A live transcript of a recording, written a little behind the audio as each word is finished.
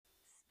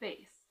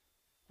Space,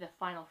 the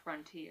final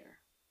frontier.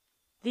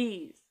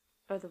 These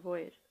are the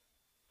voyage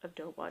of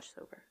Don't Watch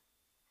Sober.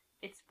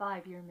 Its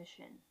 5-year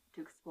mission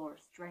to explore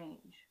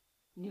strange,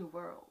 new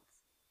worlds,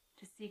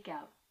 to seek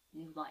out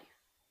new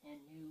life and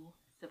new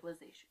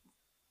civilizations.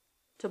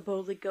 To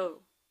boldly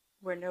go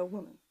where no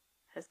woman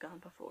has gone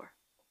before.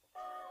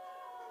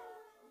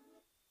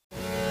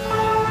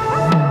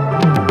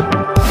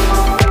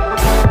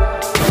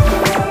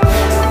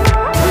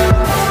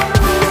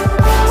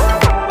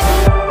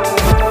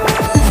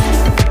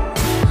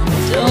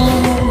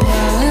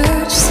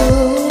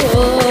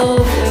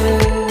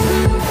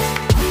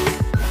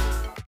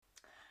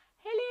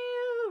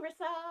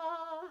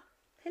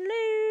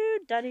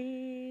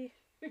 Daddy.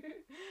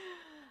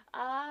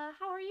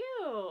 How are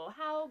you?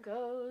 How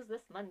goes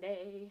this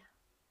Monday?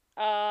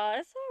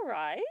 It's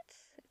alright.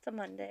 It's a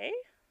Monday.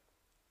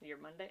 Your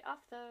Monday off,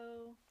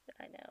 though.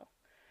 I know.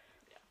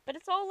 Yeah. But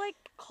it's all,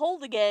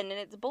 cold again, and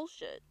it's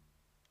bullshit.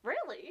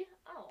 Really?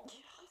 Oh.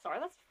 I'm sorry,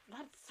 that's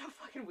so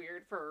fucking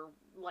weird for,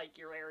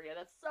 your area.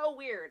 That's so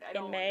weird. I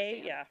don't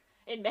understand. Yeah.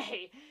 In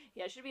May.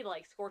 Yeah, it should be,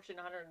 scorching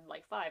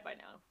 105 by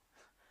now.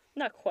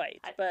 Not quite,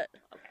 but...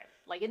 Okay.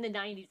 In the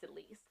 90s at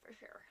least, for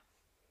sure.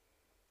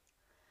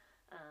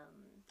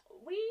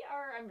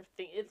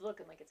 It's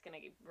looking like it's gonna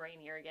rain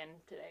here again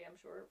today, I'm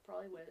sure.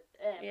 Probably will.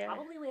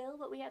 Probably will,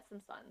 but we had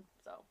some sun,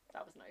 so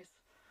that was nice.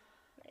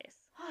 Nice.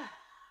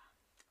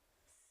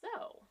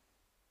 So,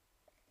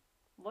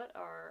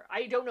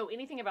 I don't know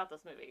anything about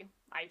this movie.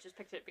 I just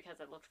picked it because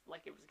it looked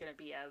like it was gonna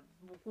be a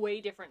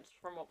way different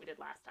from what we did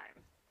last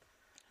time.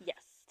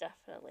 Yes,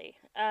 definitely.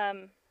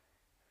 I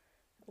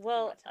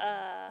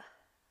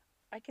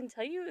can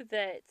tell you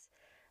that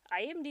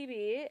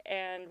IMDb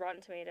and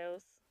Rotten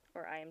Tomatoes,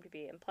 or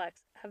IMDb and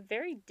Plex, have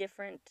very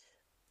different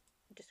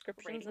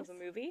descriptions of the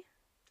movie.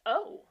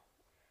 Oh,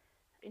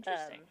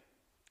 interesting.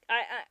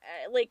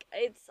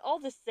 It's all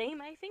the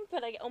same, I think,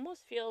 but I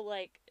almost feel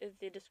like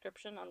the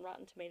description on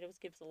Rotten Tomatoes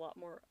gives a lot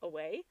more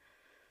away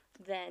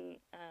than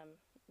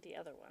the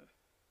other one.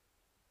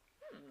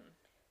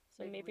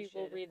 So maybe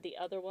we'll read the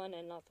other one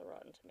and not the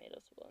Rotten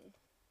Tomatoes one.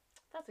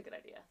 That's a good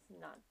idea.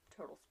 Not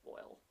total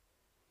spoil.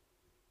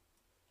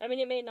 I mean,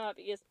 it may not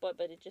be a spoil,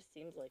 but it just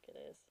seems like it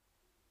is.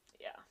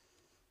 Yeah.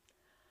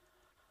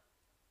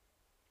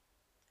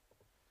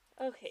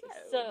 Okay,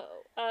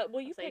 so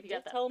you picked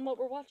it. Tell them what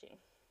we're watching.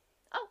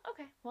 Oh,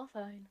 okay. Well,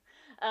 fine.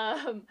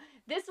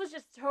 This was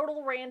just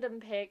total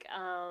random pick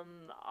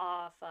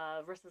off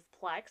versus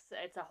Plex.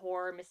 It's a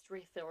horror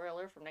mystery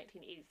thriller from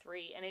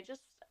 1983, and it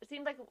just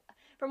seemed like,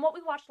 from what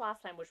we watched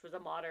last time, which was a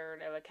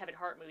modern Kevin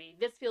Hart movie,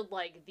 this feels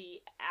like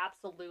the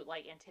absolute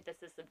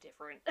antithesis of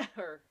different.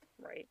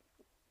 Right.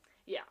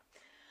 Yeah.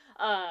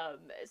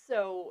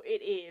 So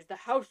it is The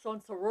House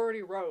on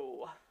Sorority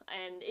Row,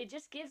 and it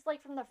just gives,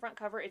 from the front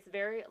cover, it's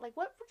very,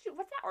 what's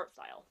that art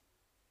style?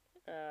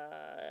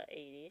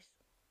 80s.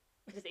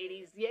 Just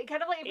 80s, yeah,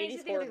 kind of it makes 80s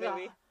you think horror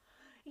movie.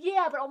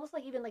 Yeah, but almost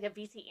even a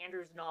V.C.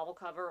 Andrews novel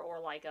cover, or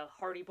a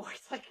Hardy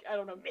Boys, I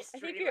don't know,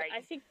 mystery.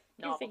 I think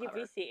you're thinking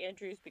V.C.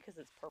 Andrews because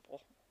it's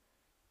purple.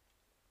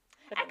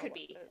 That could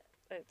be.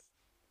 That's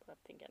what I'm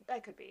thinking.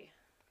 That could be.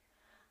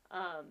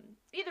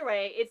 Either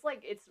way, it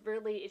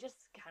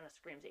just kind of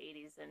screams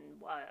 80s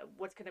and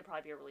what's going to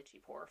probably be a really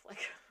cheap horror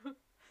flick.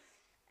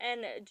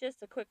 And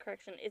just a quick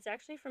correction, it's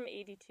actually from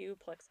 82.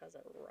 Plex has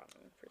it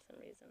wrong for some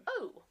reason.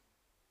 Oh!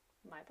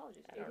 My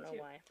apologies. I don't know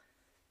why.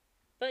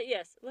 But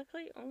yes,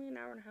 luckily only an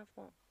hour and a half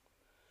long.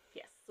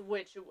 Yes,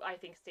 which I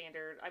think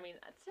standard. I mean,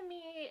 to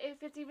me,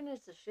 if it's even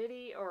just a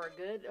shitty or a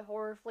good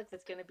horror flick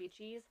that's going to be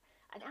cheese,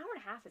 an hour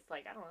and a half is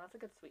I don't know, that's a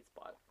good sweet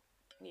spot.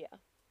 Yeah.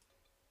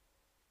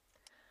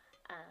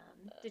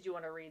 Did you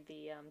want to read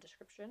the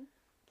description?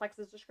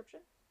 Plex's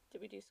description?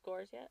 Did we do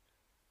scores yet?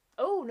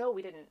 Oh, no,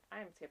 we didn't.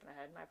 I'm skipping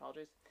ahead. My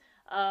apologies.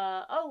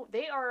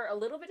 They are a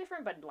little bit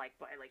different, but by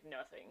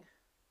nothing.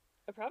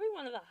 They're probably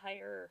one of the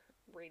higher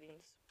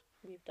ratings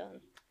we've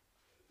done.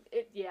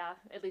 Yeah,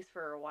 at least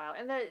for a while.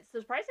 And that's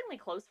surprisingly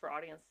close for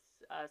audience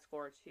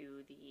score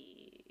to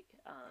the...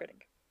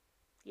 critic.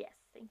 Yes,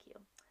 thank you.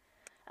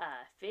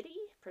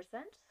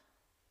 50%?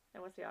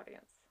 And what's the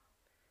audience?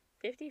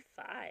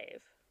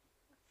 55.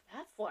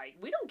 That's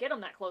we don't get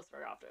them that close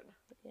very often.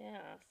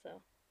 Yeah,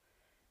 so.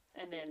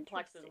 And then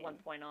Plex is 1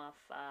 point off.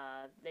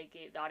 The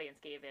audience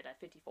gave it a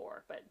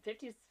 54, but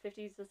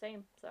 50's the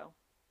same, so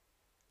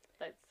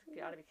that's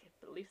got to be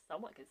at least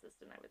somewhat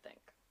consistent, I would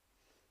think.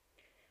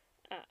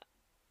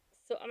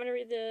 So I'm gonna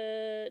read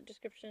the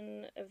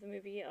description of the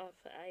movie off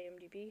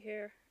IMDb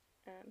here.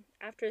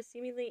 After a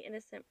seemingly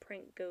innocent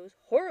prank goes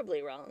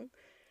horribly wrong,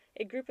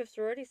 a group of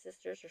sorority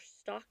sisters are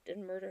stalked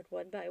and murdered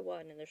one by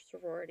one in their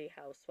sorority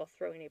house while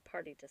throwing a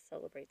party to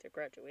celebrate their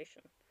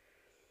graduation.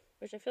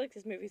 Which I feel like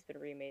this movie's been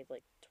remade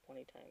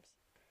 20 times.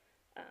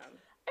 I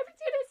was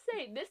gonna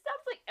say, this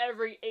sounds like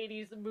every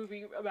 80s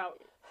movie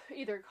about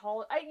either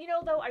college.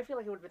 Though, I feel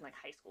like it would have been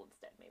high school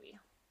instead, maybe.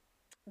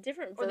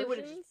 Different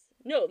versions?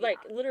 No,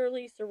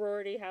 literally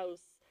sorority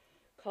house,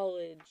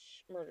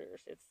 college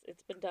murders.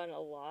 It's been done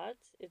a lot.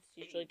 It's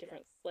usually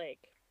different,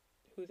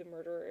 who the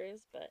murderer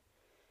is, but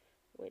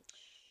which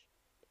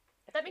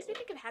That makes me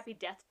think of Happy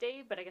Death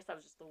Day, but I guess that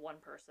was just the one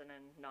person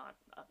and not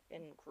a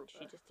And group.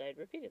 she just died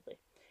repeatedly.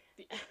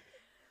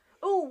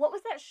 Oh, what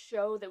was that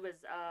show that was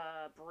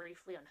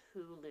briefly on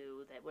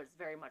Hulu that was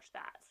very much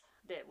that?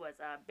 That was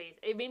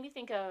it made me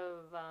think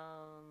of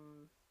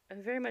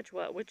Very much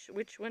what? Which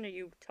one are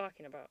you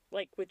talking about?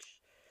 Like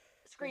which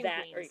Scream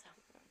that Queens.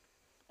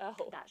 Oh.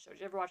 That show. Did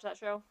you ever watch that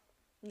show?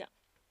 No.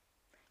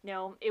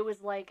 No, it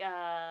was like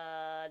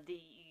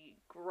the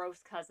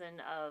gross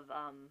cousin of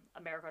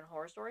American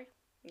Horror Story.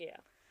 Yeah.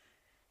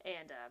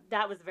 And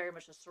that was very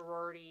much a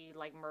sorority,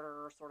 like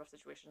murder sort of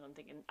situation. I'm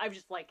thinking, I'm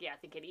just like, yeah, I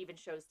think it even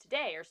shows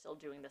today are still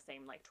doing the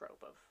same like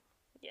trope of,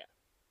 yeah,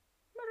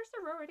 murder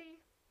sorority.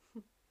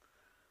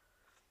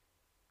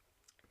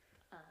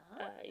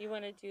 You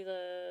want to do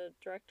the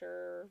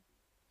director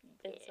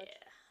and yeah. such?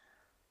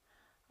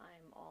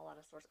 I'm all out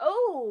of source.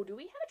 Oh, do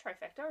we have a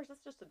trifecta or is this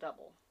just a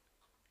double?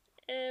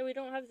 We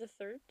don't have the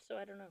third, so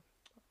I don't know.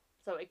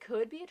 So it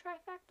could be a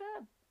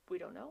trifecta. We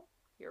don't know.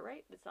 You're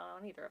right. It's not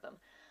on either of them.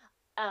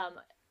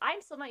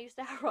 I'm still not used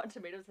to how Rotten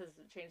Tomatoes has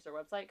changed their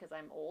website because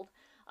I'm old.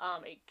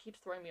 It keeps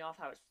throwing me off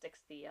how it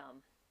sticks the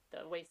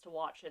ways to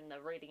watch and the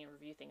rating and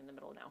review thing in the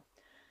middle now.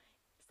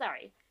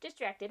 Sorry,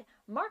 distracted.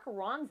 Mark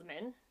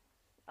Ronsman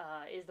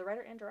is the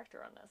writer and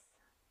director on this.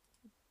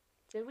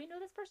 Did we know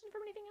this person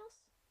from anything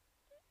else?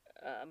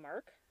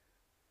 Mark?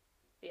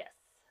 Yes.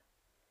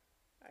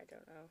 I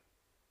don't know.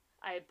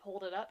 I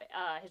pulled it up.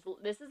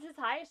 This is his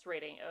highest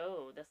rating.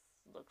 Oh, this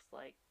looks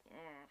like.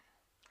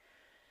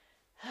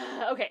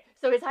 Okay,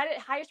 so his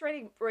highest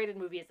rated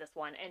movie is this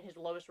one, and his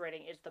lowest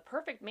rating is The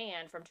Perfect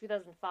Man from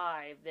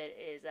 2005. That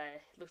is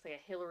looks like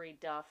a Hilary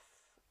Duff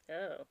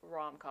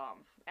rom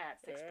com at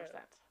 6%.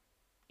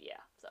 Yeah,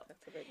 so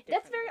that's a bit different.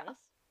 That's very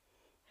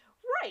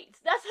right.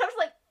 That's what I was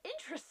like.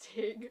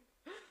 Interesting.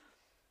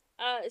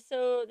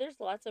 So there's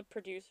lots of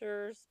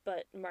producers,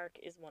 but Mark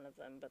is one of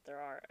them. But there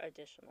are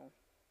additional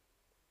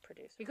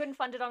producers. He couldn't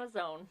fund it on his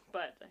own,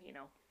 but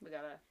we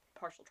got a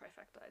partial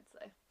trifecta, I'd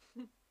say.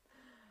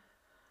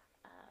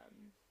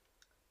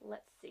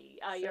 Let's see.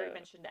 You already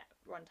mentioned that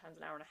runtime's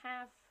an hour and a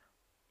half.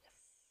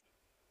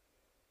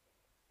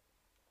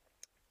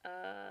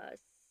 Yes.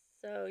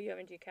 So you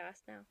haven't do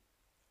cast now?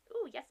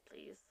 Ooh, yes,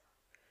 please.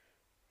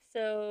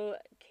 So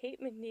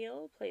Kate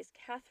McNeil plays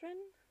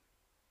Catherine.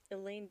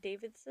 Elaine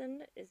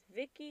Davidson is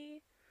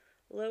Vicky.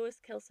 Lois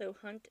Kelso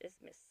Hunt is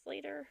Mrs.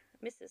 Slater,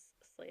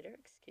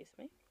 excuse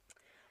me.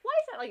 Why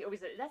is that like always?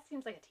 That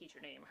seems like a teacher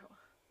name.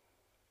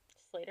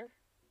 Slater?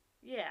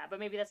 Yeah, but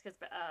maybe that's because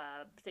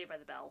Saved by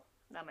the Bell.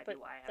 That might be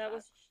why I have that.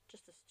 Was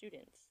just a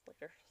student,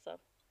 Slater, so.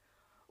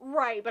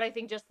 Right, but I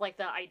think just like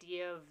the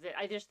idea of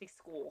I just think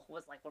school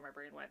was like where my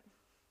brain went.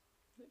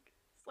 Like,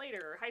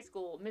 Slater, high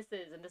school,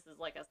 Mrs., and this is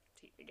like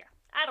yeah.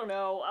 I don't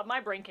know. My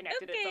brain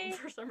connected it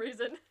for some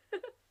reason.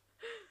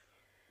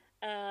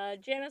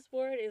 Janice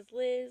Ward is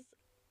Liz.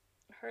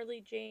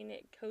 Harley Jane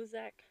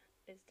Kozak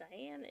is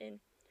Diane, and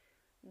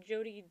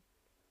Jodie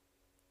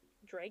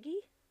Draghi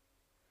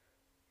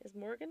is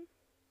Morgan.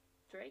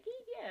 Draghi?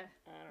 Yeah.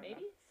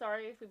 Maybe. Know.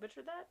 Sorry if we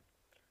butchered that.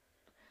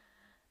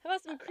 How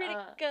about some critic,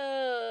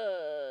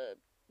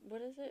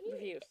 what is it? Yeah.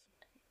 Reviews.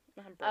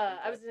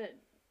 I was going to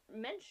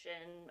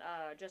mention,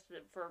 just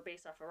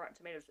based off of Rotten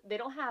Tomatoes, they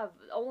don't have,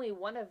 only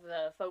one of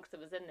the folks that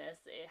was in this,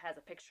 it has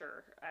a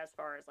picture as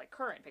far as, like,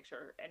 current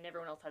picture, and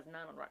everyone else has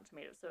none on Rotten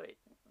Tomatoes, so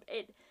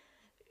it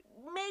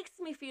makes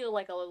me feel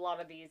like a lot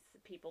of these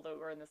people that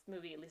were in this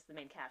movie, at least the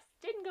main cast,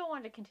 didn't go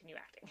on to continue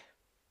acting.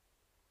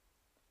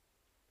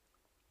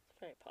 It's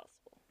very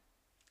possible.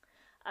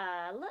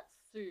 Let's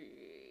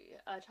see.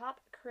 A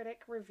top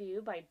critic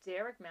review by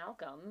Derek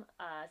Malcolm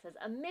says,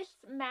 a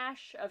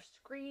mishmash of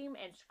Scream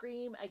and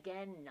Scream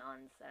Again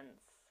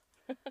nonsense.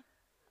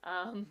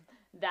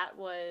 That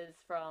was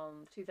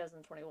from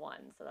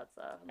 2021, so that's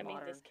a modern... I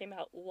mean, this came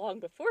out long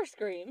before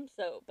Scream,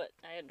 but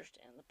I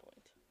understand the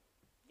point.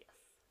 Yes.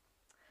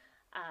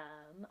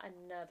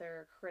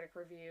 Another critic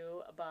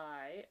review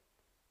by...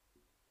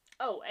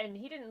 Oh, and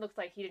he didn't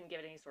give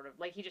it any sort of,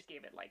 like, he just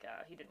gave it, like,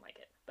 he didn't like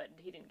it, but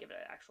he didn't give it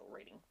an actual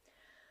rating.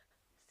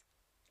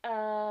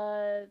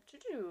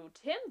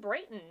 Tim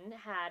Brayton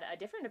had a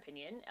different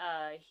opinion.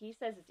 He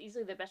says it's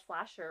easily the best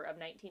slasher of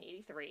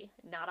 1983,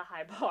 not a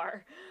high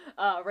bar.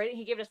 Rating,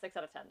 he gave it a 6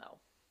 out of 10, though.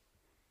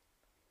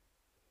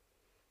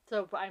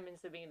 So I'm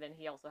assuming then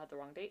he also had the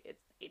wrong date.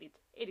 It's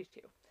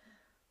 82.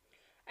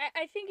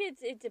 I think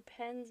it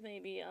depends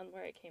maybe on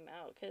where it came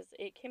out, because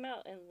it came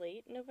out in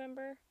late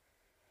November.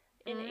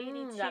 In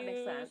 82, that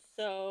makes sense.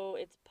 So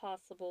it's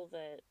possible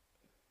that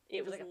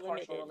it was like a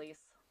limited partial release.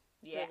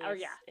 Yeah,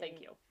 thank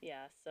you.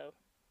 Yeah, so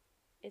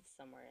it's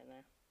somewhere in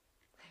there.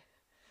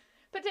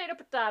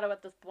 Potato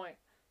at this point.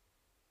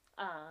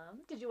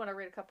 Did you want to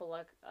read a couple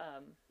of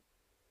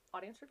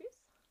audience reviews?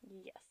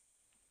 Yes.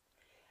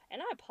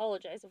 And I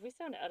apologize if we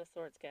sound out of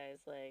sorts, guys.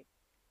 Like,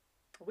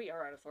 we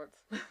are out of sorts.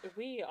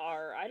 We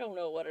are. I don't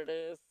know what it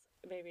is.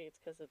 Maybe it's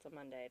because it's a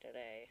Monday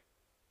today.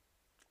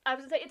 I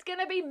was going to say, it's going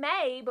to be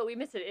May, but we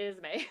missed it. It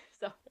is May,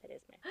 so. It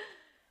is May.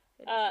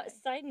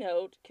 Side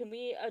note, can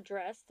we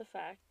address the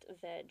fact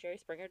that Jerry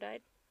Springer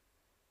died?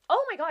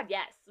 Oh my god,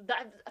 yes.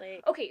 That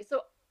Like, okay.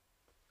 So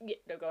yeah,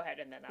 no, go ahead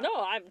and then.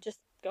 no, I'm just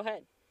go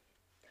ahead.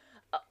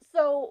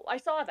 So I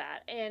saw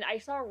that, and I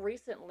saw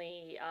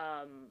recently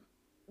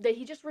that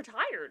he just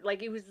retired.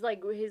 Like it was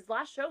like his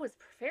last show was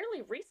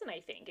fairly recent.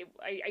 I think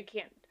I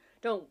can't,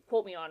 don't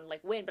quote me on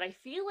like when, but I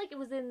feel like it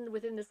was in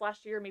within this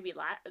last year, maybe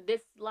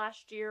this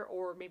last year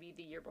or maybe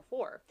the year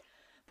before.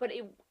 But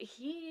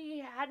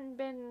he hadn't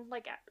been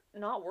like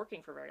not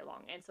working for very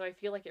long, and so I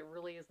feel like it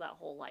really is that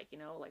whole like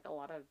like a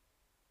lot of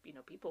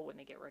people when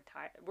they get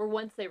retired or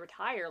once they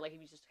retire, like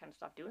if you just kind of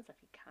stop doing stuff,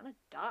 you kind of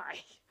die.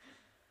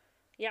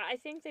 Yeah, I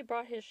think they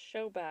brought his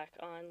show back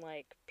on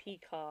like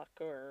Peacock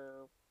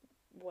or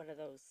one of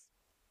those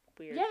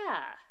weird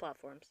Yeah,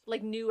 platforms.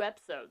 like new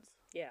episodes.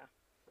 Yeah.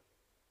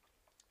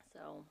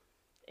 So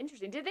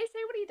interesting. Did they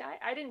say what he died?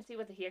 I didn't see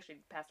what he actually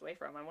passed away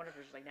from. I wonder if it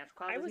was just like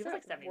natural I causes. He was was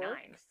like at 79.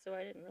 work, so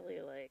I didn't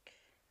really like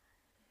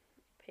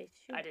pay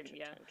too I much didn't.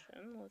 Yeah.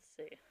 attention. Let's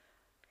see.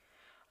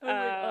 I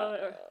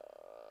was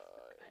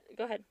like,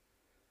 Go ahead.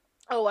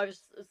 oh, I was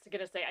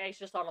gonna say I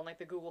just saw it on like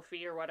the Google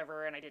feed or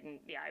whatever, and I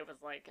didn't. Yeah, I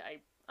was like,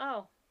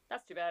 oh,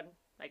 that's too bad.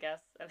 I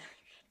guess, and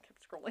I kept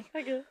scrolling.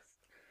 I guess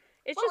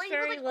it's Well, just he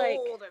was very like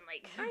old and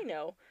like I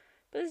know,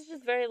 but it's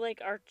just very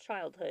like our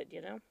childhood,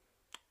 you know.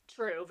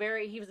 true.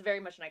 Very. He was very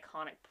much an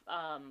iconic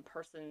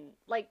person,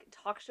 like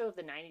talk show of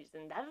the '90s,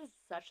 and that is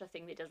such a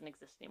thing that doesn't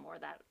exist anymore.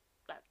 That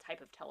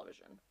type of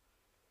television.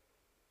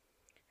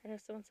 I know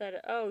someone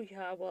said, "Oh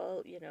yeah,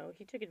 well,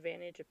 he took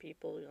advantage of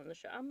people on the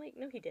show." I'm like,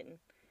 no, he didn't.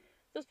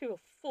 Those people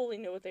fully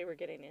knew what they were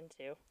getting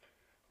into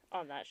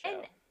on that show.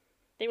 And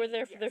They were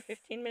there for their yes.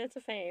 15 minutes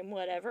of fame,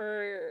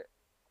 whatever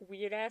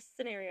weird ass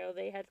scenario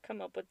they had come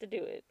up with to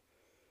do it.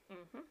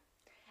 Mm-hmm.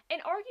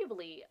 And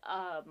arguably,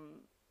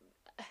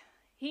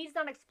 he's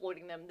not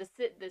exploiting them.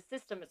 The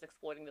system is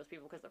exploiting those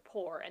people because they're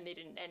poor and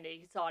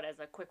they saw it as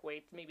a quick way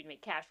to maybe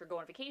make cash or go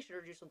on vacation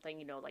or do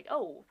something. Like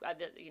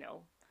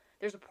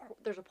there's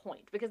a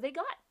point because they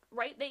got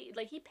right. They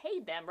like he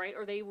paid them right,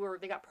 or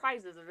they got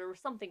prizes or there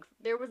was something.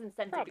 There was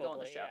incentive to go on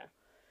the show. Yeah.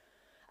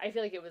 I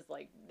feel like it was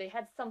like they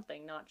had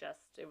something, not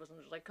just it wasn't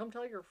just like come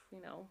tell your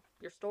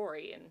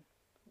story and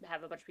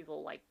have a bunch of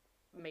people like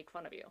make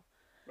fun of you.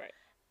 Right.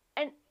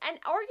 And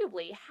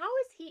arguably, how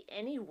is he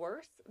any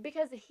worse?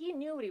 Because he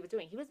knew what he was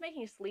doing. He was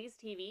making sleaze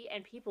TV,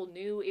 and people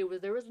knew it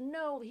was. There was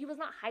no. He was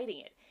not hiding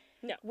it.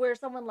 No. Where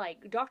someone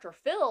like Dr.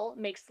 Phil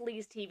makes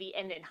sleaze TV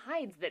and then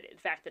hides the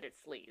fact that it's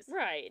sleaze.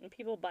 Right, and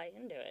people buy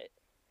into it.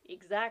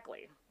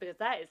 Exactly, because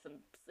that is some.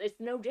 It's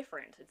no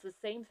different. It's the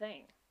same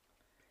thing.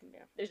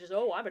 Yeah. It's just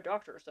I'm a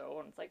doctor, so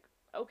and it's like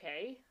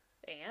okay,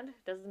 and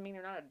doesn't mean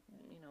you're not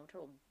a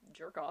total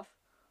jerk off.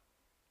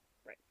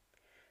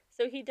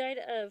 So he died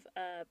of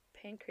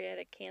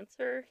pancreatic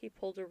cancer. He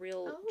pulled a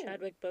real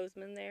Chadwick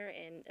Boseman there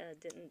and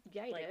didn't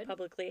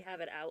publicly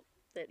have it out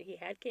that he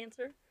had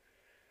cancer.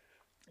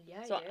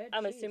 Yeah, so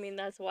I'm assuming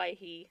that's why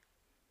he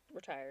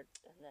retired.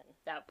 And then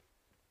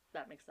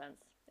that makes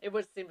sense. It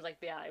seems like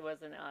it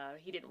wasn't.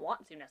 He didn't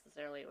want to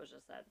necessarily. It was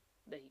just that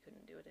he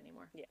couldn't do it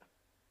anymore. Yeah,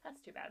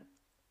 that's too bad.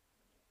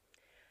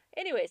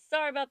 Anyway,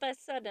 sorry about that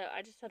side note.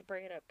 I just had to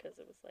bring it up because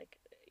it was like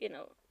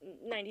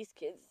 90s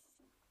kids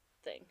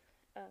thing.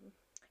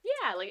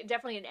 Yeah, like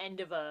definitely an end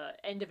of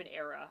an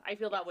era. I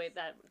feel that way.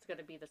 That it's going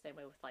to be the same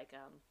way with like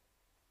oh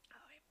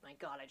my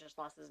god, I just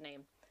lost his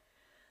name.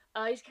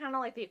 He's kind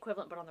of like the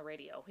equivalent, but on the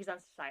radio. He's on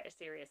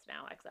Sirius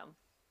now, XM.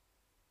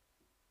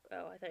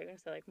 Oh, I thought you were gonna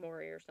say like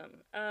Maury or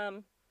something.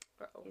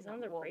 He's on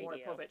the radio.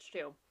 Maury Povich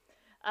too.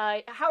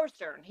 Howard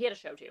Stern. He had a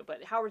show too,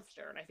 but Howard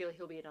Stern. I feel like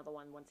he'll be another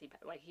one once he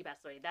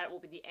passed away. That will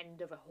be the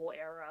end of a whole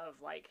era of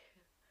like,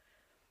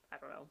 I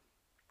don't know,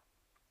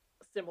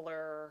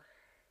 similar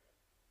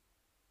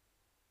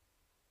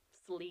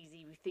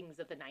sleazy things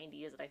of the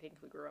 90s that I think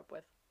we grew up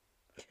with.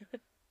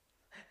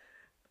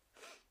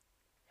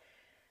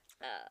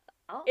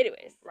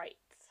 Anyways, right.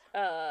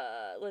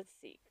 Let's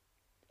see.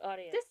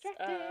 Audience.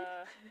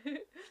 Distracted.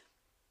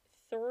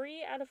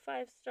 3 out of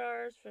 5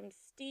 stars from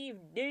Steve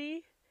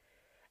D.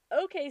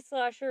 Okay,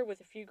 slasher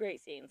with a few great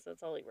scenes.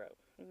 That's all he wrote.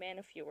 Man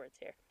of few words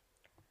here.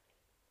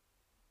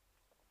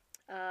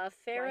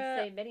 Farrah.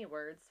 Why say many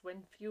words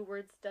when few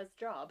words does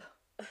job?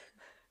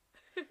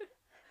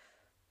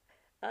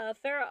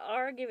 Farrah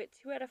R. gave it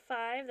 2 out of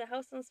 5. The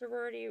House on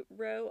Sorority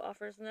Row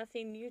offers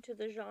nothing new to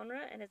the genre,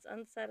 and its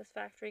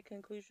unsatisfactory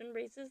conclusion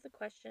raises the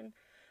question,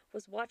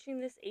 was watching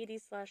this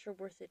 80s slasher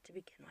worth it to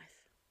begin with?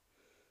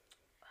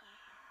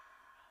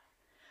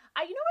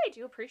 You know what I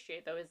do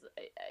appreciate, though, is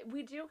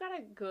we do got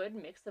a good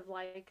mix of,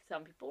 like,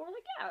 some people were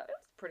like, yeah, it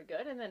was pretty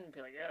good, and then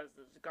be like, yeah, this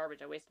is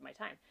garbage, I wasted my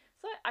time.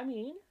 So, I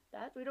mean,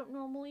 that we don't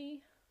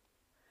normally...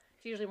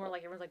 It's usually more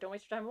like everyone's like, don't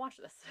waste your time and watch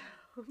this.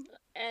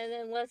 And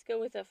then let's go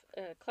with a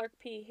Clark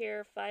P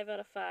here, 5 out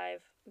of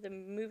 5. The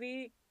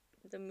movie's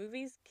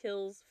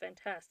kills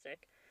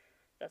fantastic.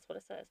 That's what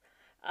it says.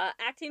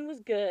 Acting was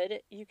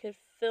good. You could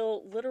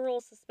feel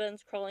literal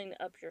suspense crawling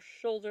up your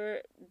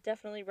shoulder.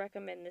 Definitely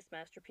recommend this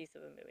masterpiece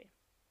of a movie.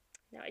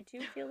 Now, I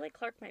do feel like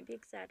Clark might be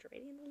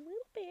exaggerating a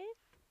little bit.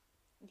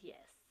 Yes.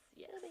 A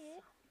little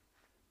bit.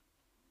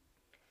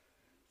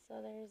 So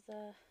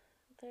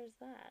there's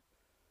that.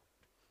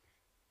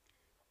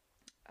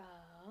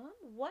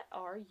 What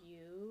are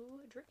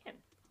you drinking?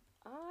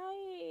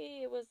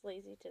 I was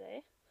lazy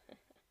today.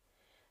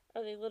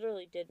 Oh, they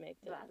literally did remake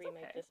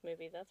Okay. this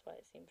movie. That's why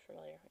it seemed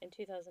familiar. In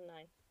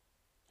 2009.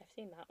 I've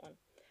seen that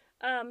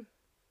one.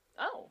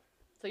 Oh,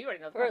 so you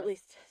already know the Or at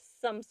premise. least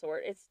some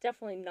sort. It's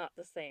definitely not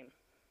the same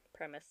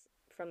premise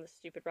from the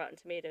stupid Rotten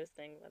Tomatoes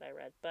thing that I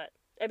read, but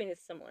I mean,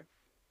 it's similar.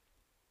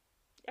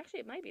 Actually,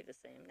 it might be the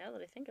same now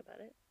that I think about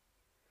it.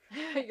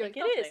 You're think like, it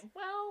 "Don't is. say."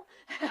 Well,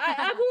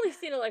 I've only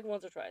seen it like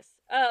once or twice.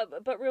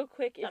 But real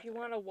quick, if That's you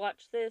fair. want to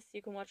watch this,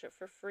 you can watch it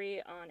for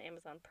free on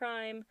Amazon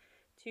Prime,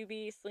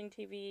 Tubi, Sling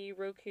TV,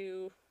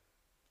 Roku.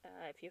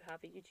 If you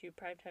have a YouTube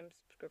Primetime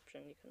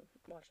subscription, you can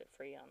watch it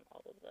free on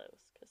all of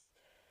those. Because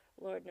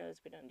Lord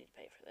knows we don't need to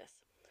pay for this.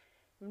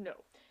 No.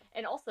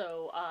 And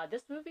also,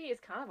 this movie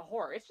is kind of a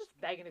horror. It's just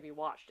begging to be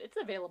watched. It's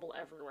available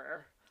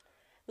everywhere.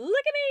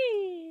 Look at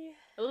me!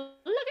 Look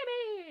at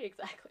me!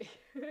 Exactly.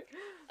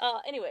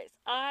 Anyways,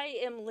 I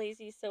am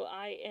lazy, so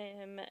I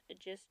am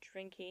just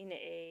drinking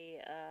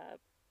a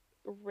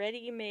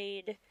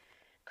ready-made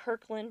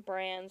Kirkland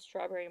brand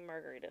strawberry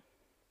margarita.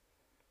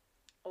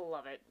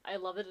 Love it. I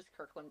love that it's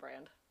Kirkland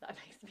brand. That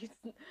makes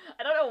me.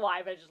 I don't know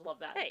why, but I just love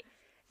that. Hey,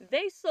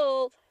 they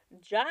sold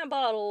giant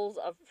bottles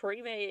of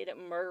pre-made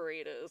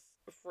margaritas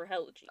for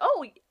hella cheap.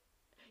 Oh,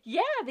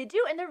 yeah, they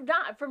do, and they're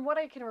not. From what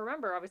I can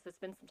remember, obviously it's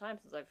been some time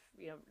since I've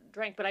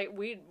drank, but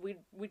we'd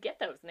get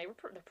those, and they're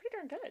pretty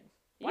darn good.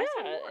 Why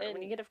Yeah, more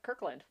when you get a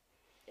Kirkland?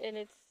 And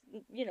it's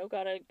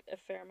got a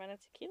fair amount of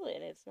tequila,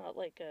 and it's not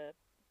like a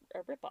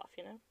ripoff,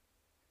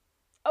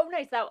 Oh,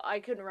 nice. That I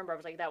couldn't remember. I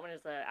was like, that one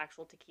is the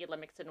actual tequila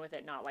mixed in with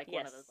it, not like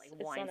one of those like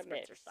it's wine not a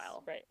spritzer mix,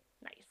 style. right?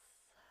 Nice.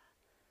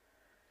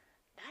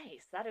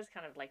 Nice. That is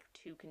kind of like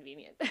too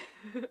convenient.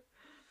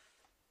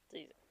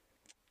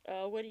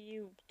 What are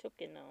you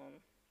cooking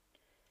on?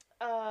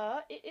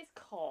 It is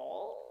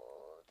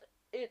called.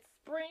 It's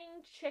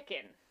spring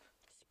chicken.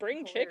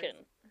 Spring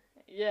chicken.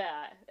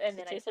 Yeah, and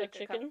Does then it taste like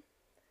chicken?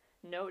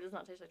 No, it does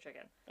not taste like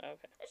chicken.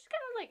 Okay. It's just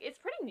kind of like it's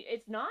pretty.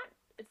 It's not.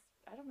 It's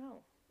I don't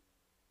know.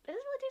 It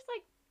doesn't really taste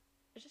like.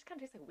 It just kind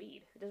of tastes like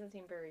weed. It doesn't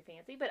seem very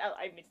fancy, but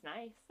it's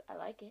nice. I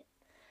like it.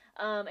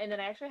 And then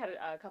I actually had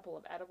a couple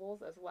of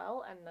edibles as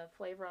well, and the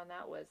flavor on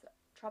that was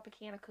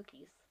Tropicana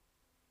cookies.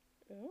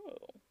 Oh.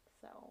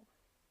 So,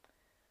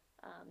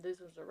 those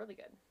ones are really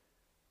good.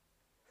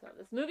 So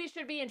this movie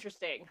should be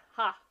interesting.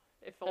 Ha!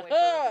 If only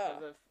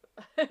because of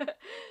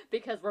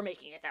because we're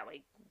making it that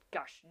way.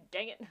 Gosh,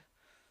 dang it!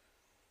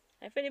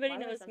 If anybody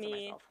knows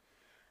me,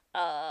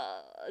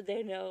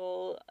 they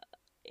know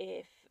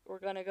if we're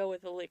gonna go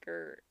with the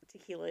liquor,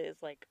 tequila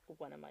is like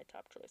one of my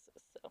top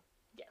choices. So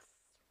yes,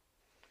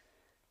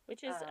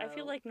 which is I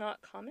feel like not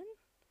common.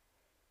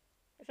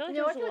 I feel like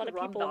I there's feel a lot like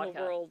of people vodka. in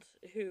the world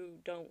who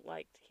don't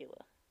like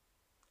tequila.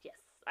 Yes,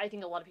 I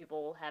think a lot of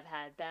people have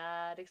had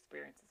bad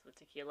experiences with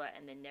tequila,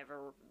 and they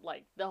never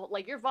like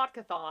your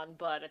vodka-thon,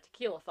 but a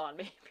tequila-thon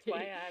maybe. That's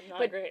why I'm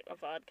not great on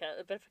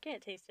vodka, but if I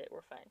can't taste it,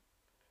 we're fine.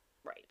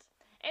 Right.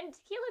 And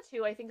tequila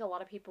too, I think a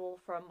lot of people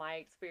from my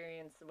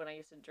experience when I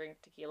used to drink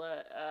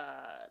tequila,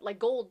 like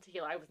gold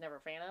tequila, I was never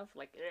a fan of.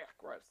 Like, ugh,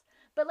 gross.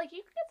 But like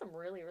you can get some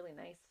really, really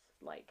nice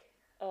like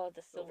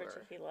the silver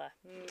tequila.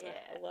 Yeah.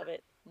 I love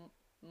it.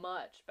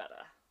 Much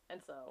better.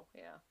 And so,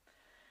 yeah.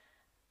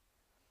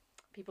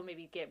 People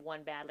maybe get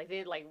one bad. Like they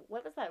did like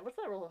what's that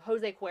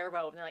Jose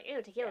Cuervo, and they're like,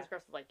 ew, tequila's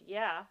gross. Like,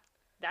 yeah,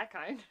 that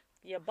kind.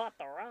 You bought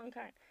the wrong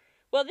kind.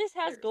 Well, this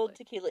has gold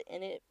tequila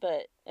in it,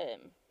 but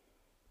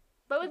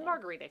with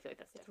margarita, I feel like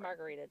that's different.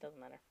 Margarita, it doesn't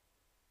matter.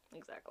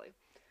 Exactly.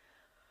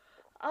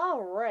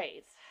 All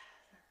right.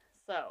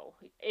 So,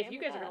 if you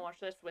guys are going to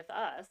watch this with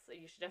us,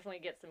 you should definitely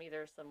get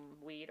either some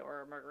weed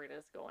or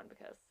margaritas going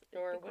because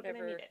or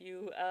whatever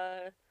you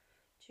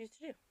choose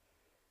to do.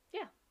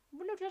 Yeah.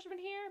 No judgment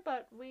here,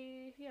 but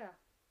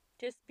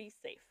just be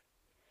safe.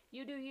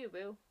 You do you,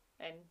 boo.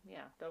 And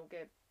yeah, don't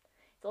get.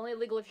 It's only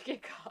illegal if you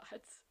get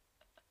caught.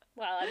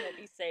 Well, I'm gonna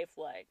be safe,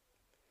 like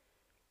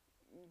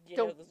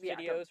those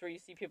videos where you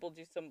see people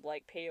do some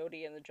like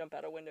peyote and then jump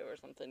out a window or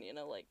something.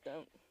 Like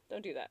don't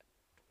do that.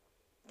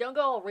 Don't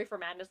go all reefer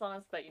madness on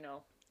us, but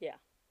yeah,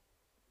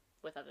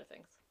 with other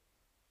things.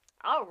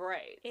 All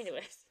right.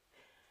 Anyways,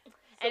 so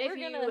and if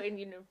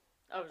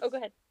go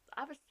ahead.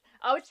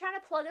 I was trying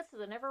to plug us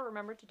because I never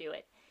remembered to do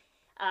it.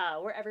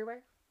 We're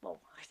everywhere.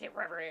 Well, I say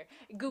we're everywhere.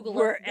 Google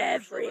we're us.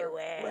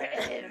 Everywhere. We're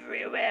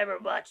everywhere. We're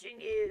watching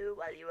you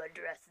while you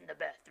undress in the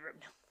bathroom.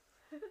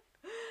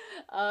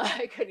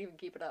 I couldn't even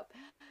keep it up.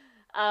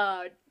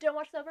 Don't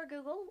watch that over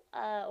Google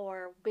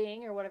or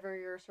Bing or whatever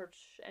your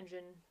search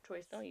engine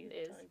choice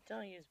is.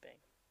 Don't use Bing.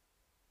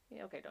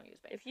 Yeah, okay, don't use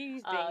Bing. If you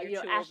use Bing,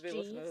 you're too old to be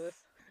listening to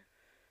this.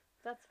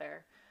 That's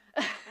fair.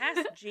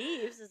 Ask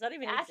Jeeves. Does that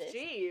even exist? Ask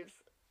Jeeves.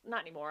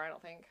 Not anymore, I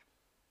don't think.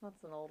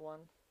 That's an old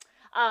one.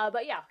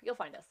 But yeah, you'll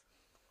find us.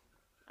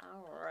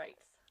 All right.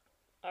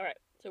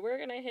 So we're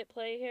gonna hit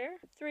play here.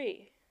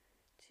 3,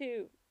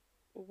 2,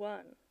 1,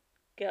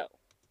 go.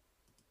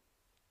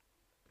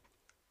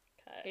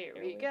 Okay, here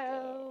we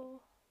go.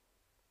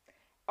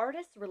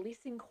 Artists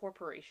Releasing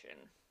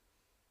Corporation.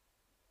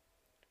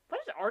 What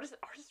is Artist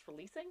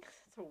Releasing?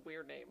 That's a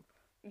weird name.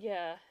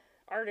 Yeah,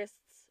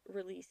 artists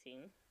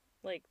releasing.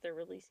 Like, they're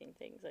releasing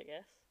things, I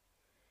guess.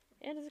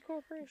 And it's a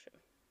corporation.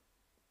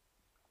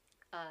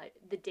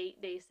 The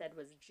date they said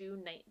was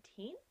June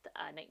 19th,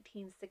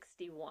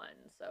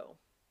 1961. So,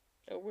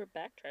 Oh, we're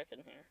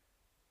backtracking here.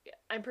 yeah,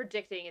 I'm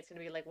predicting it's going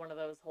to be like one of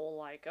those whole,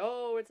 like,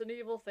 oh, it's an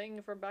evil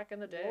thing from back in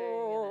the day. And then,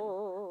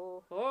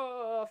 Whoa.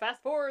 oh,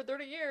 fast forward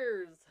 30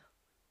 years.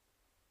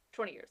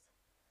 20 years.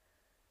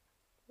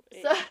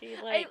 Is So, she,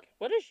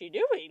 what is she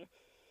doing?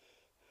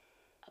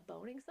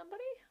 boning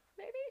somebody,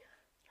 maybe?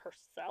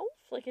 Herself?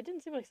 Like, it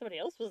didn't seem like somebody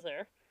else was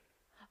there.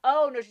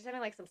 Oh, no, she's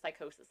having, like, some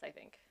psychosis, I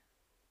think.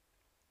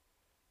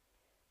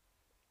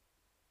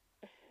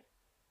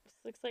 This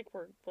looks like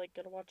we're, like,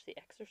 gonna watch The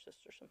Exorcist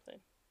or something.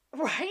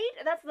 Right?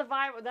 That's the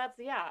vibe. That's,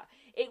 yeah.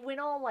 It went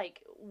all,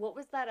 like, what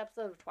was that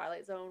episode of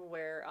Twilight Zone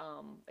where,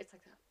 it's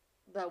like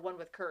the one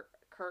with Kirk,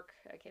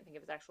 I can't think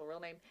of his actual real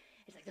name.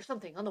 It's like, there's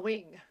something on the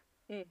wing.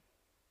 Hmm.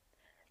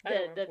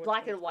 The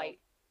black and white.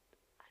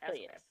 Oh,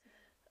 yes.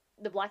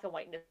 The black and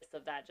whiteness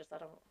of that, just, I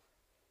don't.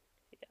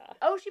 Yeah.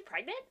 Oh, is she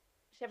pregnant?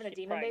 Is she having a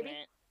demon pregnant.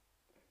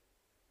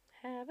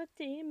 baby? Have a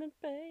demon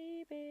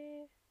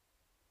baby.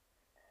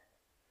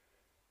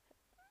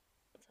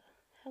 It's a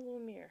hello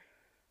mirror.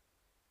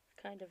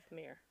 Kind of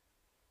mirror.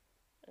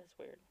 That's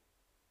weird.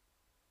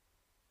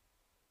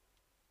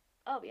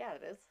 Oh, yeah,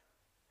 it is.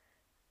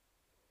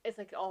 It's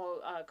like all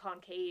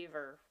concave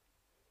or.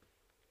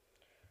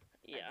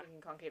 Yeah. I'm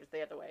thinking concave is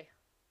the other way.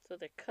 So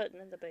they're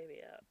cutting the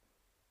baby up.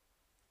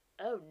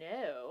 Oh,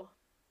 no.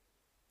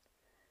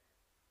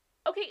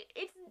 Okay,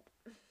 it's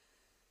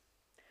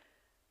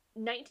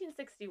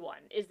 1961.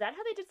 Is that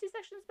how they did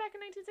C-sections back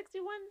in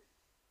 1961?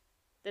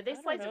 Did they I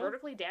don't slice know.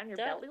 vertically down your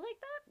belly like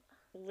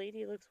that?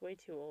 Lady looks way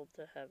too old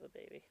to have a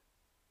baby.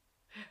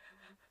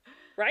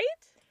 Right?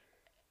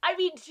 I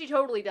mean, she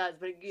totally does,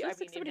 but She I looks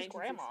mean, like somebody's in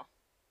grandma.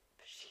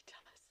 She does.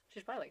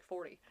 She's probably like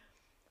 40.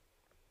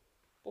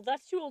 Well,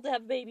 that's too old to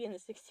have a baby in the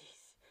 60s.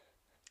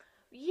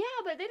 Yeah,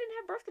 but they didn't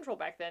have birth control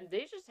back then.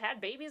 They just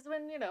had babies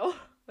when,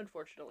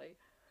 unfortunately.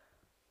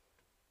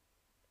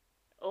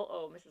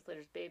 Oh, Mrs.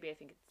 Slater's baby, I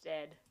think it's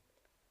dead.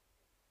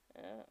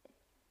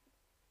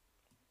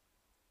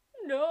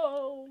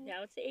 No.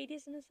 Now it's the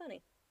 80s and it's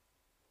sunny.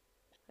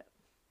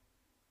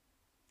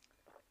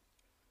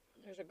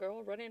 There's a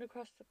girl running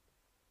across the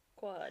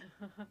quad.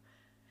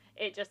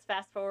 It just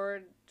fast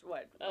forward,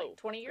 what, like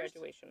 20 years?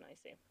 Graduation, I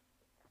see.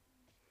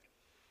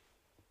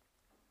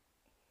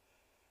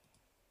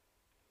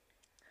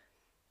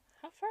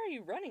 How far are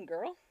you running,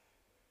 girl?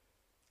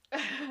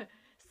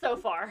 So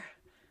far.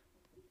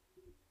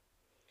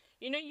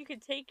 You know, you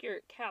could take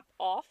your cap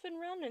off and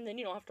run, and then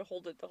you don't have to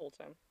hold it the whole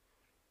time.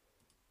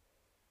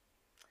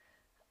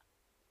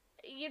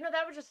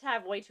 That would just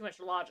have way too much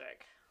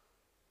logic.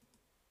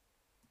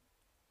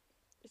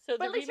 So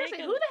but like,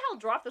 seriously, who the hell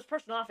dropped this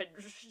person off? And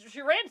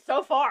she ran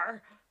so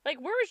far.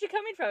 Like, where is she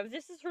coming from?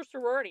 This is her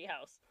sorority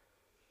house.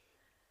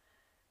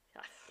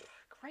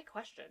 Great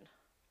question.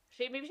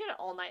 Maybe she had an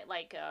all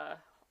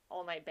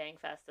night bang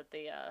fest at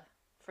the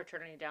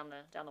fraternity down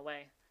the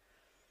way.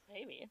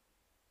 Maybe.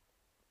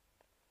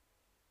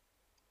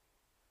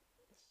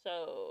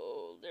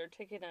 So they're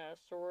taking a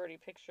sorority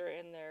picture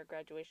in their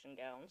graduation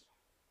gowns.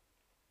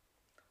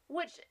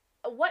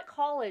 What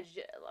college?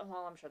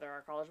 Well, I'm sure there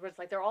are colleges, but it's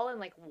like they're all in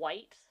like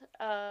white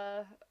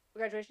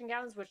graduation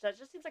gowns, which that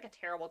just seems like a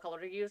terrible color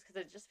to use because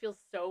it just feels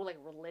so like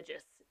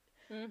religious.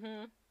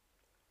 Mm-hmm.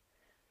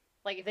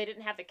 Like if they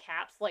didn't have the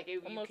caps, like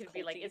you could culty.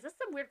 be like, is this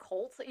some weird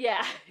cult?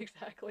 Yeah,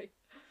 exactly.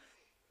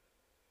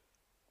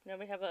 Now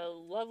we have a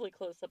lovely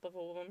close-up of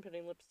a woman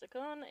putting lipstick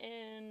on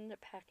and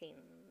packing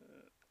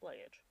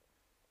luggage.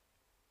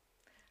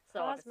 So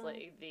Cosmo.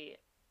 obviously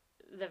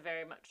the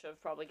very much of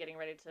probably getting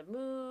ready to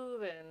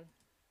move and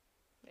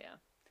yeah,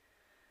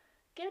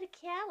 go to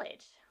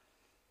college.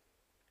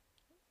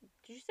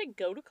 Did you say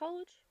go to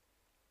college?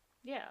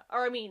 Yeah,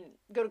 or I mean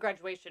go to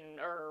graduation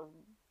or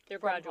they're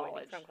from graduating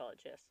college. from college.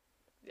 Yes.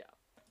 Yeah,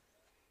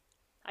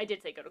 I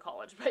did say go to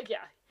college, but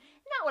yeah,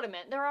 not what I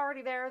meant. They're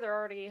already there. They're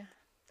already.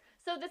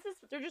 So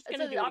they're just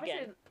gonna do it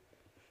again.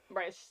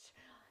 Right.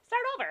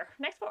 Start over.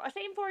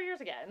 Same 4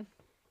 years again.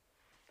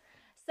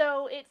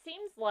 So it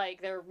seems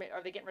like are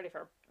they getting ready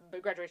for a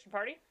graduation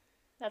party?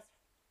 I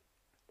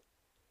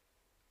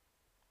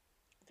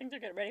think they're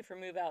getting ready for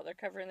move out. They're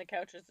covering the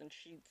couches in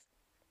sheets.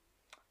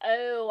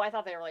 Oh, I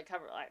thought they were like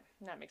covering.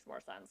 That makes more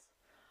sense.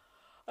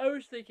 I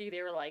was thinking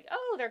they were like,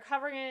 oh, they're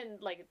covering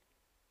it like.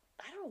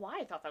 I don't know why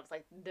I thought that was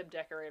like them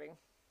decorating.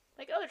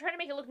 Like, oh, they're trying to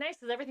make it look nice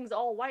because everything's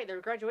all white. Their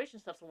graduation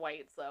stuff's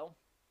white, so.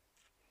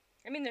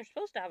 I mean, they're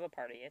supposed to have a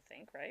party, I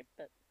think, right?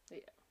 But yeah.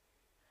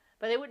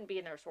 But they wouldn't be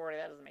in their sorority.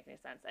 That doesn't make any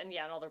sense. And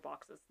yeah, in all their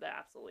boxes, that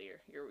absolutely,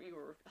 you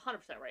were 100%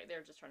 right.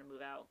 They're just trying to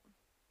move out.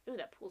 Ooh,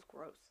 that pool's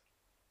gross.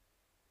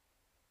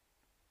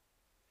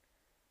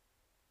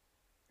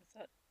 Is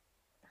that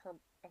her?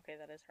 Okay,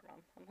 that is her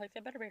mom. I'm like,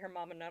 that better be her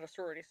mom and not a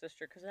sorority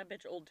sister, because that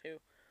bitch old too.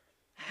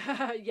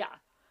 Yeah.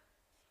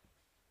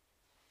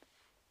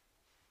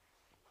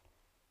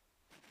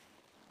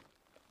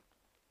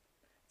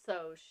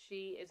 So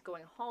she is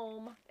going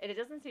home, and it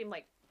doesn't seem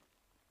like.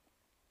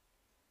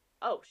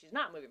 Oh, she's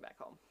not moving back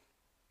home.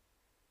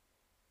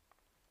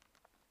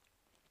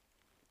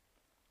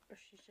 Or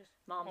she's just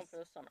Mom's home for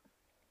the summer.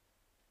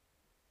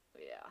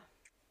 Yeah.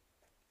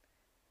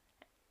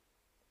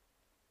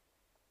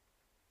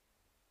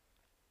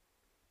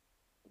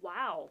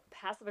 Wow,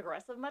 passive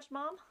aggressive much,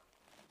 Mom?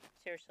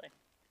 Seriously.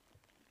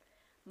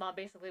 Mom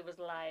basically was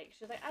like,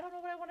 she's like, I don't know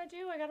what I want to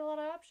do. I got a lot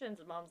of options.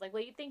 And Mom's like,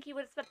 well, you'd think you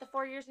would have spent the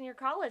 4 years in your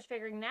college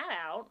figuring that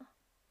out.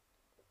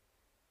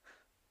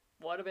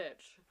 What a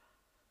bitch.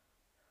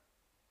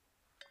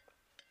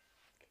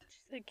 She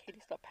said, Katie,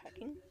 stop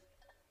packing.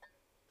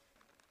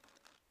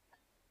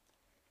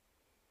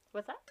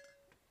 What's that?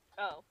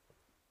 Oh.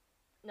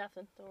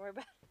 Nothing. Don't worry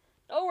about it.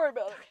 Don't worry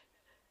about it.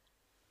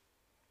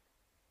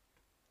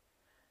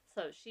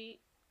 So she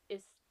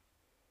is.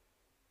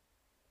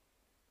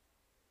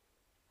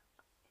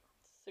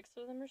 6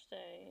 of them are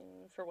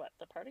staying for what?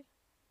 The party?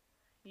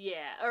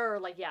 Yeah, or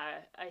like,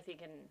 yeah, I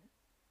think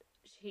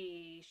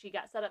she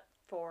got set up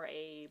for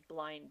a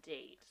blind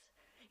date.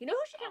 You know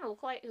who she kind of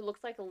look like? Who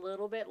looks like a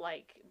little bit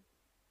like,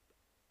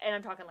 and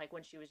I'm talking like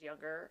when she was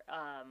younger.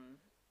 I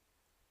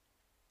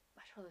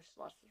totally just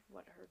lost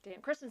what her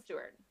damn Kristen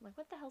Stewart. I'm like,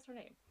 what the hell's her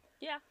name?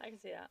 Yeah, I can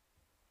see that.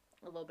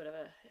 A little bit of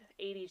a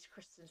 80s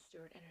Kristen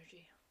Stewart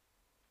energy.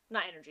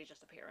 Not energy,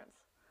 just appearance.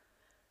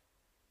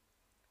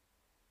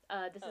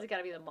 This has got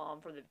to be the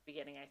mom from the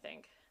beginning, I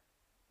think.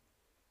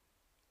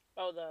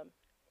 Oh, the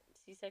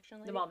C-section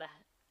lady? The mom that,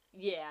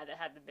 yeah, that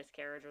had the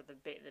miscarriage or the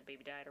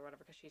baby died or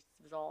whatever because she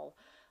was all,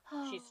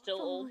 oh, she's still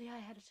if old. only I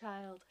had a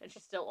child, and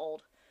she's still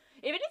old.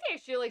 If anything, I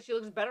feel like she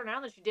looks better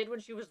now than she did when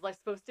she was like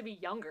supposed to be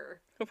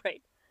younger.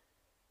 Right.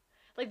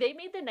 Like they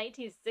made the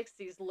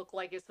 1960s look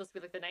like it's supposed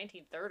to be like the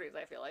 1930s.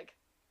 I feel like.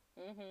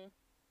 Mm-hmm.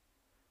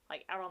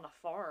 Like out on the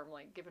farm,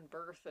 like giving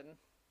birth, and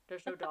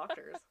there's no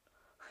doctors.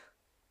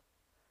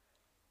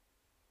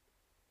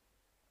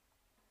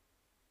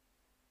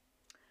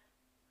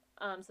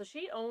 So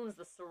she owns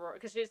the sorority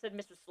because she said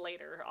Mrs.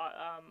 Slater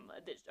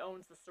that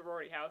owns the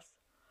sorority house.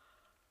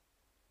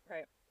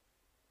 Right.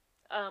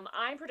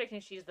 I'm predicting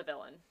she's the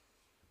villain.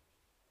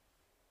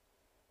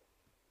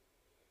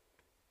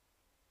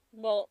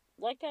 Well,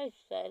 like I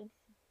said,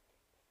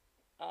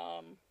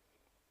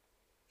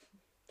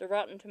 the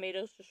Rotten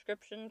Tomatoes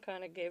description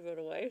kind of gave it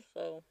away,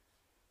 so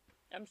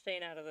I'm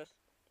staying out of this.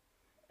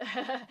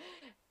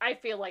 I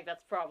feel like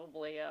that's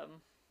probably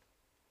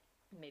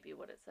maybe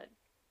what it said.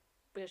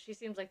 Because she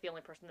seems like the only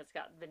person that's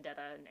got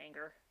vendetta and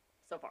anger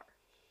so far.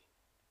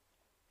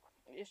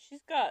 Yeah,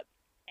 she's got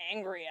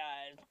angry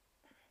eyes.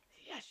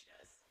 Yeah, she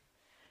does.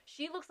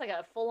 She looks like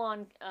a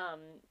full-on,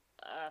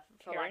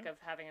 for Karen? lack of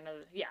having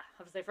another, yeah,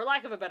 I would say for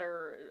lack of a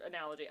better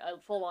analogy, a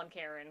full-on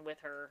Karen with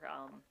her,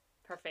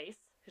 her face,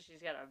 because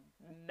she's got a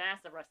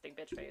massive resting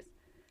bitch face.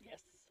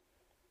 Yes.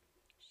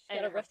 She's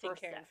got a resting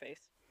Karen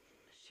face.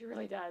 She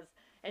really does.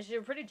 And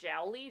she's pretty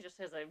jowly, just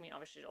because, I mean,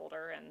 obviously she's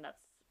older, and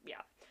that's,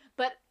 yeah.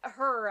 But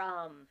her,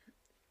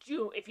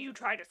 if you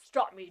try to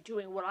stop me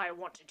doing what I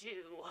want to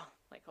do,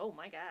 like, oh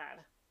my god.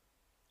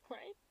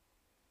 Right?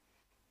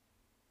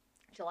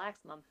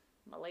 Chillax,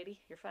 my lady,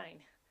 you're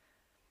fine.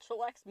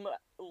 Chillax, my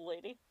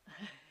lady.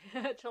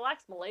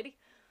 Chillax, my lady.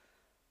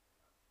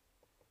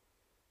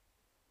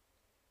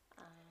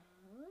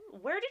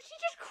 Where did she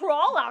just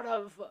crawl out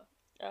of?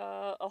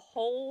 A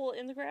hole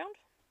in the ground?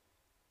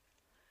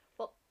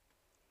 Well,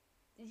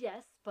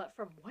 yes, but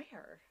from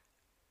where?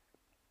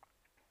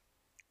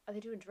 Are they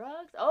doing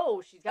drugs?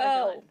 Oh, she's got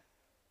a gun.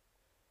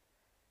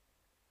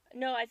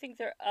 No, I think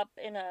they're up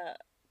in a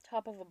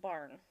top of a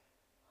barn.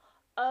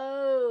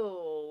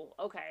 Oh,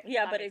 okay.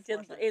 Yeah, but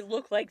it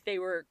looked like they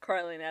were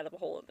crawling out of a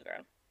hole in the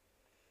ground.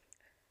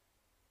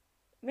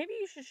 Maybe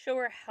you should show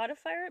her how to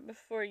fire it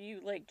before you,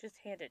 like, just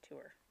hand it to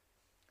her.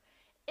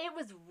 It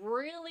was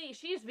really...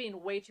 She's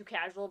being way too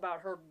casual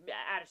about her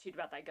attitude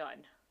about that gun.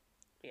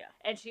 Yeah.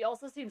 And she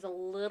also seems a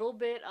little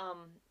bit,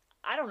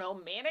 I don't know,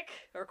 manic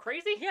or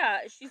crazy?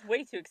 Yeah, she's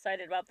way too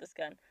excited about this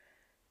gun.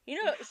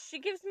 You know, she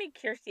gives me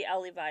Kirstie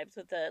Alley vibes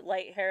with the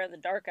light hair and the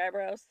dark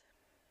eyebrows.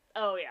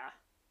 Oh, yeah.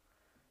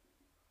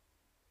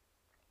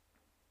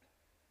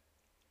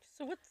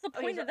 So what's the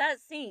point of that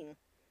scene?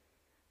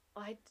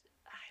 I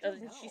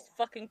don't know. She's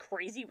fucking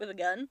crazy with a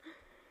gun.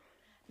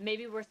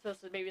 Maybe it's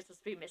supposed to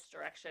be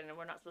misdirection, and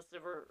we're supposed to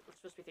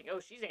be thinking, oh,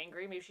 she's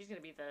angry. Maybe she's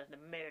gonna be the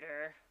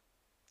murderer.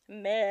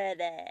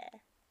 Murder.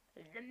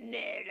 The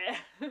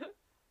murder.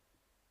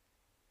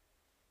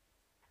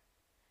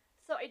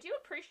 So I do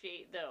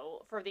appreciate,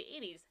 though, for the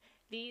 80s,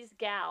 these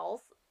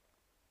gals.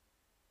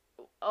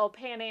 Oh,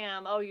 Pan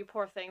Am. Oh, you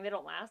poor thing. They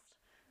don't last.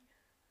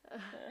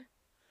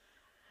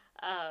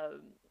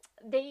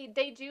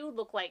 They do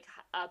look like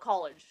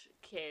college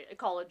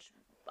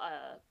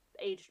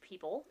aged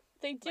people.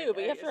 They do, like,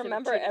 but you have to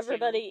remember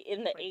everybody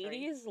in the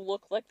 80s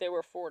looked like they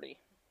were 40.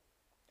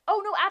 Oh,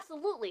 no,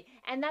 absolutely.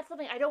 And that's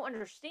something I don't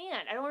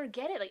understand. I don't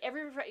get it. Like,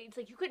 it's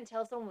like you couldn't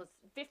tell if someone was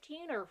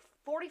 15 or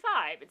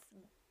 45.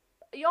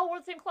 You all wore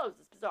the same clothes.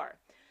 It's bizarre.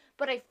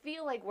 But I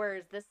feel like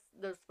whereas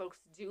those folks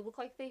do look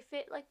like they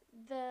fit like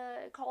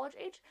the college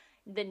age,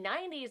 the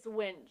 90s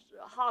when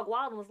Hog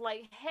Wild was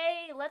like,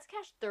 hey, let's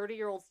cast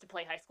 30-year-olds to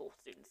play high school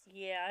students.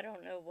 Yeah, I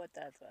don't know what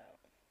that's about.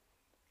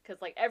 Because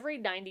like every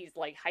 90s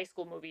like high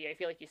school movie I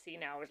feel like you see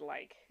now is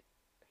like,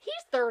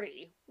 he's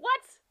 30.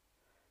 What?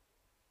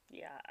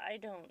 Yeah, I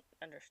don't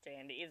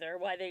understand either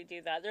why they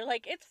do that. They're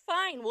like, it's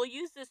fine. We'll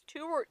use this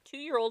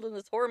 2-year-old in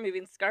this horror movie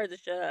and scar the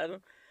shit out of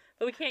him,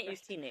 but we can't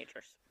use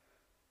teenagers.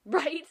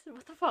 Right?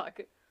 What the fuck?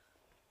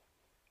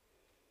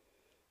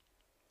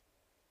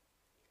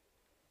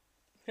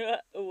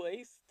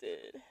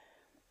 Wasted.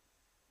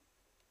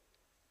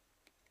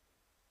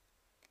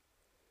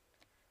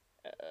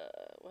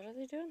 What are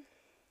they doing?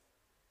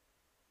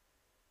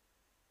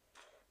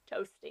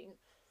 Toasting.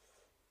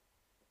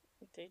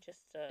 They just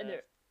And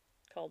they're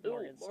called ooh,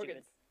 Morgan stupid.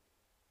 Morgan's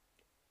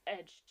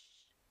and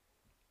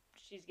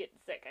she's getting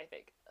sick, I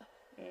think.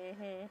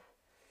 Mm-hmm.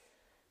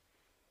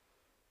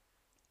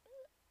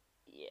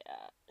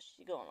 Yeah,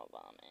 she's gonna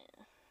vomit.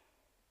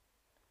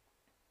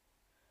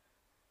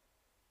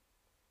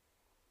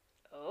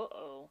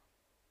 Uh-oh.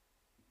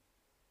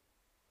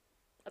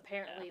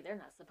 Apparently they're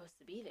not supposed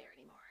to be there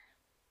anymore.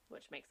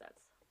 Which makes sense.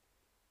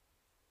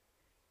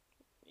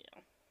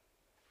 Yeah.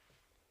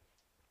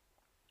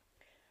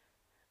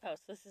 Oh,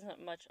 so this isn't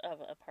much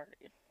of a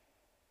party.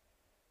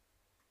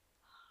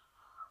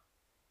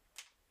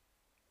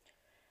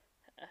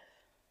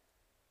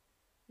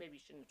 Maybe you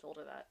shouldn't have told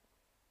her that.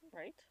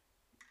 Right?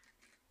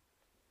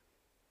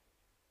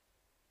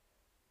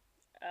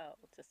 Oh,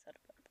 to set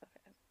it up.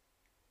 Okay.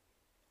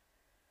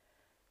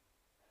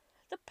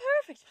 The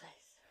perfect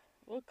place.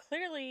 Well,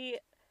 clearly,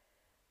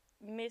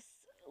 Miss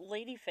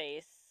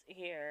Ladyface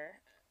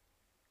here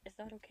is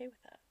not okay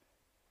with that.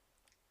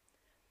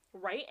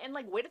 Right? And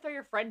like, way to throw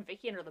your friend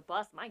Vicky under the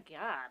bus. My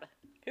God.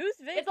 Who's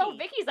Vicky? It's all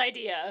Vicky's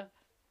idea.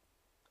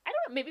 I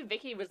don't know. Maybe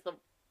Vicky was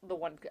the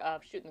one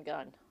shooting the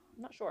gun.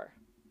 I'm not sure.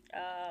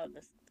 Oh,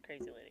 this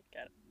crazy lady.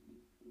 Got it.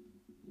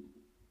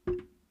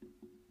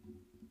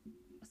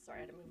 Sorry,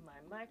 I had to move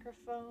my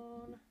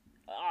microphone.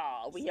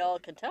 Oh, we all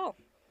can tell.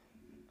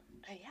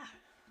 Yeah.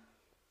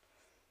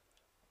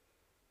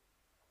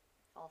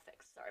 All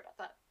fixed. Sorry about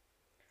that.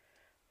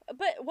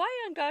 But why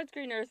on God's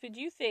green earth would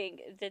you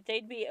think that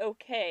they'd be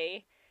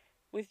okay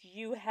with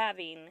you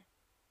having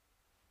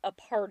a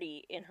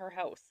party in her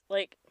house?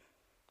 Like,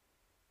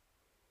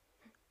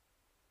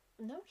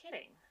 No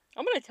kidding.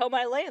 I'm gonna tell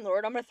my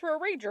landlord I'm gonna throw a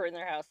rager in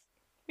their house.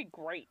 It'd be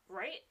great.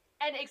 Right?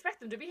 And expect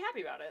them to be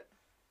happy about it.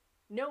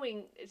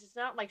 Knowing it's just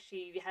not like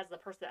she has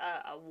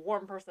a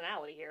warm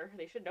personality here.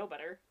 They should know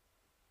better.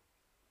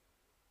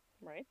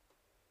 Right?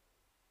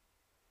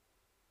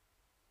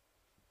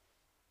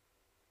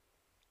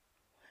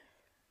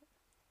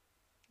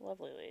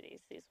 Lovely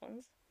ladies, these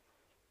ones.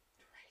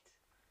 Right.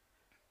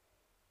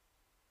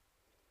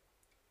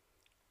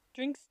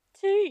 Drinks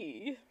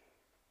tea.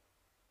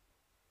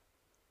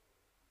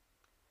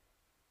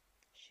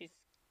 She's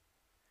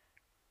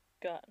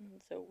gotten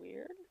so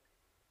weird.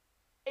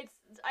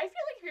 I feel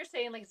like if you're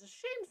saying like it's a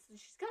shame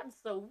she's gotten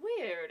so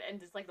weird,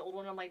 and it's like the old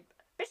one, I'm like,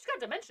 bitch, she's got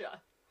dementia.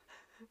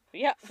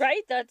 Yeah,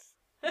 right? That's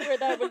where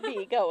that would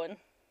be going.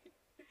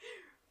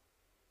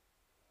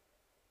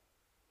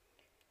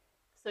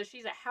 So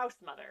she's a house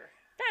mother.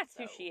 That's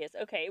who she is.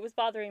 Okay, it was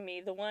bothering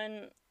me. The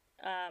one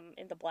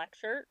in the black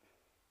shirt.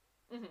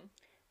 Mm-hmm.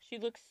 She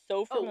looks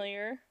so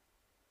familiar.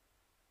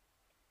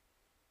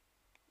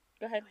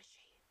 Go ahead. Who is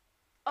she?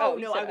 Oh,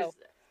 you no, said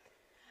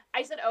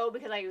I said oh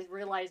because I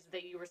realized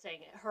that you were saying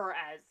her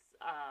as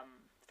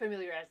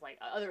familiar as like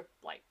other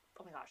like,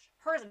 oh my gosh,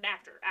 her as an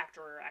actor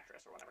or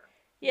actress or whatever.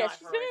 Yeah, Not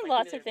she's her been as, in like,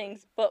 lots of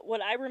things, but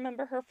what I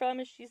remember her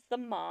from is she's the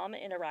mom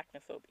in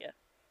Arachnophobia.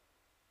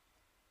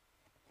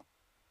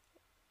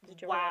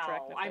 Did you ever watch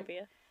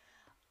Arachnophobia?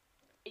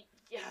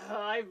 Yeah,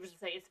 I was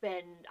say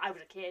I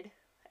was a kid.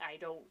 I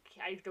don't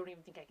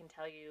even think I can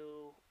tell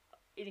you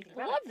anything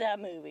about I love that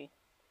movie.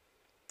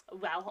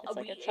 Well, It's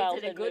like a is it a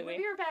childhood good movie.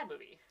 movie or a bad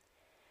movie?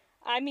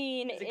 I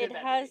mean, It's a good it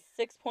bad has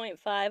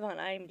 6.5 on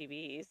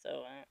IMDb,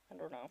 so I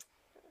don't know.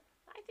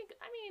 I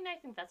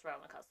think that's right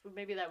on the cusp.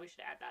 Maybe that we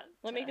should add that.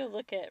 Let me go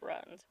look at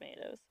Rotten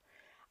Tomatoes.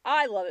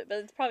 I love it, but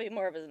it's probably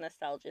more of a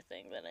nostalgia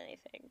thing than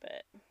anything,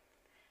 but...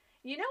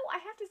 You know, I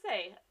have to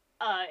say,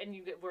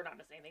 we're not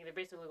missing anything. They're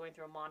basically going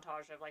through a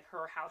montage of, like,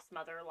 her house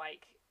mother,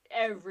 like,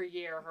 every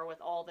year, her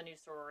with all the new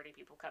sorority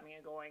people coming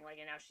and going, like,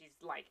 and now she's,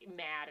 like,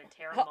 mad and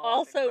tearing them all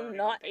Also up and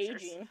not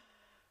pictures. aging.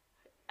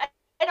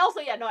 And also,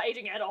 yeah, not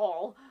aging at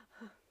all.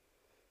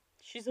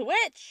 She's a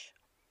witch!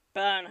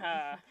 Burn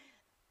her.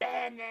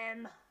 Ban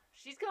them!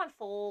 She's gone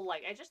full,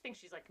 like, I just think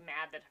she's, like,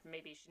 mad that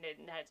maybe she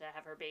didn't have to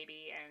have her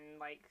baby, and,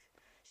 like,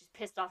 she's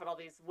pissed off at all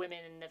these women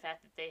and the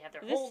fact that they have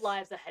their whole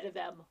lives ahead of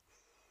them.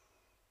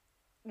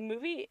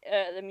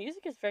 The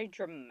music is very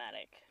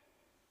dramatic.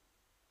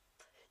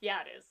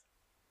 Yeah, it is.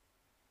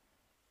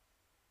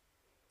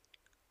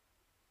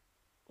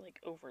 Like,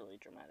 overly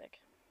dramatic.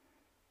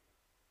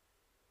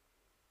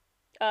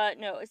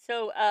 No,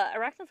 so,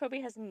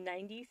 Arachnophobia has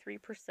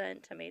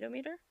 93% tomato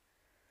meter.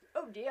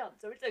 Oh, damn,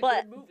 so it's a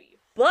good movie.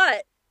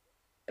 but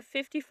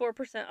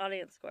 54%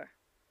 audience score.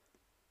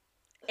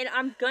 And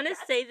I'm gonna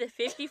say that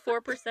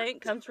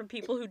 54% comes from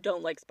people who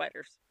don't like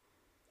spiders.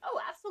 Oh,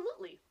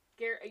 absolutely.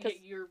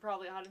 You're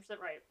probably 100%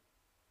 right.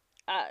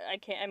 I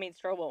can't. I mean,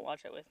 Stroh won't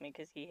watch it with me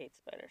because he hates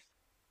spiders.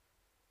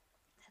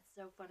 That's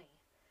so funny.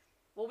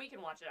 Well, we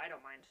can watch it. I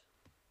don't mind.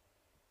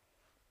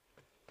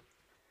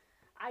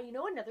 You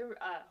know another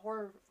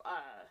horror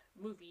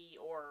movie,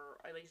 or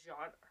at least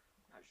genre,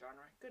 not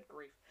genre, good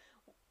grief,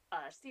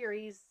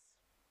 series,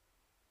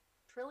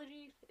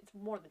 trilogy? It's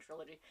more than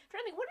trilogy. I'm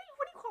trying to think, what do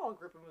you call a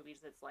group of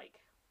movies that's like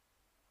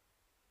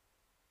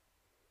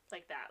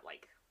that?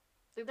 Like,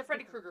 it's like the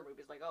Freddy Krueger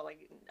movies, like, oh,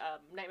 like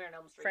Nightmare on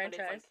Elm Street. Franchise.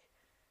 But it's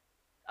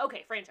like,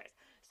 okay, franchise.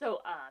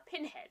 So,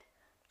 Pinhead.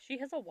 She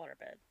has a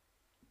waterbed.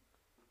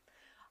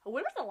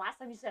 When was the last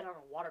time you sat on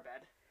a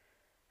waterbed?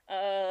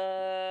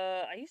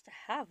 I used to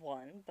have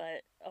one,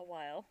 but a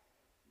while.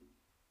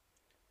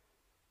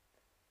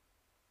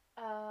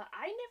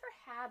 I never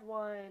had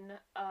one.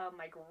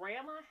 My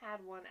grandma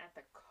had one at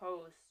the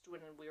coast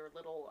when we were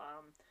little,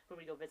 when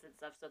we go visit and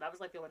stuff. So that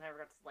was like the only time I ever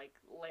got to like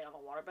lay on a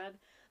waterbed.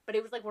 But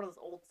it was like one of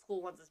those old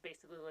school ones that's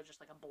basically just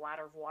like a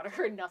bladder of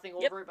water and nothing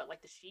over it but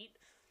like the sheet.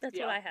 That's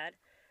what I had.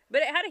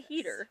 But it had a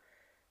heater.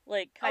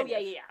 Like, kind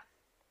of. Yeah.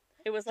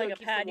 It was so like it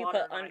a pad you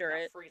put under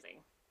it.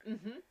 Freezing.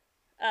 Mm-hmm.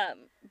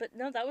 But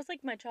no, that was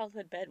like my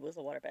childhood bed was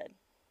a waterbed.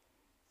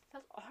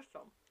 That's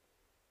awesome.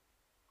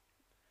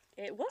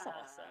 It was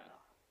awesome.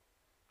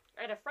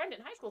 I had a friend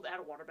in high school that had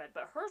a waterbed,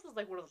 but hers was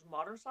like one of those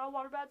modern style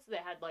waterbeds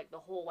that had like the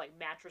whole like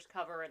mattress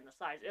cover and the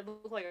size. It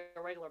looked like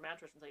a regular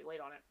mattress until you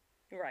laid on it.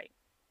 Right.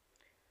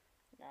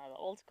 No, the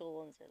old school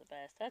ones are the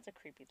best. That's a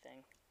creepy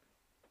thing.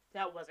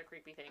 That was a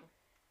creepy thing.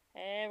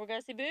 And we're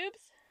gonna see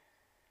boobs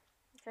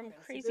from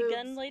Crazy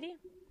Gun Lady.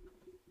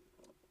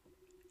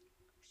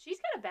 She's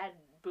got a bad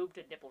boob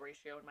to nipple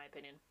ratio, in my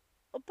opinion.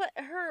 But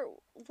her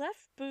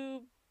left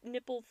boob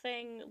nipple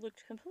thing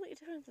looked completely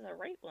different than the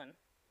right one.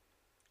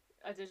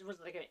 Was it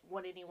like a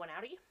one innie, one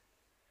outie?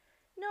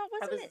 No, it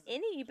wasn't an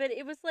innie, but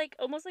it was like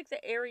almost like the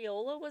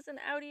areola was an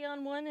outie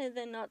on one and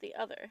then not the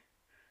other.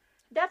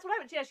 That's what I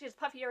would. Yeah, she has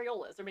puffy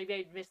areolas, or maybe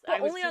I missed.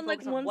 But only on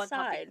like one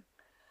side.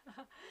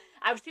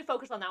 I was too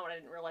focused on that one. I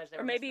didn't realize they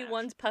were. Or maybe mismatched.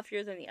 One's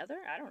puffier than the other.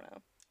 I don't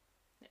know.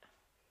 Yeah.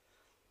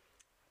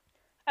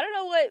 I don't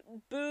know what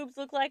boobs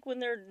look like when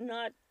they're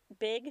not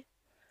big.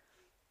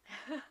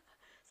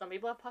 Some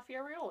people have puffy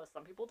areolas.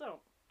 Some people don't.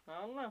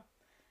 I don't know.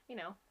 You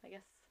know, I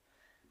guess.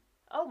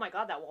 Oh my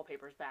god, that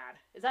wallpaper's bad.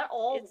 Is that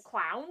all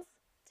clowns?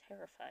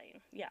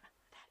 Terrifying. Yeah.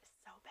 That is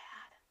so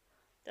bad.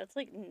 That's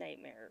like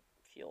nightmare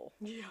fuel.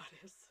 Yeah,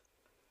 it is.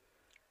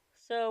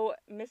 So,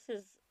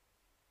 Mrs.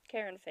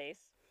 Karen Face,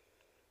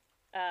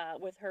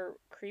 with her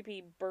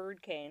creepy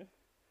bird cane,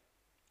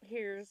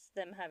 hears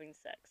them having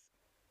sex.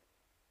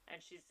 And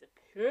she's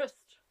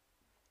pissed.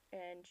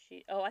 And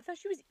I thought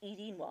she was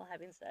eating while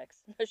having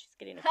sex. No, she's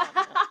getting a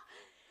condom.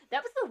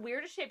 That was the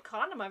weirdest shaped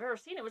condom I've ever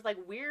seen. It was like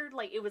weird,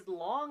 like it was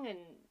long and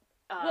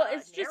well,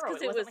 it's just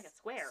because it was like a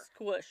square.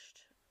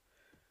 Squished.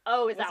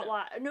 Oh, is that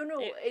why? No,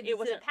 it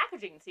was the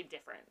packaging seemed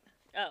different.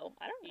 Oh,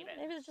 I don't know.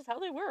 Maybe it's just how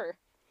they were.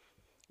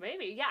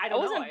 Maybe, yeah, I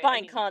don't know. I wasn't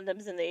buying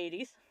condoms in the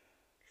 80s.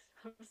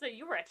 So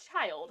you were a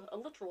child, a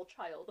literal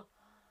child.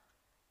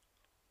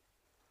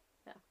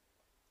 Yeah.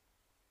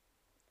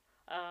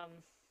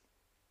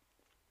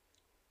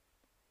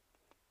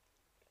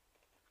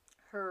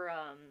 Her,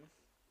 I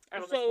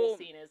don't know, this whole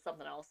scene is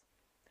something else.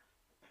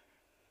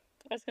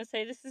 I was gonna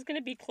say, this is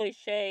gonna be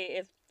cliche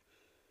if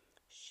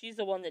she's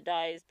the one that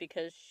dies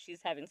because she's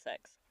having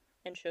sex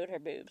and showed her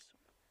boobs.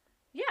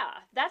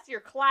 Yeah, that's your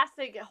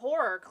classic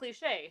horror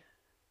cliche.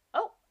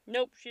 Oh.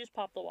 Nope, she just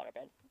popped the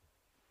waterbed.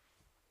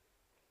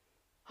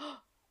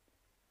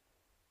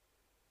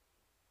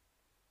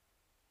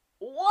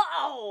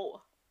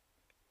 Whoa!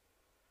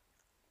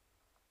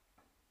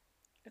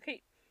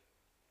 Okay.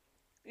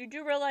 You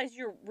do realize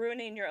you're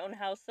ruining your own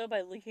house, though,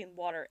 by leaking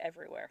water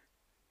everywhere.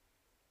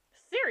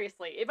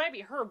 Seriously, it might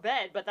be her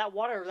bed, but that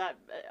water, that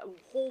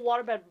whole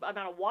waterbed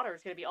amount of water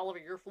is going to be all over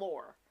your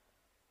floor.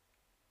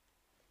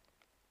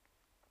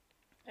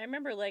 I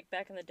remember, like,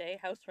 back in the day,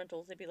 house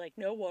rentals, they'd be like,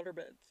 no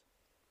waterbeds.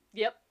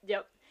 Yep.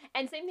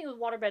 And same thing with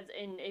waterbeds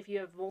if you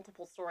have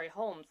multiple story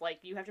homes. Like,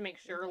 you have to make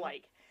sure,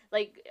 when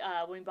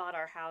we bought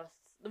our house,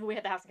 when we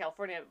had the house in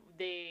California,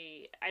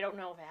 I don't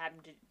know if it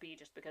happened to be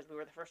just because we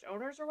were the first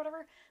owners or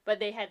whatever, but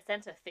they had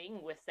sent a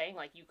thing with saying,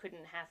 like, you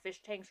couldn't have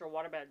fish tanks or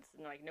waterbeds,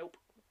 and like, nope.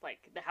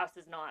 Like, the house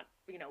is not,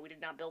 we did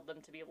not build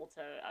them to be able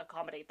to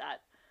accommodate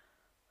that.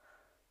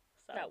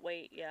 So, that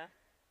weight, yeah.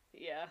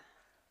 Yeah.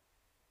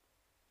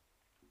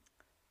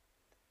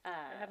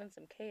 We're having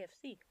some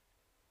KFC.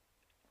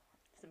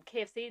 Some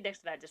KFC next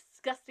to that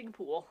disgusting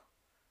pool.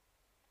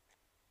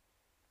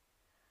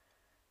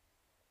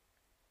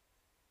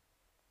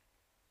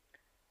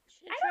 She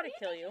didn't try to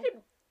kill you.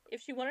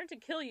 If she wanted to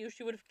kill you,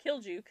 she would have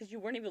killed you because you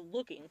weren't even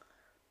looking.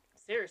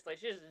 Seriously,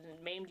 she just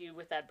maimed you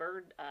with that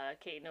bird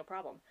cane, no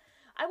problem.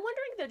 I'm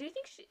wondering though, do you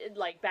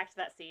think back to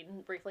that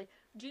scene briefly,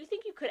 do you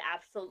think you could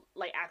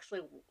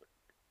actually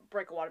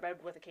break a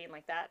waterbed with a cane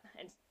like that?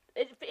 And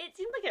It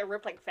seemed like it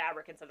ripped like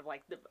fabric instead of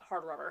like the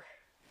hard rubber.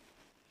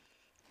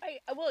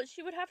 Well,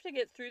 she would have to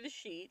get through the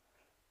sheet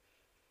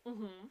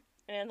Mm-hmm.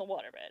 and the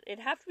waterbed.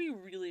 It'd have to be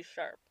really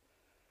sharp.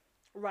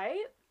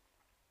 Right?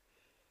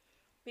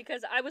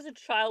 Because I was a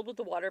child with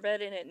the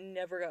waterbed and it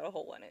never got a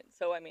hole in it.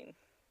 So, I mean.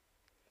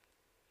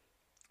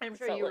 I'm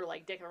sure felt you were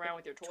like like dicking around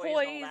with your toys,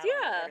 toys, and all that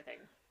yeah. and everything.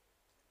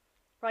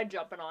 Probably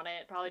jumping on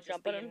it. Probably just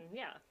Jumping being, on-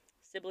 yeah.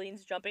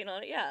 Siblings jumping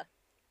on it, yeah.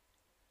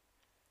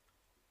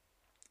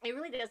 It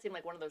really does seem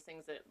like one of those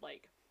things that,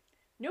 like,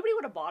 nobody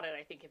would have bought it,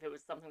 I think, if it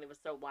was something that was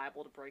so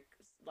liable to break,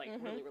 like,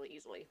 really, really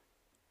easily.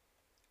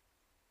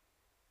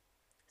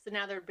 So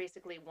now they're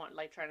basically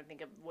trying to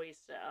think of ways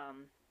to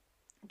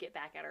get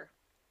back at her.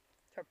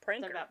 Her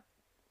prank her. About,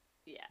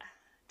 yeah,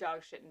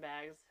 dog shit in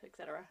bags,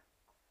 etc.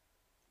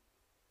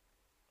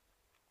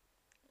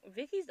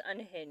 Vicky's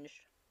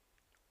unhinged.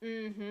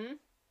 Mm-hmm.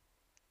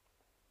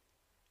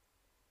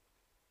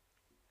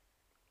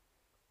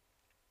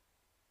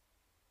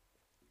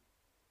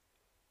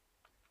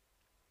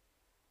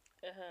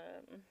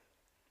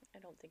 I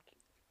don't think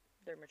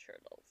they're mature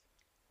adults.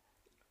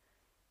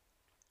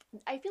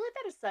 I feel like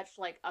that is such,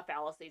 like, a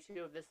fallacy,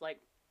 too, of this,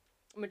 like,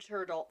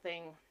 mature adult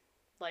thing.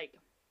 Like,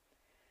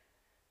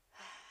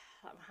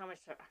 how much...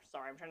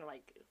 Sorry, I'm trying to,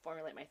 like,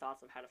 formulate my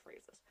thoughts of how to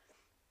phrase this.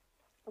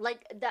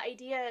 Like, the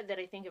idea that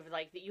I think of,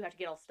 like, that you have to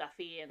get all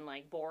stuffy and,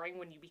 like, boring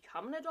when you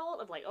become an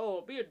adult, of, like,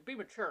 oh, be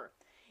mature,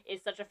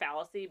 is such a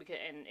fallacy, because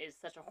and is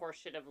such a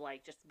horseshit of,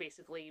 like, just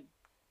basically,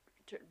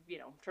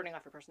 turning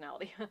off your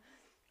personality.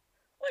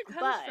 Well, it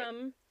comes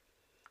from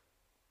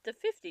the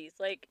 50s.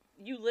 Like,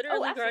 you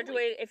literally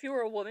graduated... If you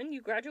were a woman,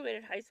 you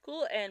graduated high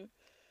school, and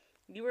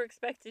you were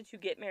expected to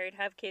get married,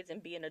 have kids,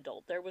 and be an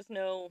adult. There was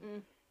no...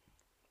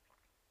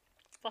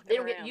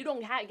 You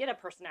don't get a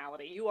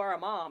personality. You are a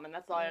mom, and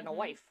that's all, and a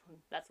wife.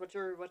 That's what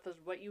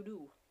you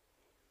do.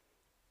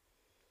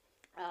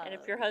 And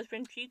if your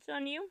husband cheats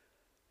on you,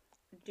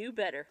 do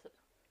better.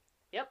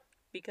 Yep.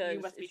 Because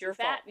you must be it's your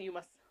fat. fault. You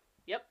must.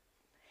 Yep.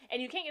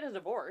 And you can't get a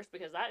divorce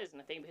because that isn't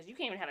a thing, because you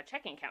can't even have a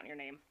checking account in your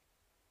name.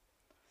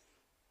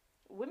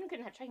 Women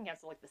couldn't have checking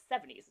accounts until like the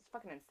 70s. It's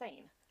fucking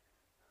insane.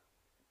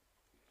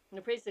 And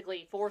they're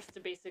basically forced to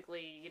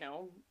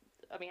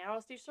I mean, how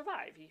else do you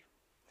survive?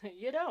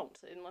 You don't,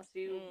 unless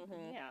you,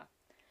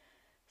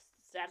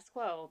 status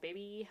quo,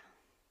 baby.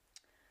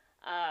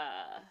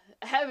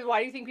 Why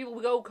do you think people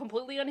go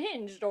completely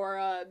unhinged,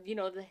 or,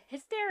 the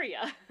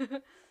hysteria?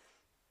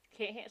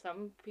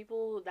 Some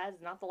people, that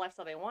is not the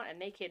lifestyle they want, and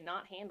they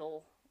cannot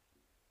handle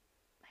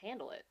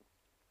it.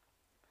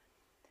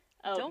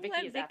 Oh, don't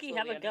let Vicky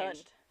have a gun.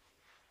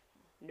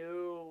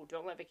 No,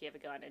 don't let Vicky have a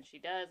gun, and she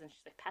does, and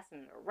she's like passing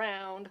it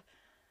around.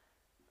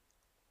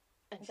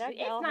 And it's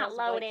not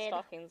loaded. White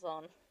stockings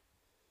on.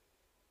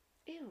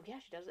 Ew, yeah,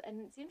 she does. And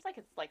it seems like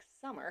it's, like,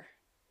 summer.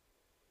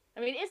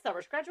 I mean, it is summer.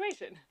 It's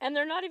graduation. And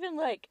they're not even,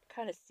 like,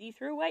 kind of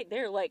see-through white.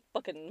 They're, like,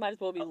 fucking, might as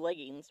well be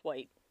leggings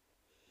white.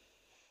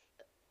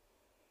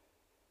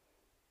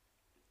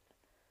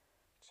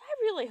 I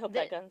really hope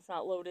that gun's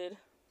not loaded.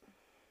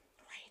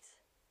 Right.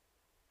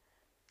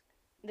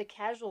 The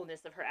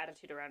casualness of her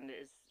attitude around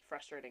it is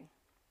frustrating.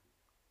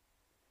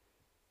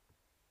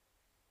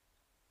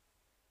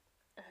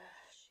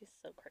 She's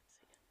so crazy.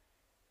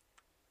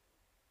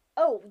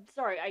 Oh,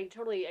 sorry, I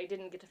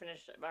didn't get to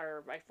finish,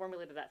 or I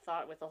formulated that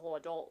thought with the whole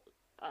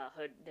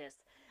adulthoodness.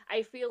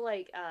 I feel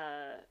like,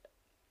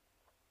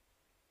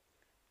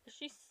 Is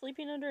she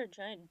sleeping under a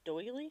giant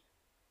doily?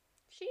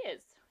 She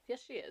is.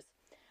 Yes, she is.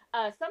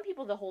 Some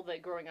people, the whole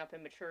growing up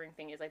and maturing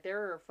thing is, like, there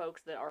are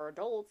folks that are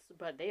adults,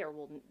 but they're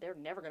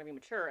never going to be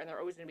mature, and they're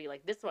always going to be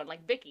like this one,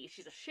 like Vicky,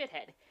 she's a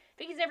shithead.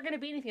 Vicky's never going to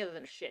be anything other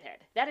than a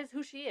shithead. That is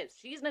who she is.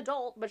 She's an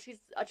adult, but she's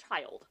a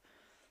child.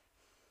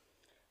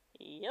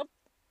 Yep.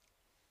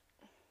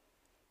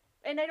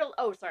 And I don't.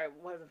 Oh, sorry.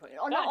 What was the point?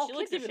 Oh, God, not all she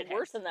kids looks are even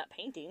worse than that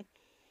painting.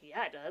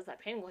 Yeah, it does. That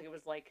painting, like, it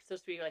was like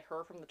supposed to be like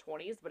her from the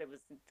 20s, but it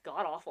was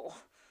god awful.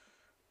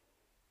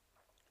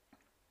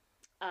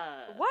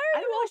 Why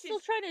are you all still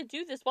trying to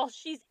do this while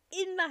she's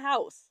in the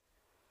house?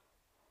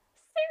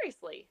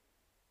 Seriously.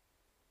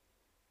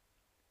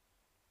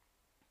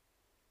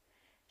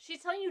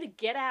 She's telling you to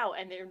get out,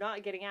 and they're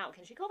not getting out.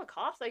 Can she call the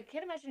cops? I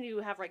can't imagine you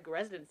have, like,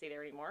 residency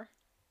there anymore.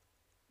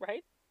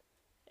 Right?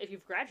 If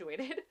you've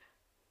graduated.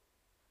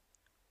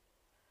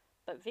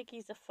 But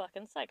Vicky's a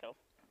fucking psycho.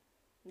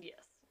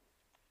 Yes.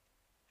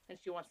 And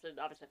she wants to,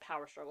 obviously,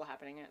 power struggle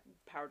happening,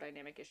 power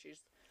dynamic issues.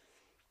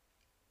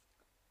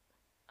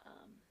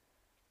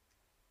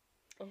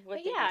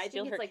 But yeah, I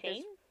think it's like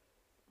cane?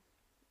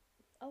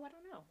 Oh, I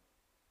don't know.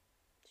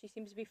 She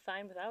seems to be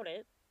fine without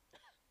it.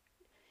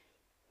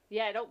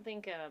 Yeah, I don't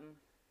think,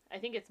 I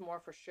think it's more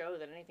for show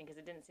than anything, because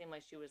it didn't seem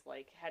like she was,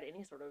 like, had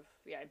any sort of,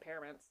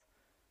 impairments.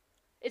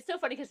 It's so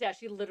funny, because,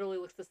 she literally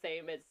looks the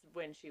same as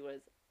when she was,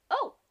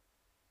 oh!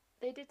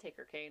 They did take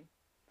her cane.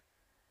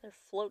 They're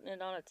floating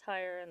it on a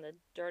tire in the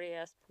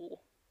dirty-ass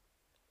pool.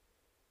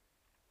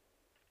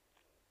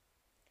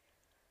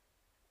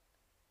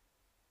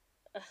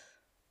 Ugh.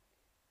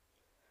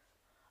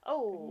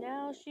 Oh,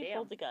 now she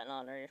pulled the gun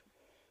on her.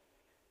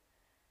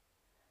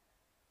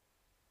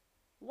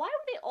 Why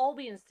would they all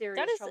be in serious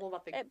That is, trouble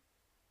about the...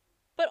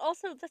 but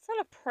also that's not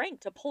a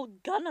prank to pull a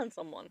gun on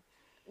someone.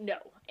 No.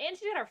 And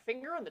she got her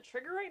finger on the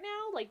trigger right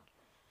now? Like,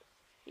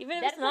 Even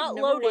if that it's is, like, not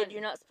number loaded, one.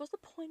 you're not supposed to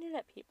point it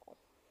at people.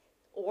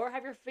 Or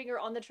have your finger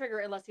on the trigger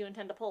unless you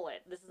intend to pull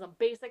it. This is a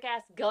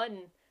basic-ass gun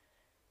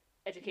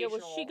educational... Yeah,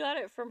 well, she got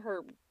it from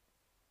her...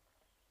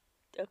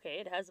 Okay,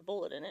 it has a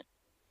bullet in it.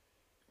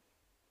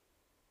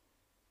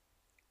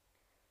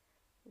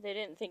 They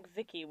didn't think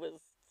Vicky was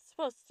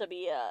supposed to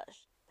be,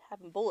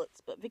 having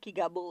bullets, but Vicky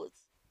got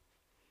bullets.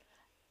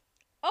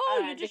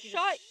 Oh, you just Vicky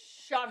shot...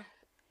 shot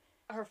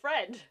her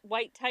friend.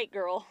 White tight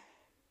girl.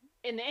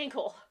 In the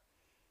ankle.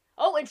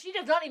 Oh, and she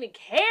does not even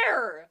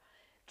care!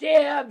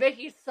 Damn,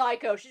 Vicky's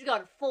psycho. She's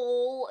gone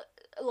full,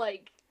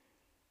 like,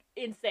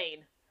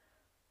 insane.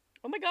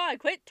 Oh my god,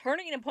 quit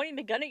turning and pointing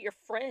the gun at your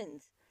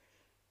friends.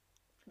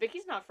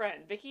 Vicky's not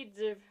friend. Vicky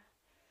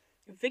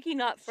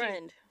not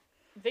friend.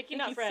 Vicky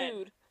not friend.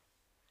 Food.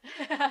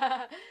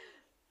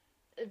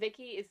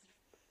 Vicky is...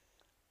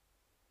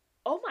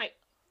 Oh my...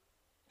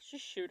 She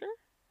shoot her?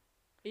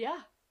 Yeah.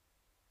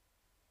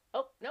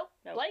 Oh, nope.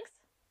 Blanks?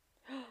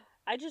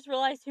 I just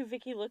realized who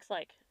Vicky looks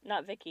like.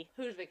 Not Vicky.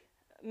 Who's Vicky?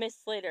 Miss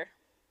Slater.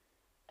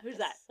 Who's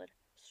that? Slater.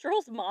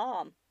 Stroll's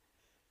mom.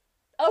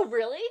 Oh,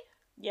 really?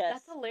 Yes.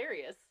 That's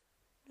hilarious.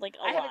 Like,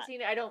 I haven't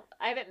seen it.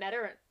 I haven't met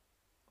her.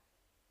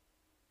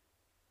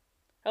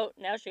 Oh,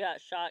 now she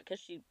got shot because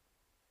she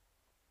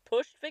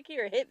pushed Vicky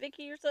or hit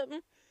Vicky or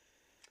something.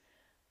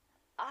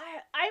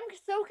 I'm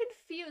so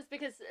confused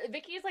because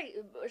Vicky is like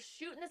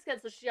shooting this gun,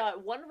 so she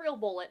got one real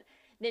bullet.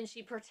 Then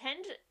she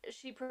pretend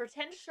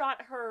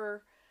shot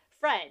her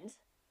friend,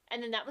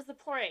 and then that was the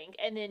prank.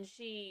 And then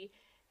she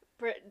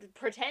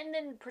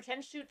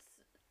pretend shoots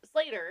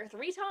Slater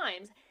 3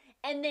 times,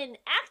 and then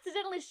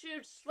accidentally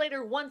shoots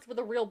Slater once with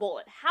a real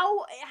bullet.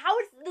 How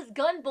is this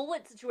gun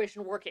bullet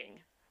situation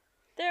working?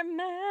 They're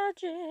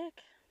magic.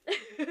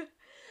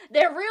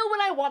 They're real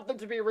when I want them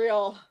to be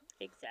real.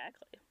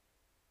 Exactly.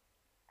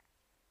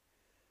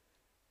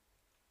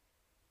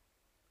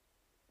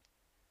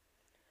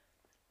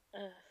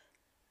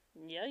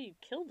 Yeah, you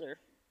killed her.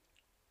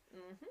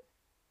 Mm-hmm.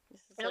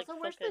 This is and like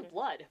also, where's the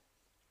blood?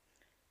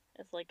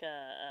 It's like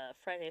a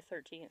Friday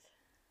 13th.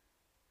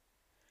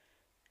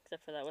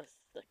 Except for that was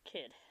the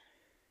kid.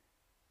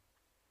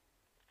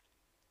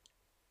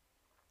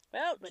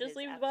 Well, just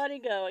leave the body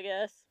go, I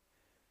guess.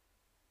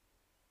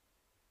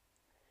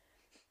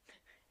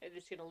 I'm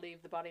just gonna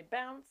leave the body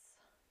bounce.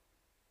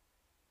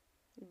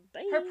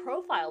 Bye. Her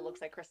profile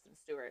looks like Kristen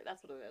Stewart.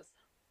 That's what it is.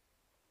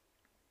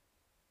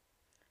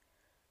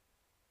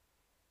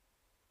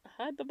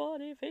 Hide the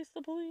body, face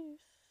the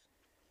police.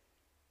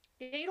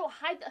 You don't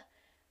hide the...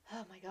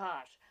 Oh my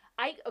gosh.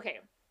 Okay.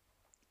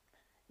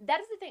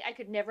 That is the thing I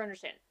could never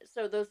understand.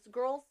 So those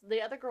girls,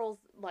 the other girls,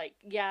 like,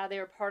 yeah, they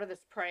were part of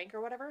this prank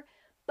or whatever,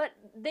 but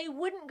they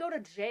wouldn't go to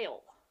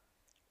jail.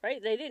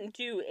 Right? They didn't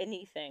do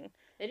anything.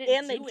 They didn't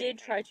and they did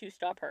try to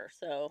stop her,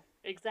 so...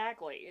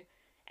 Exactly.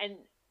 And,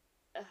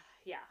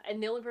 yeah.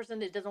 And the only person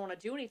that doesn't want to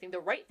do anything, the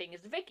right thing,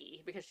 is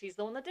Vicky, because she's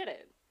the one that did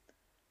it.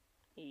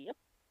 Yep.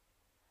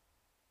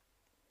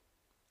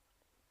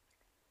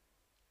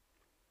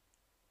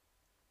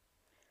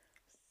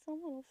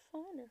 Someone will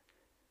find her.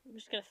 I'm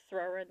just gonna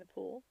throw her in the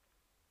pool.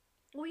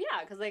 Well,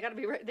 yeah, because they gotta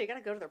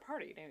go to their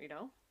party, you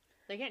know?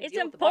 They can't It's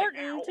deal with the body now.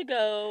 important to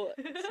go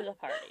to the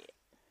party.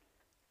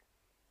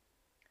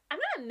 I'm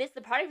gonna miss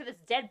the party for this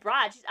dead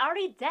bride. She's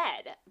already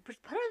dead.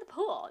 Just put her in the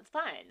pool. It's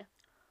fine.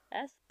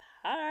 That's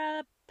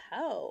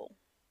parapo.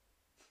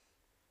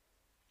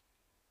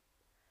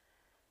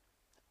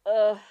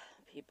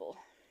 People.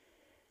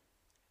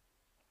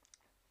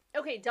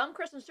 Okay, dumb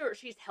Kristen Stewart.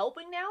 She's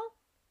helping now?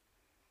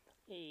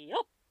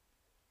 Yep.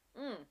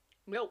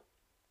 Nope.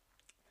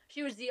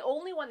 She was the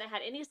only one that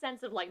had any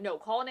sense of, like, no,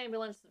 call an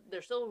ambulance.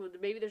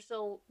 Maybe there's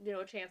still, you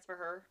know, a chance for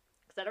her,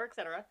 etc.,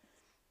 etc.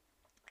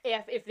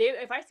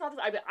 If I saw this,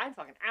 I'm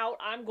fucking out.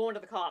 I'm going to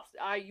the cops.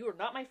 You are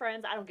not my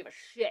friends. I don't give a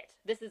shit.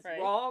 This is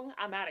wrong.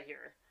 I'm out of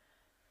here.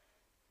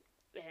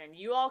 And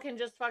you all can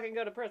just fucking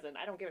go to prison.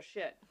 I don't give a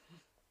shit.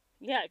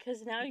 Yeah,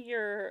 because now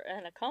you're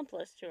an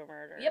accomplice to a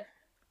murder. Yep.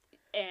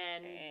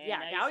 And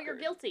yeah, now you're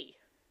guilty.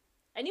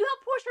 And you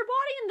helped push her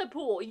body in the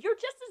pool. You're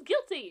just as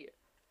guilty.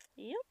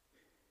 Yep.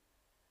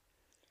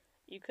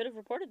 You could have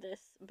reported this,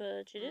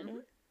 but you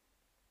didn't.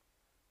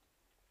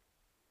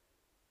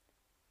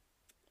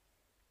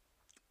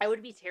 I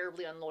would be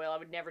terribly unloyal. I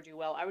would never do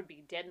well. I would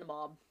be dead in the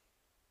mob.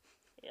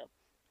 Yep.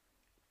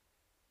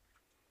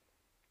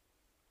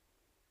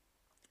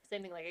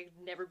 Same thing, like, I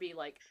could never be,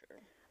 like,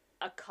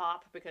 a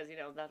cop because, you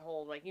know, that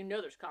whole, like, you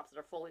know there's cops that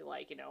are fully,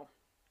 like, you know,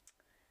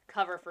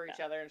 cover for each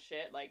other and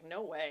shit. Like,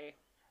 no way.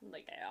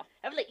 Like, that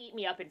would, like, eat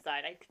me up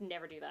inside. I could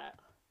never do that.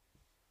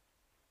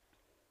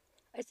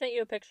 I sent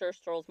you a picture of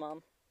Stroll's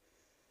mom.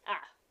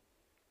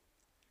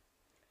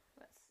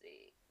 Let's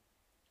see.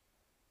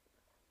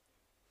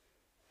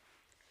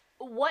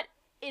 What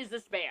is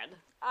this band?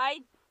 I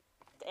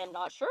am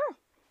not sure.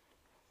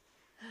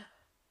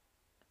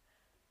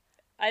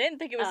 I didn't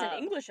think it was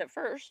in English at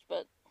first,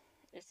 but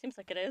it seems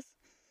like it is.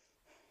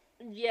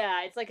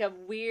 Yeah, it's like a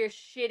weird,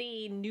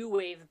 shitty new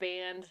wave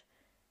band.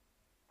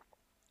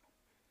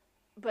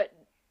 But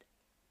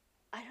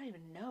I don't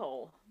even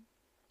know.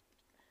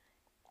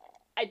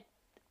 I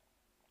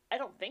I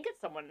don't think it's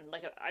someone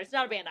like it's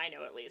not a band I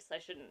know at least. I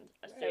shouldn't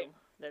Right. assume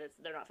that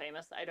they're not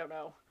famous. I don't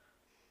know.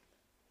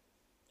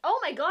 Oh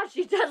my god,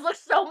 she does look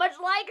so much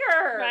like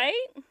her.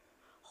 Right?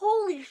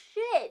 Holy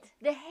shit!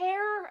 The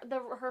hair, her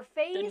The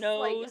face, like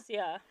nose,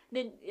 yeah.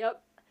 then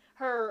yep,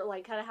 her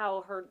like kind of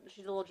how her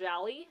she's a little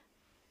jowly.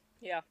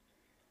 Yeah.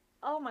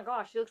 Oh my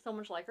gosh, she looks so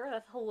much like her.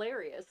 That's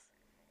hilarious.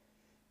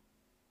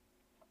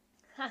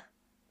 Huh.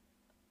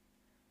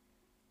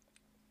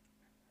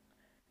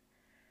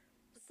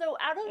 So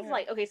out of Yeah.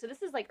 like okay, so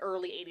this is like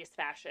early '80s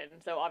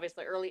fashion. So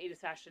obviously early '80s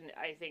fashion,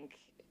 I think.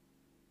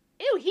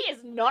 Ew, he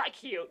is not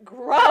cute.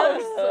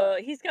 Gross.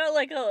 He's got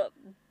like a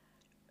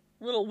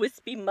little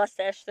wispy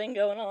mustache thing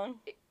going on.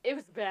 It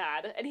was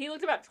bad, and he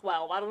looked about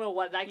 12. I don't know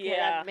what that kid.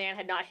 Yeah. That man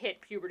had not hit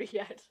puberty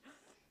yet.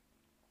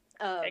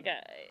 I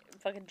got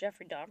fucking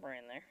Jeffrey Dahmer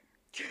in there.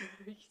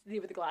 You see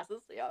with the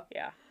glasses, yeah.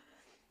 Yeah.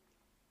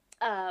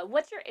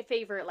 What's your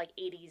favorite like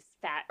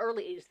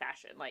early '80s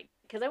fashion? Like,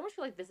 because I almost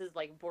feel like this is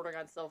like bordering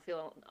on still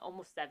feeling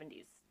almost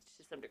 '70s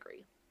to some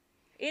degree.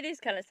 It is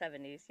kind of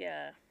 70s,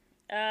 yeah.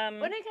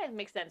 But it kind of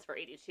makes sense for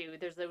 '82.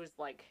 There's those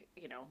like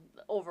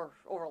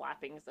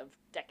overlappings of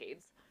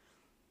decades.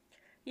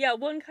 Yeah,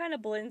 one kind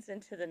of blends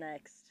into the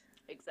next.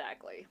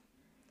 Exactly.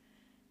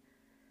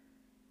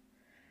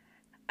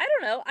 I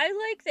don't know. I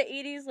like the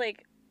 80s,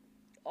 like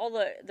all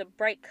the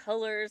bright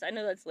colors. I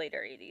know that's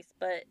later 80s,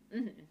 but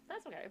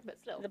That's okay, but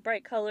still. the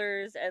bright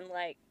colors and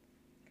like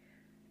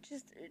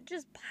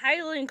just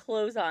piling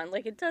clothes on.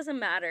 Like it doesn't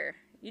matter.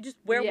 You just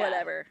wear Yeah.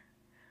 whatever.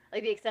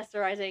 Like the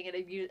accessorizing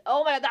and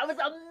oh my god, that was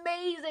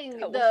amazing.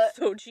 That was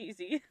so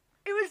cheesy.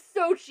 It was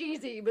so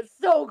cheesy, but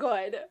so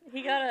good.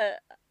 He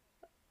got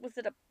was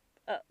it a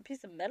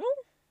piece of metal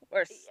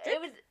or a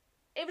stick?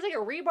 It was like a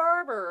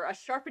rebarb or a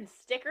sharpened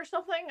stick or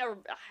something. Or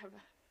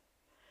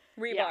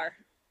Rebar. Yeah.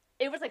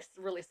 It was like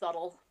really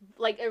subtle.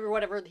 Like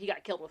whatever he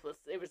got killed with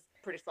it was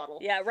pretty subtle.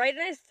 Yeah, right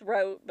in his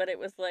throat, but it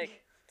was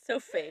like so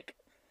fake.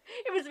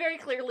 It was very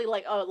clearly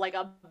like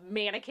a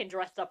mannequin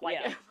dressed up like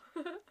him.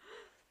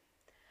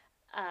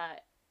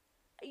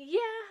 Yeah,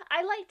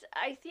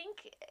 I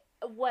think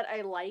what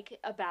I like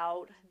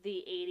about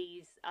the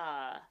 80s,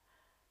 I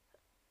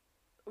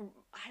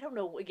don't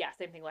know, yeah,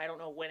 same thing, I don't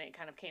know when it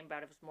kind of came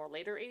about, if it was more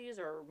later 80s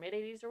or mid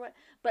 80s or what,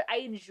 but I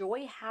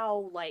enjoy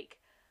how, like,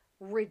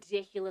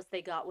 ridiculous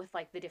they got with,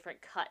 like, the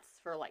different cuts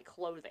for, like,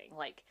 clothing.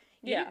 Like,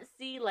 you didn't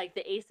see, like,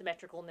 the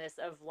asymmetricalness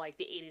of, like,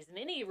 the 80s in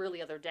any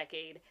really other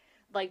decade.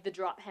 Like, the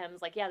drop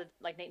hems, like, yeah,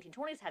 like,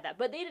 1920s had that,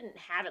 but they didn't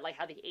have it like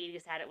how the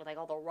 80s had it with, like,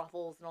 all the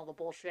ruffles and all the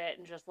bullshit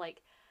and just,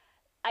 like,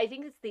 I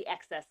think it's the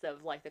excess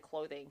of like the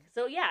clothing.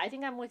 So yeah, I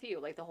think I'm with you.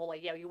 Like the whole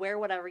like you wear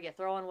whatever, you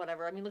throw on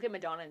whatever. I mean, look at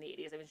Madonna in the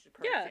 '80s. I mean, she's a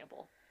perfect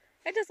example.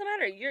 It doesn't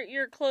matter.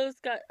 Your clothes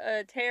got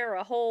a tear,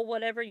 a hole,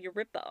 whatever. You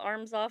rip the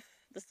arms off,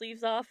 the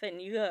sleeves off,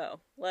 and you go.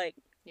 Like.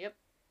 Yep.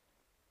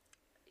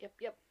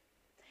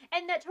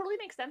 And that totally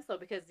makes sense though,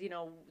 because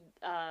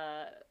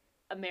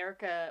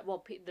America,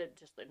 well,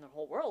 just in the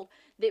whole world,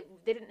 they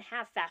didn't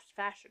have fast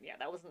fashion yet.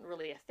 That wasn't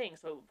really a thing.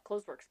 So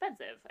clothes were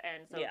expensive,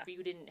 and so if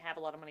you didn't have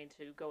a lot of money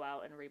to go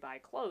out and rebuy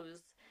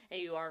clothes,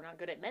 and you are not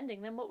good at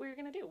mending them, what were you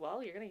gonna do?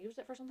 Well, you're gonna use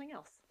it for something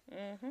else.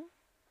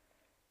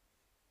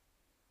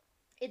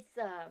 It's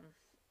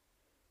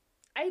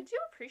I do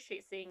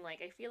appreciate seeing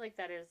like I feel like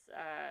that is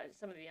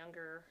some of the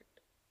younger,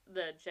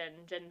 the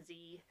Gen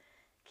Z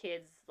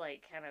kids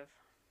like kind of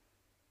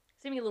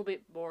seeming a little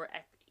bit more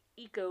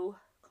eco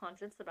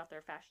conscious about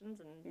their fashions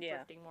and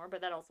thrifting more,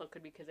 but that also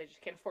could be because they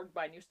just can't afford to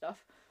buy new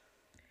stuff.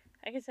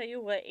 I can tell you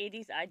what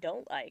 80s I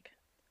don't like.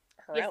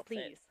 Her outfit.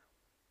 Please.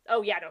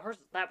 Oh yeah, no, hers,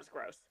 that was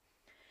gross.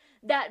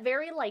 That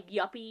very like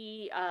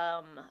yuppie,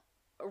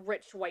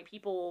 rich white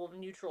people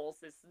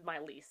neutrals is my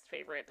least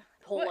favorite.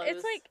 Polos. Well,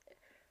 it's like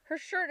her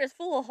shirt is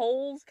full of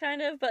holes,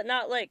 kind of, but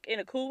not like in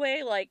a cool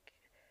way. Like,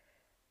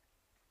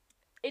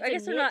 I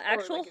guess they're not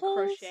actual like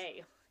holes.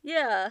 Crochet.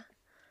 Yeah.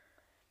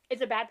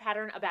 It's a bad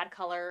pattern, a bad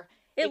color.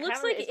 It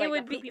looks like it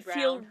would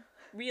feel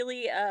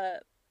really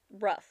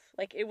rough.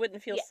 Like it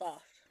wouldn't feel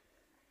soft.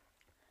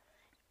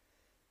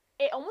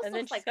 It almost and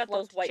looks then like she's got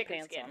those white chicken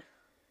pants skin. on.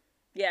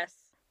 Yes.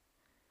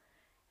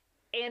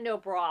 And no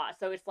bra,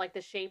 so it's like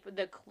the shape,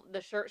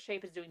 the shirt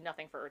shape is doing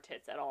nothing for her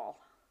tits at all.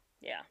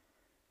 Yeah.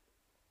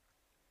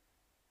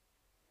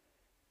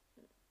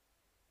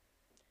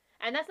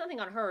 And that's nothing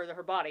on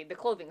her body. The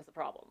clothing is the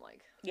problem.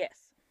 Like,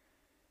 yes,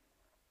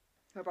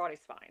 her body's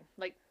fine.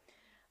 Like,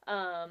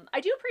 I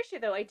do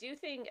appreciate though. I do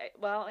think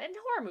well, and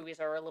horror movies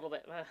are a little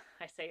bit.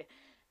 I say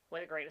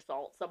with a grain of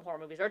salt. Some horror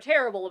movies are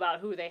terrible about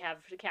who they have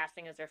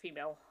casting as their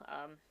female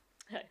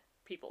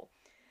people.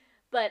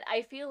 But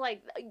I feel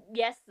like,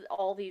 yes,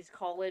 all these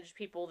college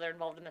people that are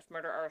involved in this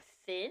murder are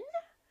thin.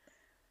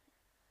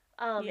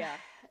 yeah.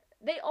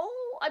 They all,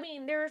 I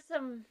mean, there's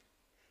some...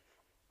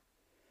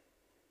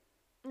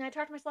 I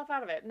talked myself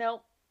out of it.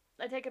 No,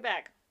 I take it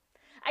back.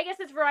 I guess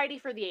it's variety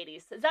for the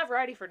 80s. It's not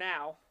variety for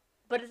now.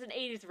 but it's an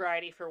 80s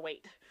variety for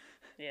weight.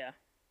 Yeah.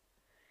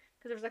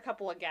 Because there's a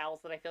couple of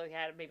gals that I feel like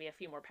had maybe a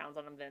few more pounds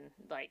on them than,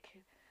 like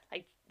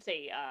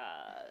say,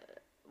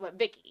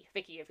 Vicky.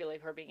 Vicky, I feel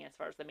like her being as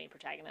far as the main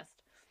protagonist.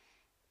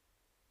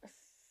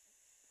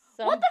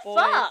 Some what the boys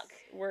fuck?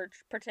 were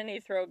pretending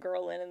to throw a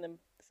girl in, and then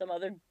some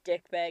other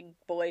dickbag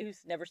boy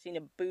who's never seen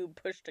a boob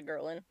pushed a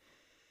girl in.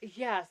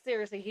 Yeah,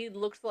 seriously, he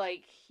looks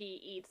like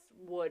he eats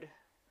wood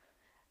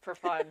for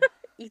fun.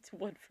 Eats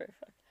wood for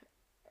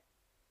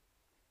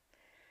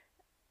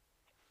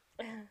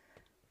fun.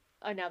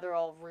 And now they're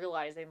all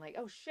realizing, like,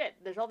 oh shit,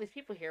 there's all these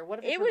people here. What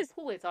if we It turn was the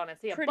pool lights on and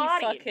see a pretty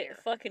body in here?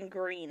 fucking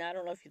green. I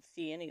don't know if you'd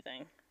see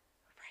anything.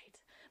 Right.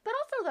 But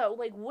also, though,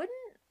 like,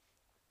 wouldn't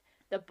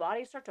the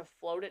body start to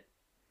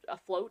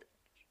afloat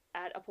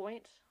at a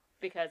point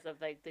because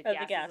of like the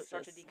gases that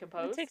start to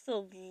decompose? It takes a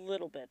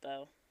little bit,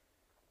 though.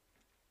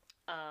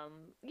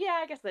 Yeah,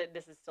 I guess that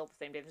this is still the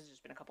same day. This has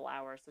just been a couple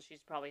hours, so she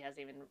probably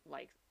hasn't even,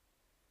 like,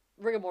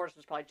 rigor mortis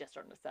was probably just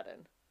starting to set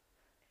in.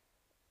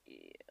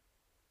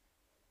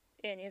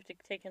 Yeah, and you have to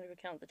take into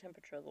account the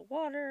temperature of the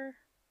water.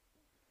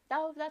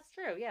 Oh, that's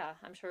true. Yeah,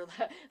 I'm sure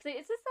that. See,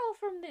 is this all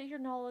from your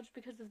knowledge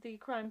because of the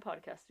crime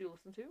podcast you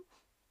listen to?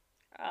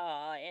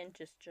 And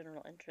just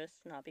general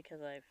interest, not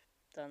because I've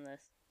done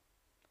this.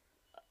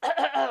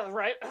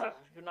 Right?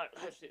 You're not.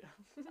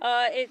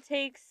 It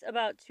takes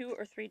about 2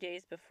 or 3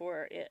 days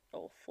before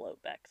it'll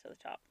float back to the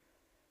top.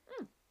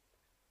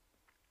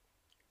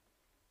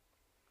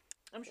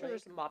 I'm sure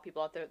there's some mob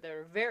people out there that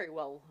are very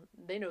well.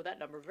 They know that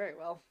number very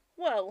well.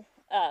 Well,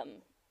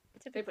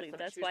 typically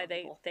that's why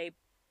they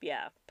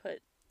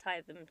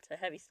tie them to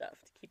heavy stuff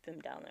to keep them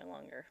down there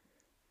longer,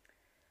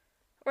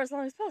 or as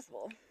long as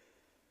possible.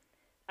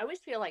 I always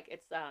feel like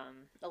it's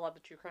a lot of the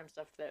true crime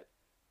stuff that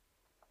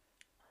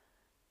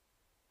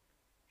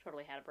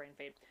totally had a brain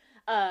fade.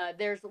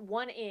 There's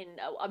one in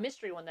a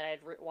mystery one that I had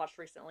watched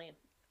recently.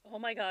 Oh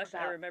my gosh,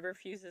 I remember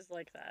fuses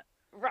like that.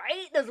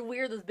 Right?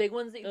 Those big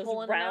ones that you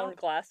pull in. Those round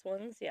glass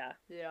ones, yeah.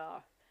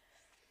 Yeah.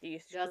 You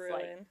screw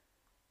in.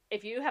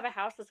 If you have a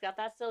house that's got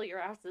that still,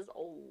 your house is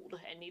old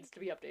and needs to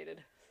be updated.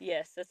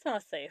 Yes, it's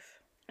not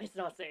safe. It's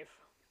not safe.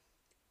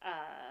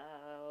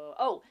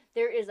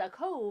 There is a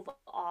cove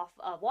off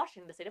of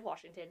Washington, the state of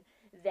Washington,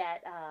 that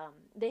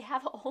they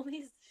have all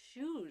these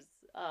shoes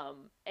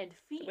and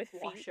feet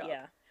wash up.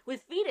 Yeah.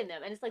 With feet in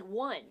them, and it's like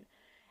one.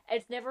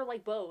 It's never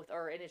like both,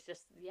 and it's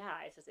just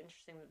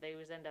interesting that they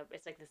always end up.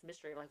 It's like this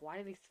mystery, like why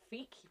do these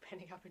feet keep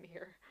ending up in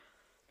here?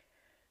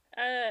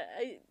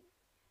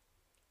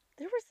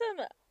 There were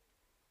some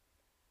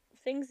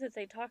things that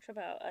they talked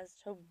about as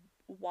to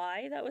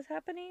why that was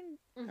happening.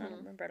 Mm-hmm. I don't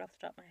remember it off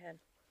the top of my head.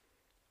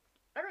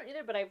 I don't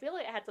either, but I feel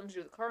like it had something to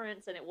do with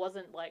currents, and it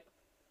wasn't like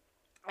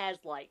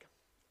as like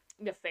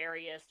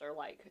nefarious or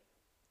like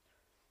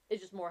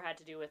it just more had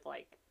to do with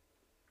like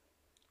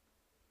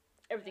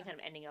everything kind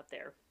of ending up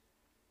there.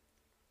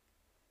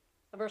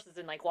 Versus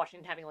in like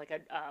Washington having like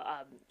a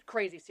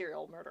crazy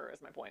serial murder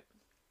is my point.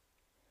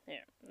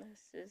 Yeah,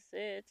 this is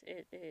it.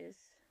 It is.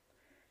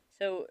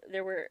 So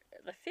there were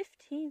the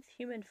 15th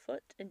human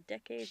foot in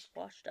decades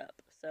washed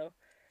up. So,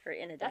 or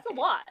in a decade. That's a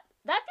lot.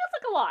 That feels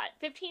like a lot.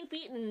 15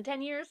 feet in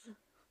 10 years.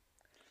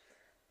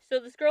 So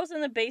this girl's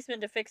in the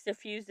basement to fix the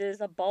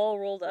fuses. A ball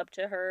rolled up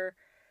to her.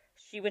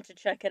 She went to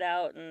check it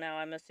out, and now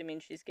I'm assuming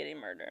she's getting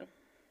murdered.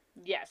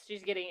 Yes,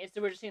 she's getting.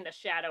 We're just seeing the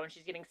shadow, and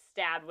she's getting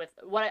stabbed with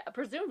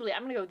presumably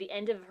I'm gonna go with the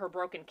end of her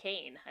broken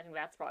cane. I think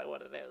that's probably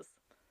what it is.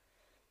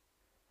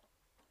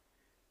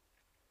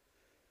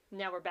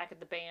 Now we're back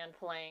at the band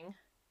playing.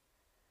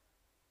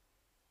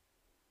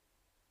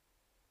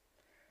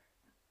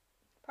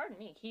 Pardon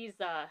me.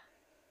 He's a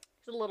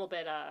little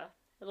bit a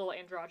little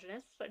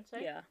androgynous, I'd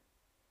say. Yeah.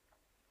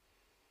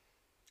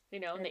 You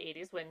know, in the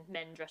 80s when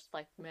men dressed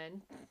like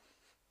men.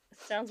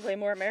 Sounds way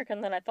more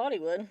American than I thought he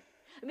would.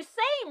 I mean,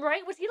 same,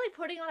 right? Was he like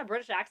putting on a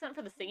British accent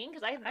for the singing?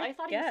 Because I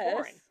thought he was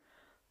foreign.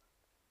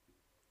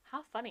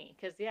 How funny.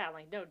 Because, yeah,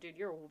 like, no, dude,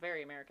 you're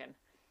very American.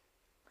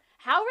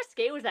 How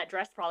risque was that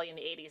dress probably in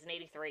the 80s, in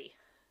 83?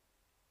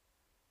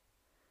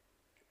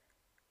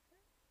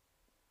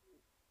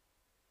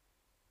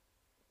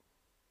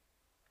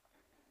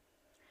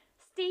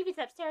 Stevie's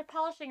upstairs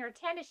polishing her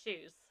tennis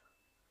shoes.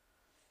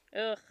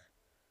 Ugh.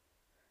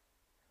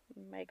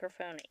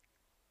 Microphone.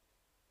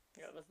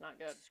 Yeah, that's not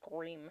good.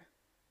 Scream.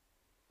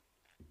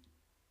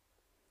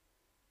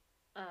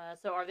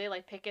 So are they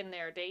like picking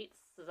their dates?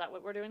 Is that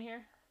what we're doing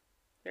here?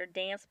 Their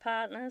dance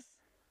partners?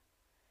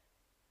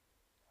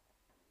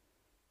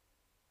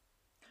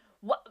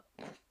 What?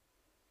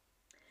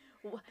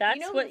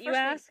 That's what you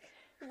ask?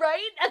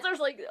 Right? As I was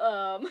like,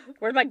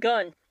 Where's my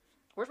gun?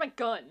 Where's my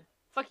gun?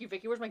 Fuck you,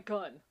 Vicky, where's my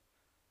gun?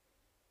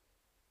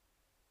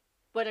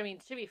 But I mean,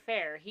 to be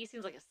fair, he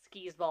seems like a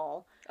skis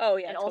ball. Oh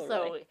yeah, and totally.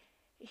 also,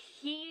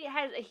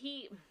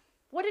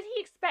 what did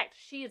he expect?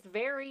 She is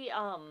very,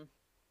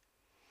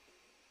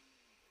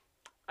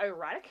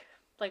 erratic.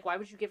 Like, why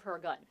would you give her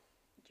a gun?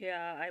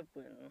 Yeah, I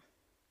wouldn't.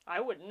 I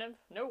wouldn't have.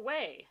 No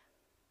way.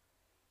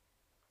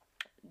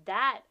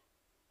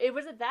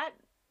 Was it that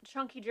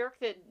chunky jerk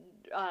that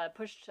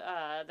pushed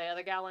the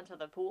other gal into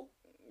the pool?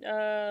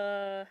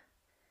 No.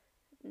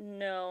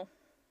 No,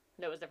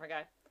 it was a different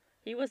guy.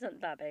 He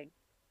wasn't that big.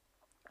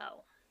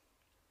 Oh.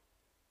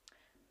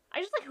 I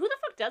just like, who the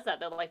fuck does that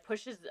though? Like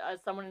pushes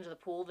someone into the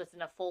pool that's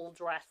in a full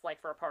dress like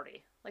for a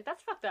party. Like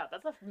that's fucked up.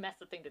 That's a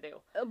messed up thing to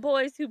do.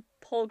 Boys who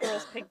pull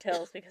girls'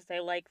 pigtails because they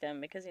like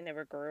them because he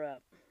never grew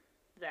up.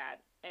 That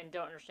and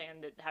don't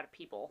understand how to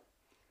people.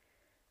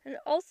 And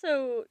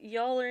also,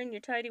 y'all are in your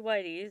tidy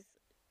whities,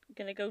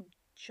 gonna go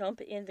jump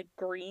in the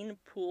green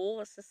pool.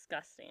 It's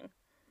disgusting.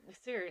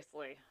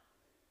 Seriously.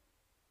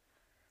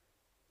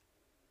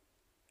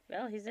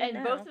 Well, he's in And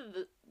now. both of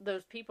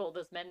those people,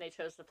 those men they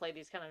chose to play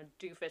these kind of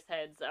doofus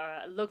heads,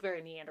 look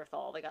very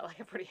Neanderthal. They got like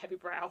a pretty heavy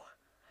brow.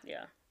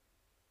 Yeah.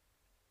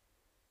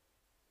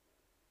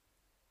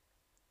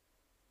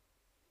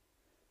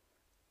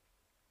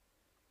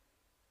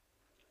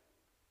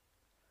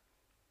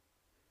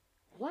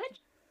 What?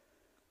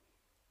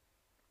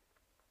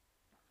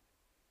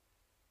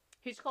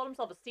 He's called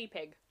himself a sea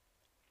pig.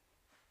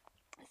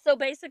 So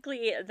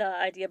basically, the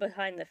idea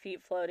behind the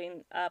feet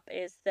floating up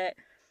is that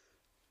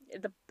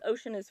the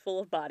ocean is full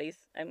of bodies.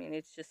 I mean,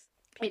 it's just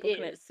people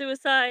commit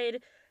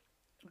suicide,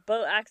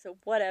 boat accident,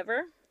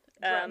 whatever.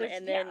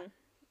 And then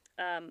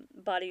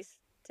bodies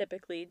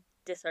typically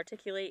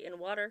disarticulate in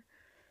water.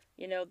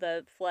 You know,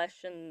 the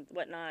flesh and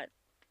whatnot.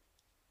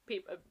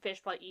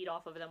 Fish probably eat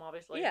off of them,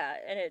 obviously. Yeah,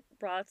 and it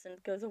rots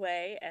and goes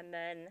away, and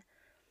then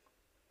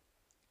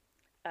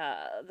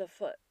the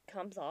foot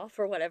comes off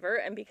or whatever,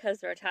 and because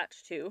they're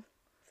attached to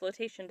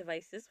flotation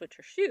devices, which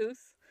are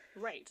shoes,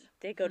 right,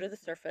 they go to the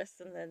surface,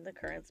 and then the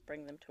currents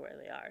bring them to where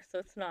they are. So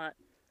it's not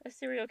a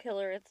serial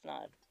killer. It's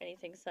not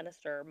anything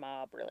sinister or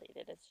mob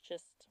related. It's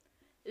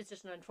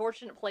just an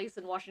unfortunate place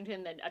in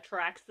Washington that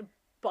attracts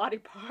body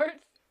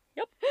parts.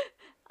 Yep.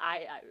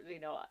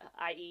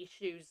 I.e.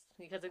 shoes,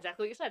 because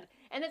exactly what you said.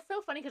 And it's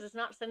so funny because it's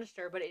not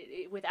sinister, but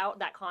without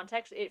that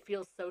context, it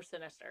feels so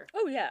sinister.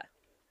 Oh, yeah.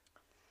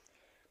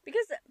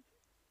 Because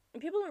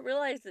people don't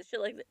realize that shit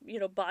like,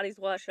 bodies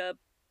wash up,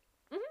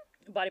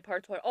 body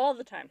parts wash all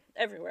the time,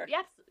 everywhere.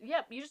 Yes,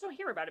 yep. You just don't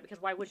hear about it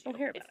because why would you? Don't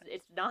hear about it.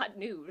 It's not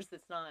news.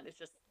 It's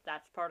just,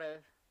 that's part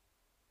of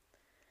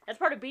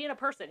being a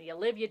person. You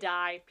live, you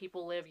die.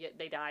 People live,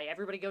 they die.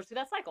 Everybody goes through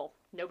that cycle.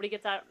 Nobody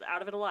gets out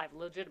of it alive,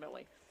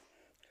 legitimately.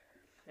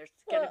 There's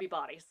gonna be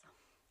bodies.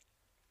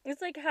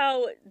 It's like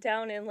how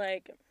down in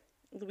like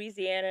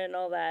Louisiana and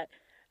all that,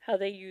 how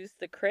they use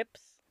the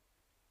crypts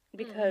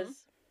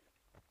because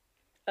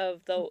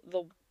of the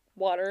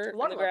water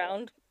in the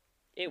ground.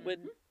 It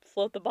would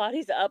float the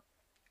bodies up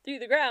through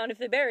the ground if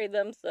they buried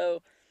them.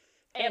 So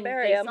can't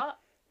bury them.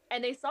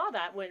 And they saw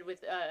that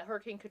with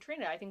Hurricane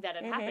Katrina. I think that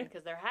had happened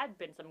because there had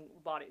been some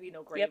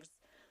graves.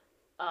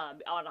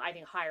 On, I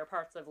think, higher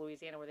parts of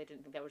Louisiana where they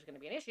didn't think that was going to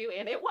be an issue,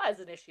 and it was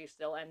an issue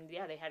still, and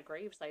yeah, they had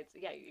grave sites.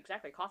 Yeah,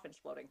 exactly, coffins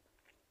floating.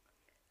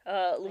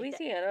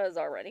 Louisiana is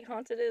already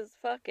haunted as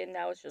fuck, and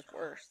now it's just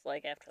worse,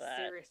 like, after that.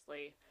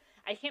 Seriously.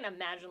 I can't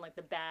imagine, like,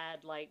 the bad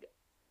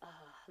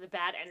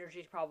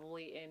energy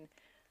probably in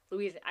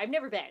Louisiana. I've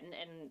never been,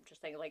 and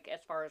just saying, like,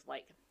 as far as,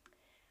 like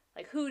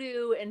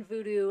hoodoo and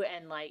voodoo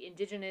and like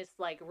indigenous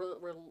like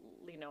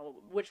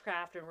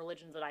witchcraft and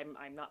religions that I'm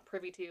not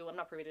privy to. I'm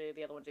not privy to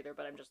the other ones either,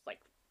 but I'm just like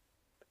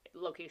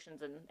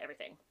locations and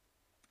everything.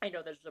 I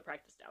know there's a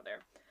practice down there.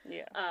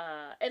 Yeah.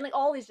 And like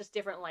all these just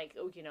different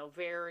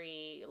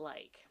very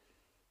like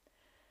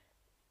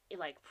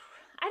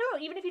I don't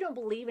know, even if you don't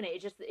believe in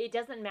it, it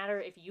doesn't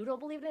matter if you don't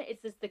believe in it.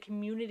 It's just the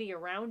community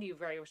around you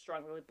very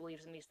strongly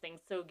believes in these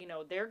things. So,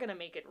 they're going to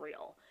make it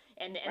real.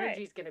 And the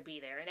energy's going to be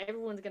there. And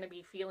everyone's going to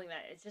be feeling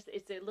that.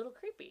 It's a little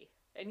creepy.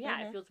 And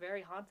yeah, it feels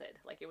very haunted.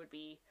 Like it would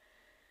be,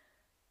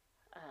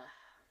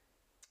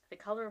 the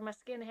color of my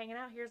skin hanging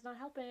out here is not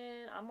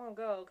helping. I'm going to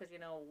go because,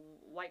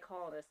 white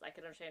colonists, I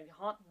can understand.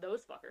 Haunt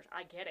those fuckers.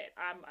 I get it.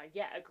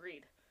 Yeah,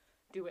 agreed.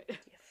 Do it.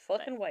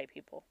 Fucking white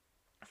people.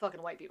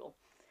 Fucking white people.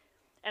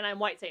 And I'm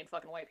white saying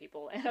fucking white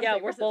people. And yeah,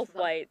 we're both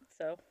white,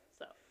 so.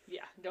 So,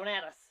 yeah, don't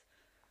add us.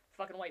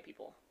 Fucking white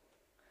people.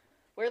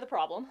 We're the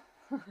problem.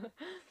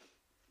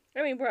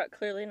 I mean, we're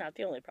clearly not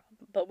the only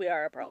problem, but we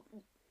are a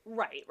problem.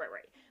 Right.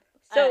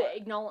 So,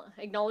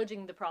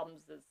 acknowledging the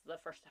problems is the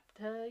first step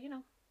to,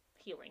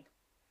 healing.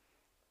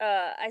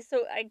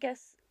 I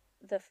guess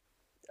the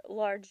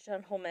large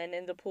gentleman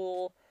in the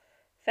pool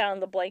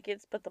found the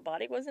blankets, but the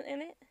body wasn't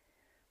in it?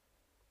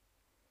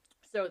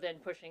 So then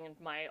pushing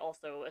my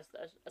also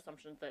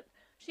assumptions that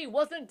she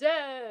wasn't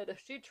dead.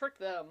 She tricked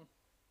them.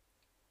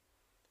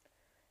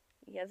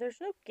 Yeah,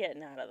 there's no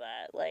getting out of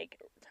that. Like,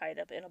 tied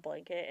up in a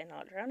blanket and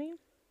not drowning.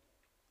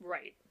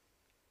 Right.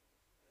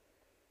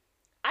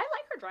 I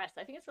like her dress.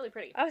 I think it's really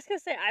pretty. I was going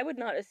to say, I would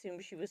not assume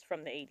she was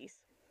from the 80s.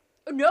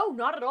 No,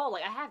 not at all.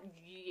 Like,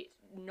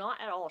 not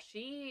at all.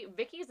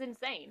 Vicky's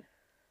insane.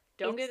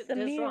 Don't get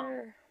this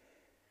wrong.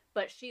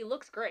 But she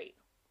looks great.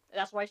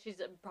 That's why she's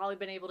probably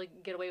been able to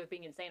get away with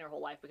being insane her whole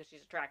life, because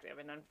she's attractive.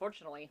 And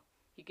unfortunately,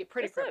 you get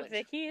pretty privileged. It's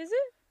not Vicky, is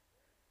it?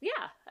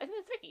 Yeah, I think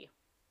it's Vicky.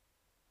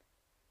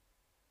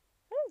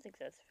 I don't think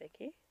that's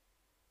Vicky.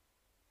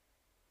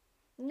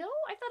 No,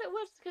 I thought it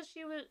was because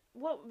she was.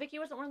 Well, Vicky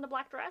wasn't wearing the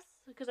black dress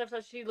because I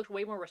thought she looked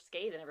way more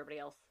risque than everybody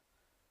else.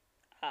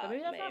 But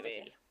maybe that's not Maybe.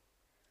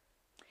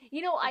 Vicky.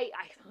 You know,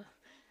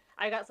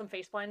 I got some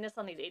face blindness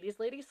on these '80s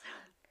ladies.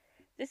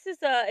 This is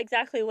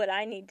exactly what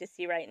I need to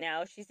see right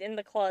now. She's in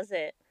the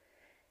closet,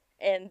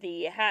 and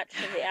the hatch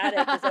to the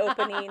attic is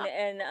opening,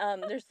 and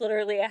there's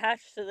literally a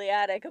hatch to the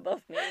attic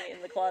above me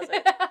in the closet.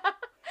 I'm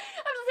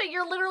just saying,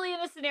 you're literally in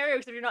a scenario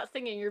except you're not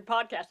singing, you're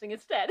podcasting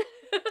instead.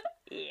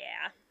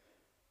 Yeah.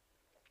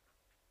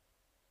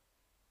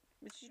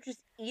 Did you just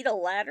eat a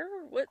ladder?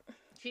 What?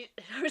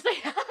 I was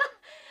like,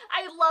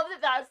 I love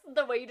that that's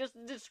the way you just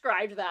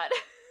described that.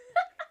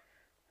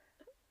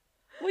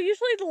 Well,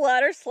 usually the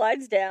ladder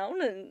slides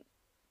down, and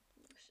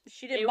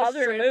she didn't It was bother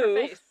to straight up her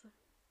move. face.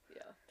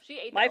 Yeah, she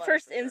ate. My that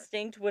first for sure.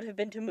 instinct would have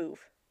been to move.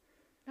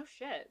 No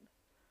shit.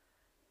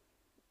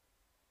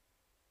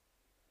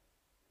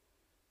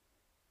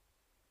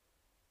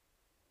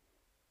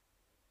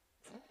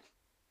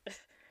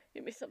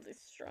 Give me something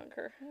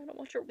stronger. I don't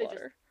want your They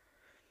water.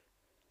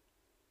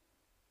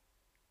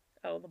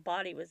 Oh, the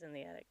body was in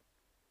the attic.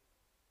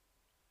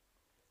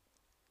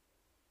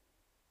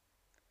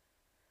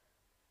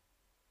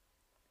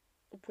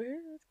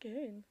 Where's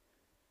Kane?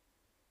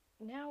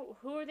 Now,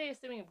 who are they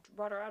assuming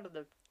brought her out of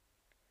the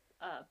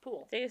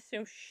pool? They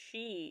assume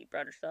she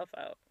brought herself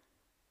out.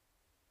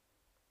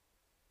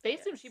 They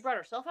assume she brought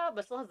herself out,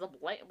 but still has the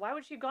blame. Why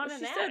would she have gone Well, in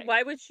she that? said,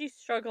 why would she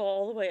struggle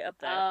all the way up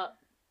there?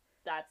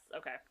 That's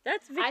okay.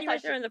 That's Vicky thought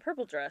right there in the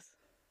purple dress.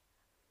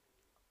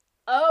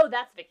 Oh,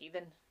 that's Vicky.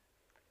 Then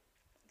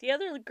The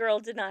other girl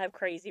did not have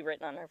crazy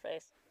written on her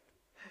face.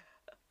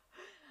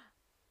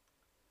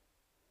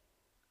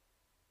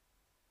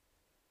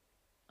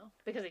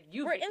 because of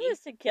you, We're Vicky. in this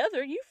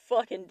together. You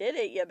fucking did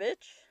it, you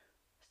bitch.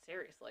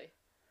 Seriously.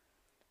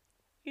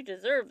 You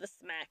deserve the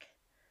smack.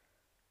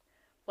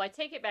 Well, I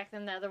take it back.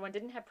 Then the other one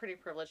didn't have pretty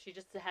privilege. She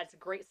just had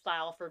great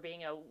style for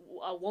being a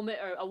woman,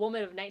 or a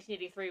woman of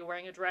 1983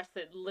 wearing a dress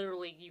that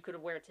literally you could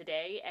wear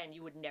today and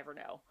you would never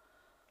know.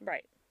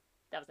 Right.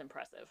 That was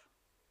impressive.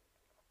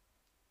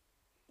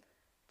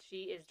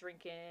 She is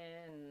drinking.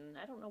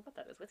 I don't know what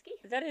that is. Whiskey?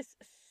 That is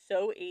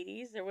so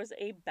 80s. There was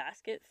a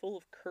basket full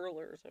of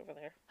curlers over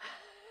there.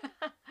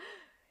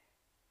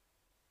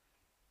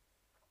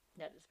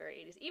 That is very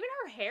 80s. Even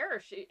her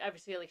hair, I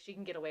feel like she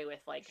can get away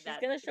with like She's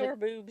that. gonna show her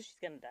boobs. She's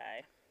gonna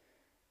die.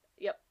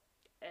 Yep.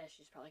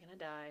 She's probably gonna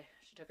die.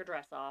 She took her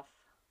dress off.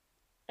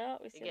 Oh,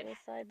 we see a little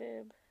side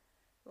boob.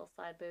 Little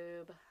side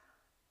boob.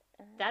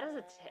 That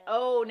is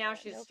oh, now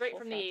she's no straight full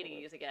from the frontal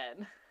 80s loop.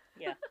 again.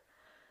 Yeah.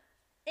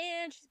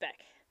 And she's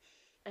back.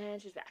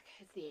 And she's back.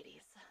 It's the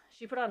 80s.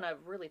 She put on a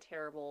really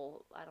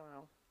terrible, I don't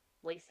know,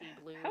 lacy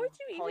blue How would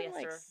you polyester. even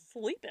like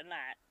sleep in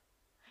that?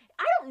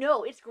 I don't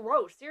know. It's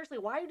gross. Seriously,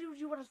 why do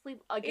you want to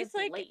sleep against It's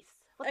like lace?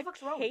 What the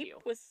fuck's wrong with you?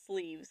 with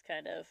sleeves,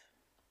 kind of.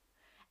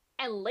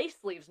 And lace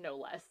sleeves, no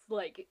less.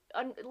 Like,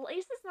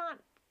 lace is not.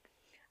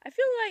 I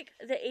feel like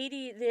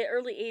the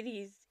early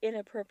 80s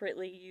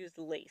inappropriately used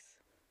lace.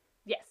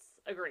 Yes,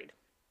 agreed.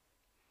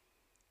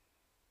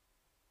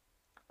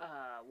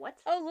 What?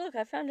 Oh, look,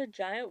 I found a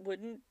giant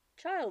wooden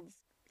child's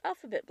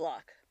alphabet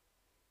block.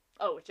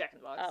 Oh, it's Jack in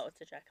the Box. Oh, it's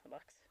a Jack in the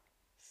Box.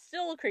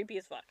 Still creepy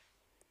as fuck.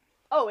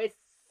 Oh, it's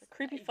A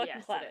creepy fucking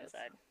yes, clown it is.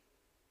 inside.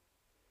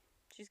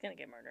 She's gonna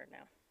get murdered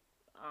now.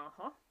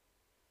 Uh-huh.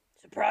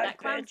 Surprise, That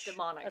clown's bitch.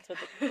 demonic.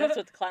 That's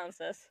what the clown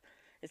says.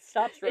 It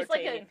stops It's like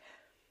rotating.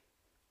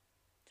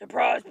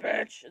 Surprise,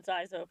 bitch. Its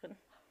eyes open.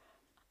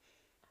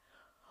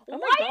 Oh Why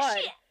my god.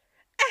 is she?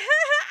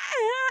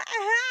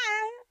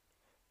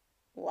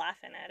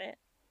 Laughing at it.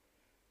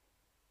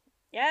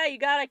 Yeah, you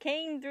got a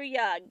cane through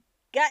your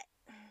gut.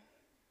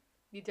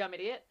 You dumb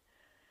idiot.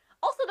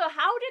 Also, though,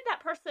 how did that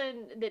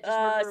person that just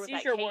murdered her with that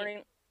Seizure cane...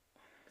 warning.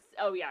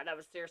 Oh yeah, that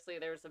was seriously.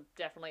 There was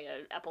definitely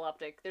an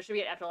epileptic. There should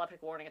be an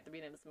epileptic warning at the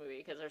beginning of this movie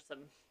because there's some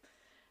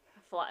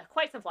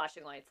quite some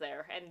flashing lights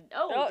there. And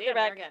Oh, damn, they're there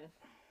back. again.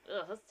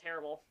 Ugh, that's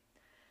terrible.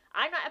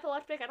 I'm not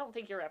epileptic. I don't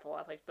think you're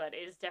epileptic, but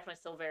it is definitely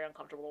still very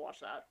uncomfortable to watch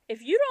that.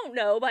 If you don't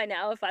know by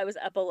now if I was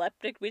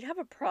epileptic, we'd have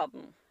a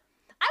problem.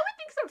 I would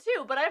think so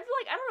too, but I feel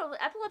like I don't know.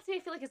 Epilepsy, I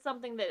feel like it's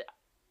something that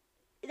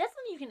that's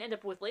something you can end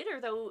up with later,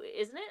 though,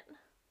 isn't it?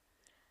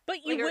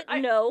 But you Later,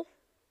 wouldn't know.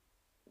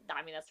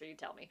 I mean, that's where you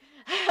tell me.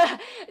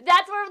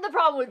 That's where the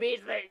problem would be.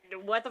 Is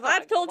that, what the fuck?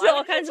 I've told Why you all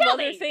would kinds of tell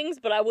other me? things,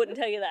 but I wouldn't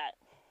tell you that.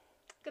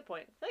 Good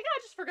point. Like, I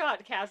just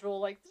forgot.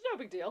 Casual. Like, it's no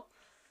big deal.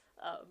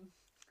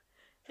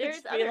 There's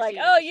Just other be like,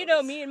 TV oh, you know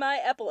shows. me and my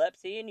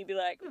epilepsy, and you'd be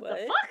like, What what?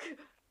 the fuck?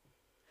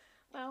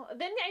 Well,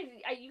 then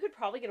you could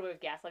probably get away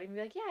with gaslighting and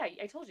be like, yeah,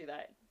 I told you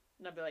that.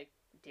 And I'd be like,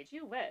 did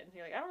you? When? And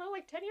you're like, I don't know,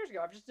 like 10 years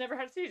ago. I've just never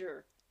had a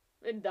seizure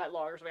in that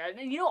long or something.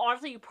 And, you know,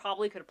 honestly, you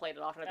probably could have played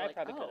it off, and I'd be I like,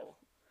 probably oh. could've.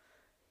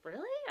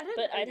 Really? I didn't.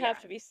 But I'd yeah,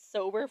 have to be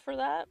sober for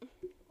that.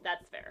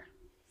 That's fair.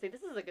 See,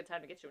 this is a good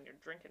time to get you when you're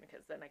drinking,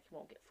 because then I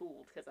won't get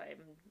fooled, because I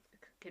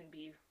can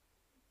be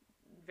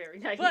very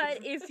naive. But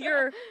if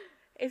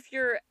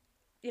you're,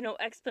 you know,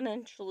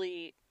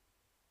 exponentially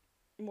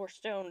more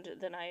stoned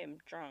than I am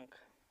drunk.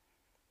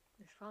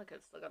 You probably could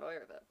have still got away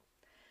with it.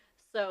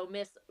 So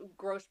Miss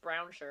Gross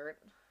Brown Shirt.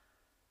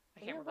 I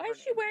can't Yeah, remember why her is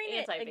she name. wearing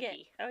it Anti again?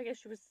 Vicky. Oh, I guess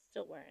she was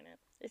still wearing it.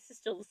 This is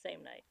still the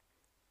same night.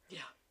 Yeah.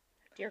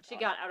 Dear She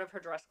God. got out of her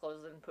dress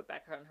clothes and put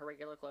back on her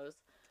regular clothes.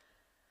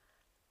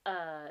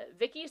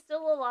 Vicky's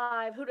still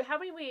alive. How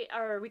many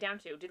are we down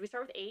to? Did we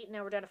start with 8?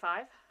 Now we're down to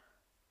 5?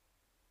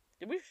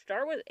 Did we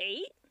start with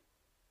 8?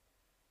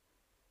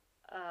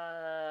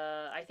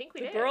 I think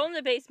we The did. girl in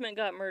the basement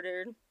got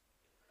murdered.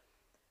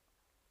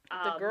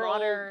 The girl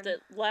that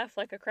laughed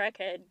like a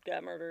crackhead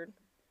got murdered.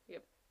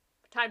 Yep.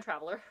 Time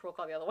traveler, we'll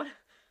call the other one.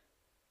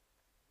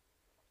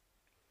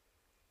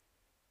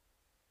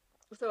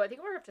 So I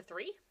think we're up to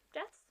 3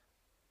 deaths.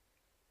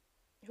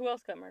 Who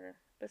else got murdered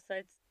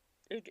besides?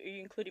 Are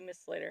you including Miss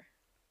Slater?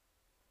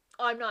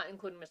 Oh, I'm not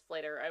including Miss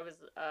Slater.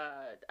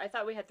 I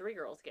thought we had 3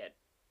 girls get.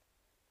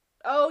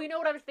 Oh, you know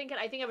what I was thinking?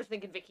 I think I was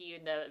thinking Vicky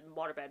in the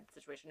waterbed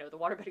situation. No, the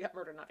waterbed got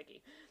murdered, not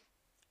Vicky.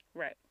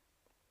 Right.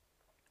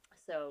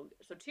 So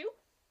 2?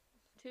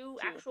 2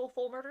 actual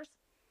full murders?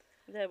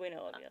 That we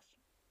know of,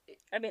 yes.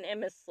 I mean, and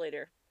Miss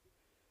Slater.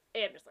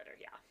 And Miss Slater,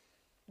 yeah.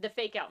 The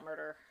fake out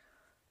murder.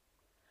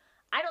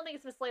 I don't think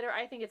it's Miss Slater.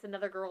 I think it's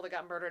another girl that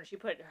got murdered, and she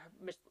put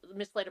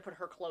Miss Slater put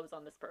her clothes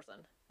on this person.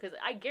 Because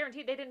I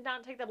guarantee they did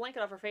not take the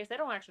blanket off her face. They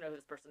don't actually know who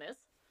this person is.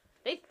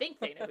 They think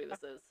they know who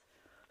this is.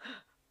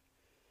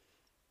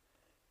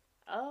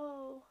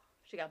 Oh,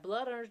 she got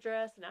blood on her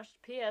dress, and now she's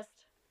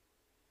pissed.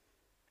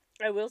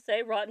 I will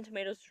say, Rotten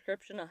Tomatoes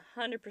description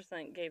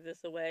 100% gave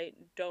this away.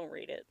 Don't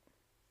read it.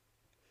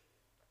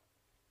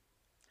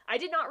 I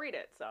did not read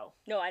it, so.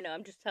 No, I know.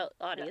 I'm just telling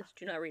audience,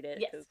 do not read it.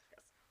 Yes.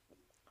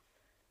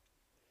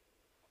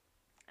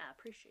 I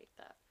appreciate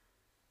that.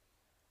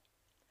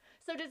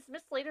 So does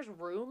Miss Slater's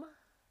room?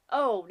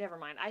 Oh, never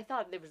mind. I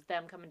thought it was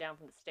them coming down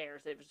from the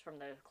stairs. It was from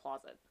the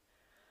closet.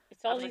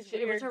 It's all these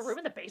weird it was her room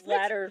in the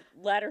basement?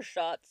 ladder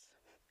shots.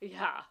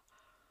 Yeah.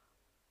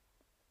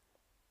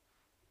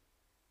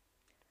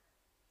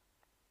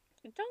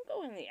 Don't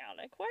go in the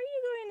attic. Why are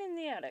you going in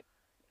the attic?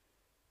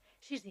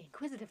 She's the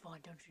inquisitive one,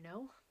 don't you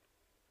know?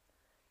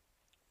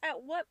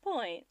 At what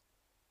point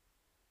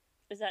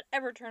does that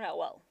ever turn out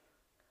well?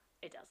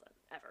 It doesn't,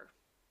 ever.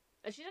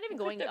 And she's not even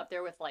going up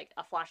there with, like,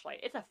 a flashlight.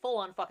 It's a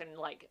full-on fucking,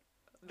 like,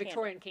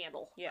 Victorian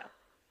candle. Yeah.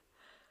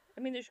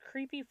 I mean, there's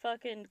creepy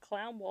fucking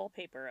clown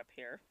wallpaper up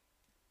here.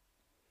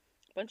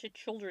 Bunch of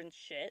children's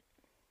shit.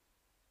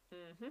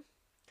 Mm-hmm.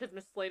 Because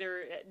Miss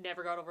Slater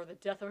never got over the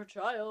death of her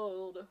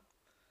child.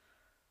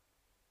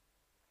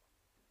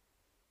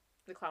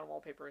 The clown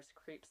wallpaper is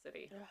Creep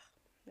City. Ugh,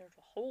 there's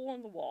a hole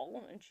in the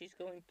wall, and she's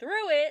going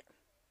through it.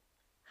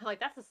 I'm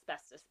like, that's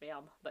asbestos,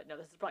 ma'am. But no,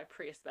 this is probably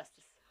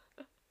pre-asbestos.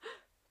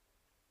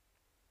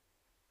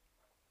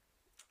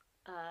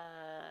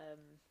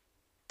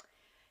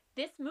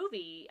 This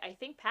movie, I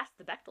think, passed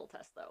the Bechdel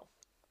test, though.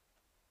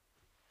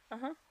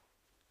 Uh-huh.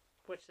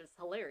 Which is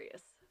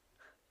hilarious.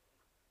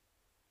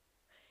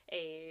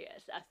 A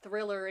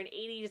thriller, an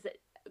 80s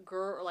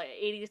girl, like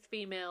 80s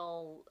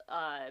female,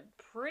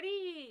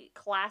 pretty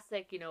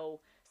classic, you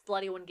know,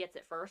 slutty one gets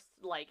it first,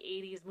 like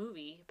 80s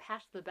movie,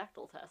 passed the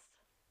Bechdel test.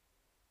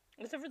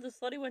 Except for the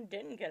slutty one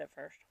didn't get it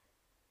first.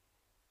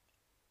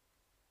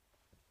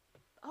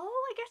 Oh,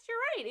 I guess you're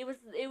right.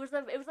 It was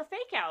a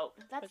fake out.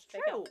 That's true.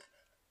 Fake out.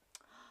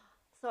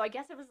 So I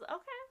guess it was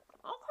okay.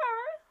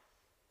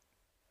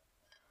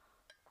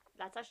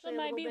 That's actually that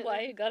might be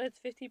why it got its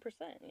 50%.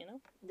 You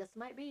know. This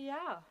might be,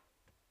 yeah.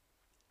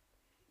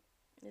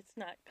 It's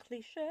not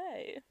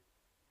cliche.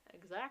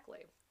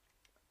 Exactly.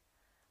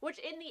 Which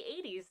in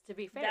the 80s, to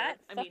be fair, that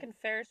fucking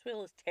Ferris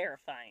wheel is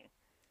terrifying.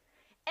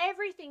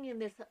 Everything in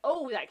this.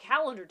 Oh, that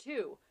calendar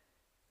too.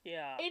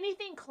 Yeah.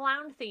 Anything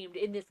clown themed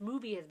in this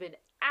movie has been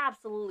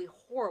absolutely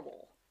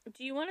horrible.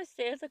 Do you want to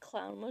stay at the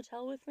clown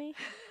motel with me?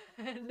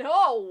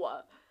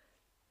 No!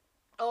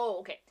 Oh,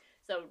 okay.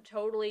 So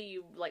totally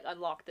you, like,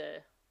 unlock the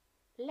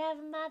love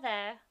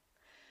mother.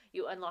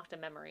 You unlocked a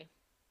memory.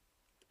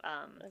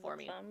 For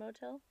me. Clown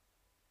motel?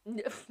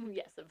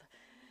 Yes.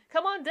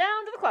 Come on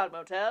down to the clown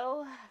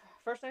motel.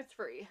 First night's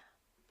free.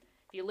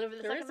 If you live in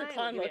the second night, there is a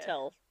clown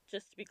motel,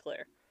 just to be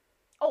clear.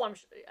 Oh, I'm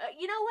sure.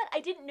 You know what? I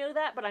didn't know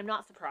that, but I'm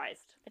not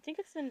surprised. I think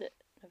it's in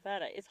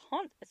Nevada. It's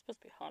supposed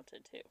to be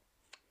haunted, too.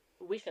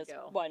 We should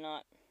go. Why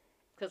not?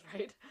 Because,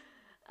 right?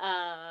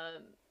 I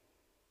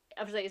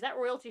was like, is that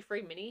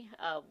royalty-free mini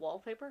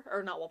wallpaper?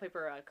 Or not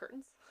wallpaper,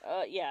 curtains?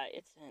 Yeah,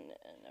 it's in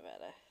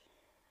Nevada.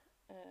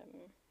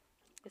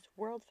 It's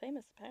world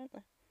famous,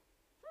 apparently.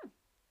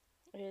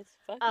 It's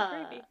fucking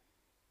creepy.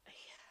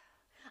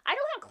 I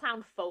don't have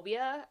clown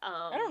phobia.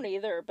 I don't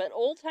either, but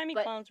old-timey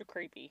clowns are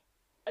creepy.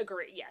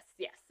 Agree.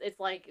 Yes. It's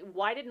like,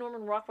 why did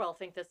Norman Rockwell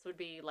think this would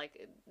be,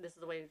 like, this is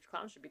the way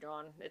clowns should be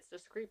drawn? It's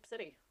just Creep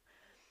City.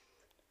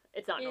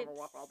 It's not Norman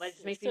Rockwell, but it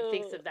just makes me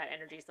think of that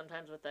energy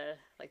sometimes with the,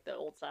 like, the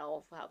old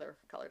style of how they're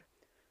colored.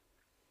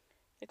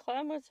 The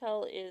Clown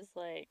Motel is,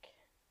 like,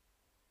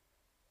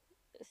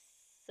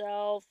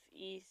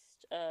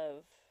 southeast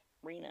of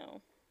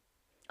Reno.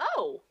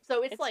 Oh,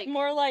 so it's like...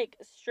 more like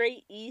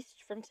straight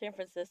east from San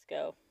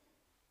Francisco.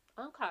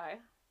 Okay.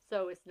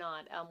 So it's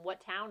not.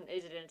 What town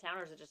is it in? A town,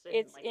 or is it just in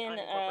It's like in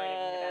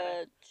unincorporated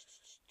Nevada?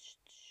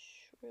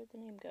 where'd the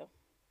name go?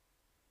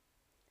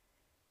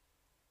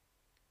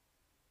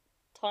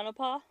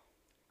 Tonopah?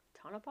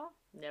 Tonopah?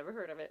 Never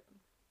heard of it.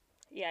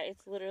 Yeah,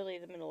 it's literally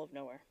the middle of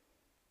nowhere.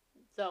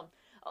 So,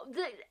 and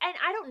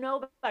I don't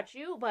know about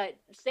you, but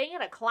staying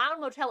at a clown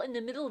motel in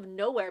the middle of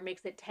nowhere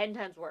makes it 10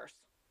 times worse.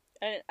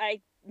 And I'm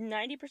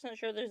 90%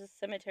 sure there's a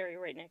cemetery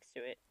right next to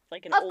it.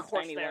 Like an Of old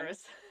course timey there one.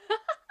 is.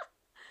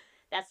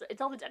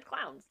 It's all the dead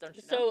clowns, don't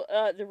you So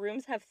know? the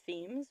rooms have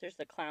themes. There's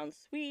the clown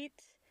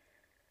suite.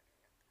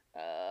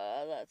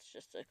 That's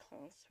just a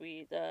clown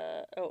suite.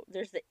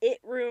 There's the It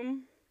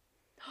room.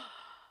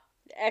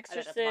 The I bet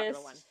that's a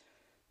popular one. Exorcist.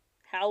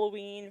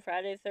 Halloween,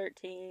 Friday the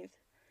 13th.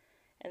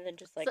 And then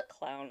just like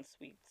clown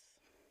suites.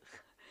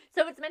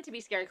 So it's meant to be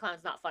scary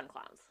clowns, not fun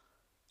clowns.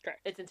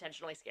 Correct. It's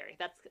intentionally scary.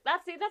 That's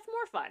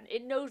more fun.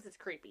 It knows it's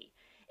creepy.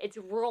 It's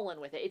rolling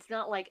with it. It's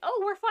not like,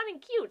 oh, we're fun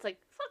and cute. It's like,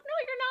 fuck no,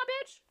 you're not,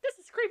 bitch. This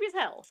is creepy as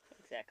hell.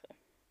 Exactly.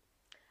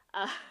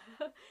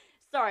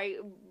 Sorry,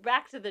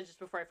 back to the, just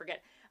before I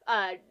forget.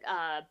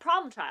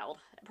 Problem Child.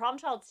 Problem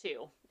Child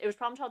 2. It was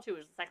Problem Child 2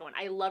 was the second one.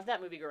 I loved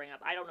that movie growing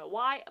up. I don't know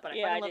why, but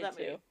I fucking love that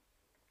movie.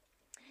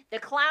 The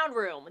clown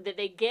room that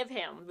they give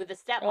him with the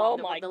stepmom, Oh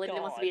the my lady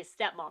that wants to God. be a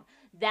stepmom,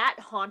 that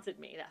haunted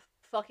me. That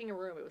fucking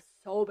room. It was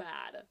so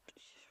bad.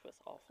 It was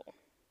awful.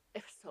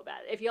 It was so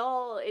bad. If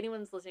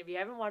anyone's listening, if you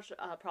haven't watched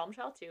Problem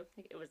Child 2,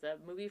 it was a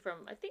movie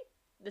from, I think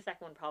the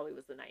second one probably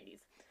was the 90s.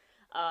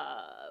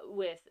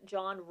 With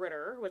John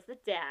Ritter was the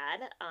dad.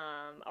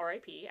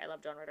 R.I.P. I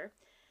love John Ritter.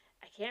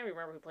 I can't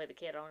remember who played the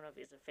kid. I don't know if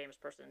he's a famous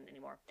person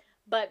anymore.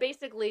 But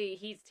basically,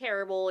 he's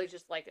terrible. He's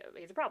just like,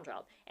 he's a problem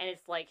child. And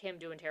it's like him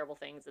doing terrible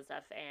things and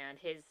stuff. And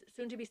his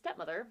soon-to-be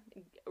stepmother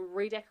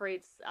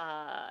redecorates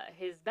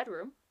his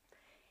bedroom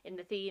in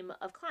the theme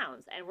of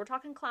clowns. And we're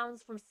talking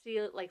clowns from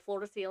floor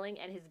to ceiling.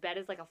 And his bed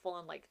is like a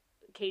full-on like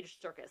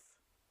caged circus.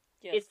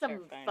 Yeah, it's some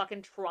terrifying.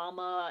 fucking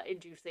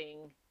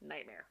trauma-inducing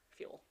nightmare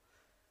fuel.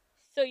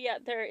 So yeah,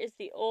 there is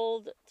the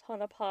old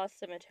Tonopah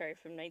Cemetery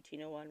from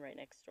 1901 right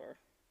next door.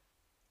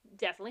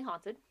 Definitely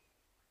haunted.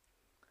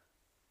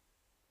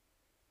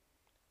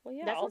 Well,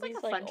 yeah, That all sounds like these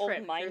a fun like old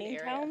trip if you're in the mining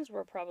area. towns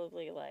were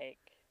probably like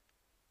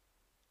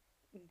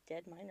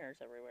dead miners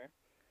everywhere.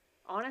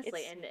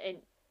 Honestly, It's-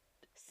 and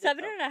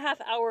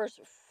 7.5 hours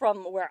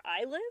from where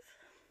I live.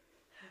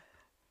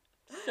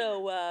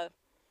 So a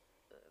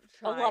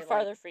lot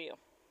farther for you.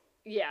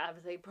 Yeah, I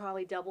would say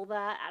probably double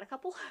that, add a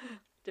couple,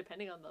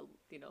 depending on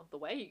the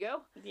way you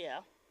go. Yeah.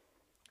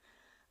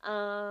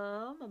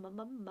 Don't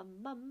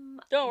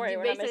Don't worry,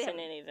 we're not missing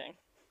anything.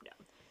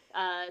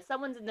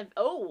 Someone's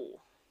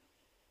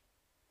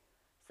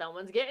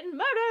someone's getting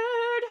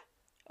murdered.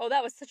 Oh,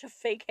 that was such a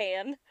fake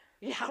hand.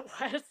 Yeah, it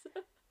was.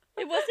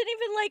 It wasn't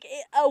even like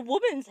a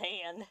woman's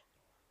hand.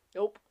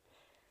 Nope.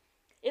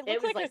 It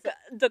looked was like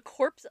the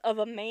corpse of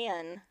a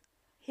man.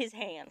 His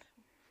hand.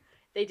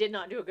 They did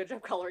not do a good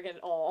job coloring it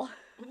at all.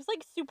 It was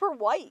like super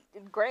white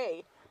and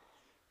gray.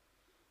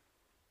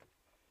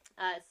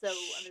 So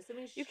I'm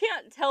assuming You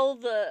can't tell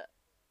the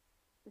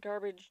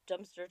garbage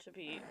dumpster to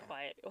be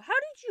quiet. How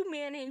did you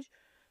manage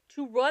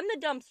to run the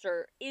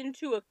dumpster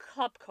into a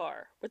cop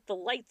car with the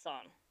lights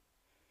on?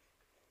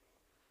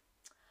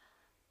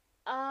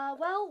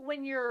 Well,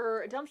 when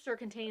your dumpster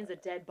contains a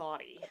dead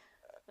body,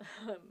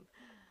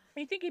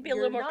 You think he'd be a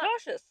little more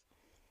cautious.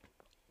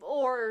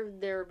 or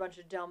they're a bunch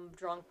of dumb,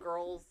 drunk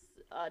girls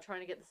trying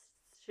to get this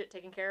shit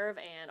taken care of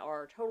and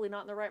are totally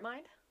not in their right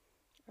mind?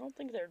 I don't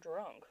think they're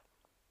drunk.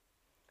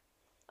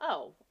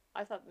 Oh,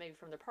 I thought maybe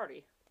from their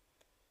party.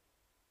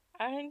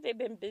 I think they've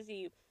been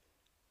busy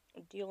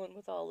dealing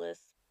with all this.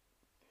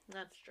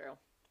 That's true.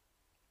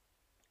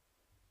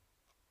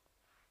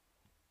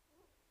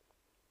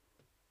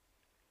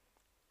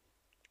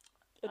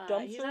 A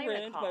He's dumpster not even a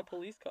ran into my cop.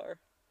 police car.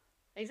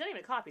 He's not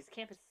even a cop, he's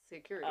campus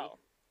security. Oh.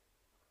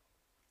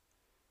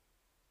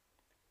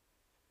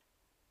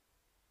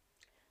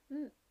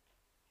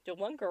 The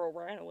one girl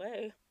ran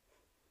away.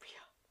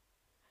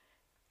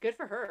 Good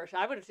for her.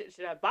 I would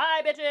have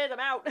bye bitches, I'm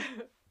out.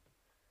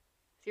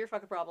 It's your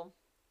fucking problem.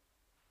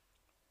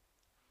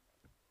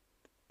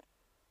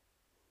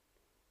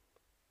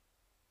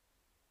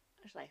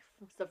 It's like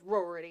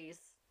sororities.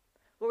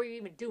 What were you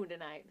even doing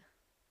tonight?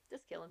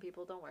 Just killing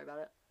people, don't worry about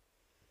it.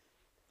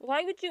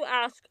 Why would you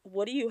ask,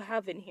 what do you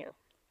have in here?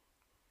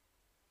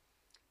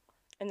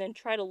 And then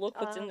try to look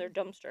what's in their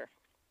dumpster.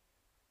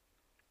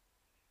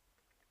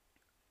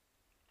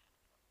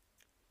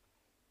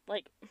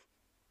 Like,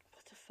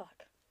 what the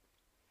fuck?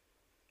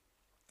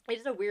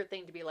 It's a weird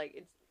thing to be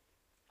like,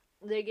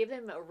 they give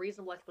him a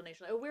reasonable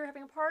explanation. Oh, we're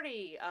having a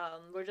party.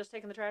 We're just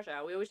taking the trash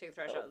out. We always take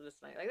the trash out this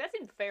night. Like, that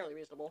seemed fairly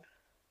reasonable.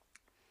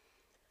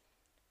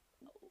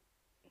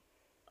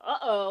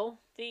 Uh-oh.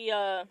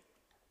 The,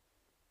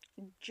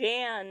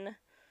 Jan,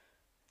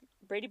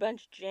 Brady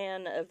Bunch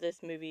Jan of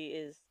this movie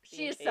is...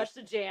 She is such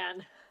a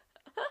Jan.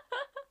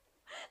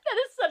 That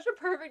is such a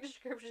perfect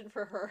description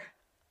for her.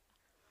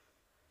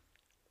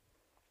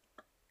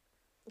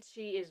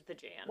 She is the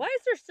Jan. Why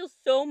is there still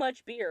so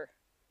much beer?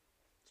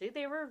 See,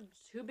 they were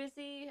too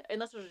busy,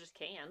 unless those are just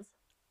cans.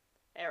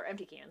 Or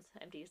empty cans.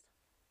 Empties.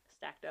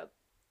 Stacked up.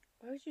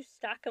 Why would you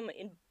stack them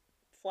in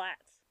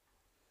flats?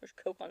 There's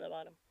Coke on the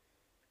bottom.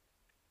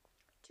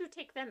 To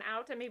take them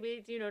out and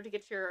maybe, to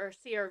get your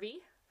CRV.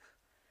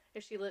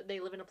 If they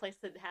live in a place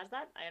that has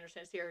that. I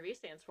understand CRV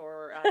stands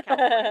for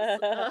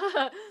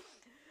California.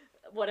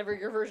 Whatever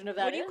your version of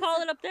that is. What do you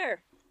call it up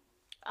there?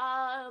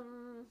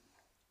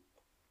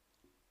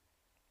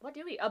 What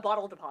do we? A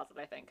bottle deposit,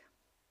 I think.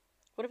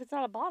 What if it's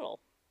not a bottle?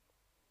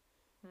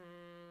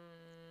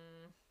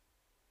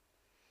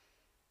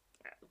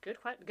 Good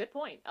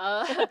point.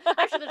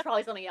 Actually, there's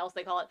probably something else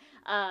they call it.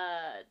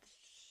 I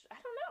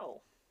don't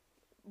know.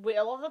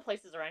 A lot of the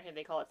places around here,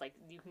 they call it, like,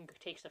 you can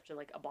take stuff to,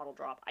 like, a bottle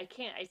drop. I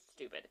can't. It's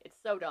stupid. It's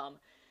so dumb.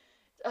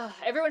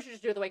 Everyone should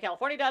just do it the way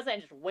California does it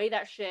and just weigh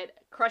that shit,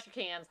 crush your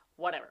cans,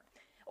 whatever.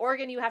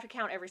 Oregon, you have to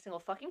count every single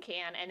fucking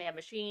can, and they have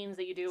machines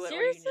that you do it.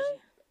 Seriously?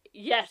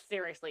 Yes,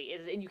 seriously.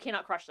 And you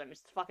cannot crush them.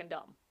 It's fucking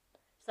dumb.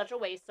 Such a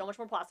waste. So much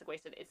more plastic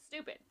wasted. It's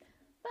stupid.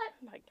 But,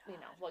 Oh my God.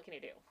 what can you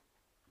do?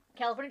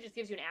 California just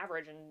gives you an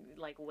average and,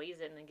 like, weighs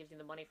it and then gives you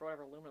the money for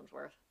whatever aluminum's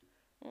worth.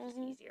 Just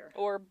easier.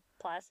 Or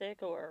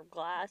plastic or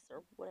glass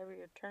or whatever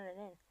you're turning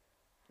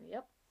in.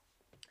 Yep.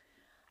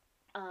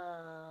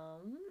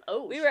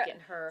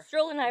 Getting her.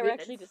 Stroll and I were ribbons.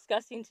 actually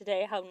discussing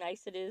today how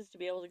nice it is to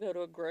be able to go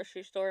to a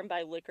grocery store and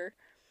buy liquor.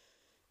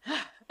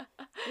 And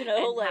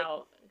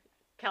how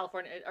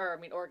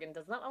Oregon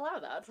does not allow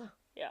that.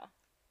 Yeah.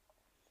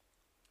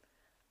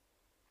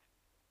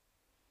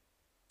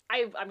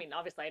 I mean,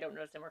 obviously I don't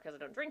notice anymore because I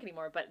don't drink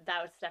anymore, but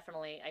that was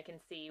definitely, I can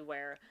see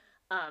where,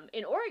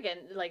 in Oregon,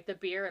 like, the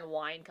beer and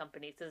wine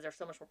companies, since they're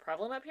so much more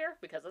prevalent up here,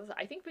 because of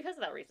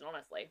that reason,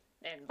 honestly.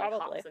 And, like,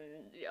 Probably. hops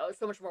and,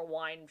 so much more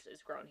wine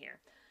is grown here.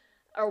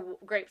 Or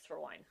grapes for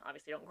wine.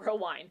 Obviously, don't grow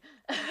wine.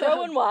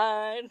 Growing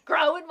wine.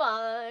 Growing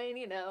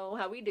wine,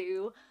 how we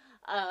do.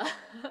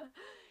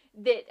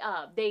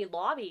 That they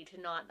lobby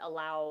to not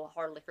allow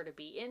hard liquor to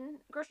be in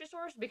grocery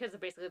stores because of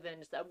basically then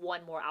just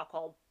one more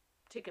alcohol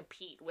to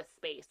compete with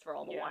space for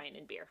all the wine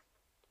and beer.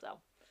 So,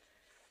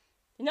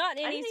 not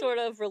any sort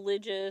of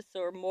religious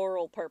or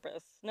moral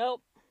purpose.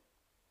 Nope.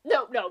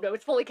 No,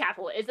 it's fully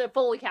capital. It's a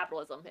fully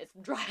capitalism. It's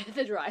the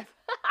drive.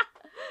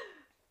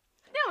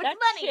 No, it's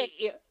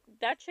money.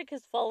 That chick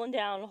has fallen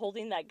down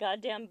holding that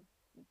goddamn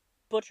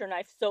butcher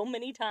knife so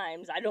many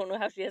times. I don't know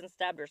how she hasn't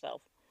stabbed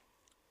herself.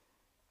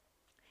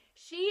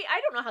 I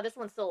don't know how this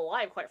one's still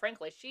alive, quite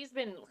frankly. She's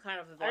been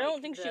kind of like, I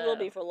don't think she will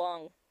be for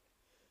long.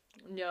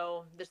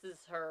 No, this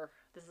is her.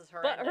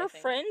 But end, her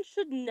friend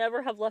should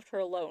never have left her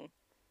alone.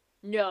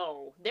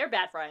 No, they're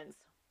bad friends.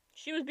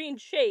 She was being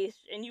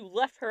chased, and you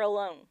left her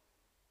alone.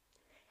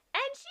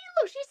 And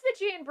she's the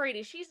Jan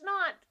Brady. She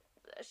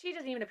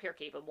doesn't even appear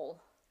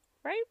capable.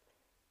 Right?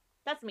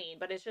 That's mean,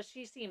 but it's just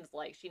she seems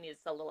like she needs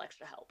a little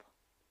extra help.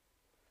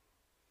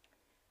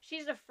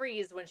 She's a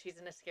freeze when she's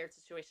in a scared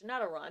situation,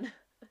 not a run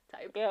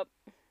type. Yep.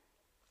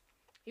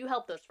 You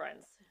help those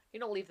friends. You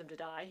don't leave them to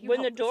die.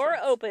 When the door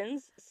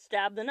opens,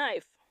 stab the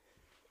knife.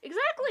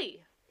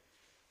 Exactly.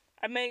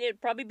 I mean, it'd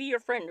probably be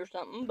your friend or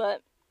something,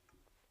 but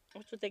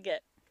that's what they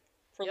get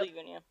for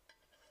leaving you.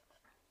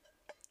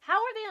 How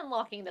are they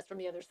unlocking this from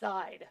the other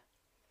side?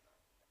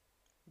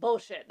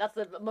 Bullshit. That's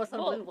the most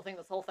unbelievable thing,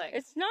 this whole thing.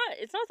 It's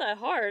not that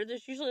hard.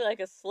 There's usually like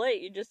a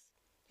slate. You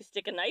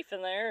stick a knife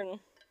in there and...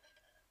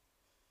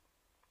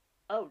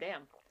 Oh,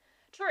 damn.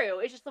 True.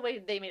 It's just the way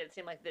they made it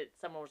seem like that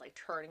someone was, like,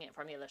 turning it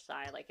from the other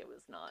side, like it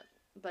was not.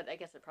 But I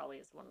guess it probably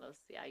is one of those,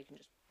 you can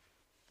just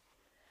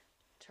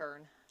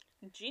turn.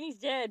 Jeannie's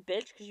dead,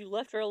 bitch, because you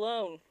left her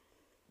alone.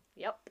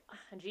 Yep.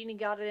 And Jeannie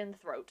got it in the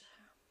throat.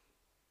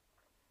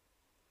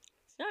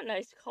 It's not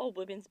nice to call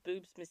women's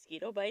boobs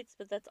mosquito bites,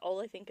 but that's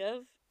all I think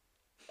of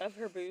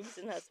her boobs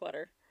in that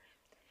sweater.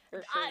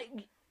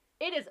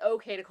 It is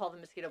okay to call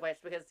them mosquito bites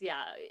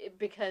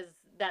because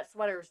that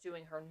sweater is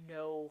doing her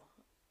no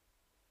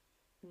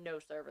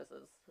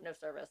services. No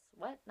service.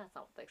 What? That's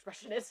not what the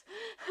expression is.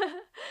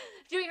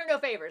 Doing her no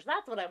favors.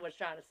 That's what I was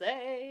trying to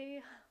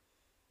say.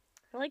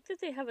 I like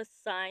that they have a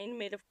sign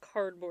made of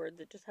cardboard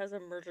that just has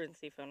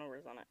emergency phone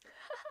numbers on it.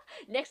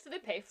 Next to the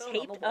payphone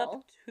Taped on the wall.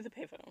 up to the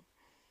payphone.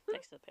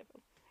 Next to the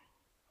payphone.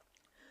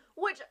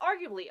 Which,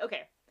 arguably,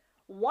 okay,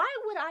 why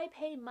would I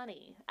pay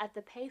money at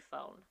the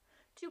payphone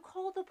to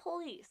call the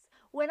police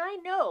when I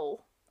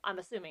know, I'm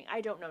assuming,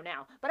 I don't know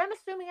now, but I'm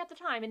assuming at the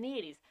time in the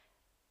 80s,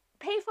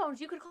 payphones,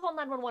 you could call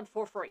 911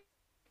 for free.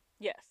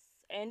 Yes,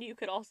 and you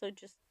could also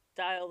just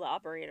dial the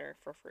operator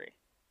for free.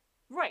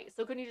 Right,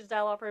 so couldn't you just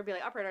dial operator and be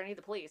like, operator, I need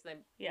the police? And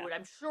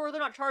I'm sure they're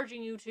not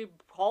charging you to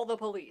call the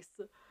police.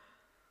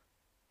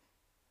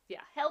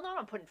 Yeah, hell no,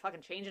 I'm putting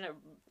fucking change in a...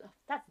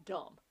 That's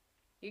dumb.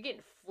 You're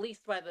getting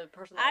fleeced by the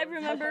person that I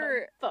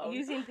remember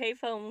using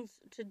payphones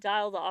to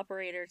dial the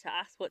operator to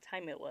ask what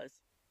time it was.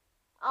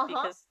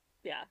 Uh-huh.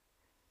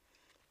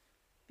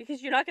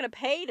 Because you're not going to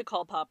pay to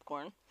call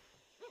popcorn.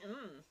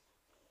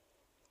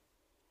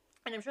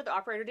 And I'm sure the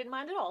operator didn't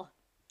mind at all.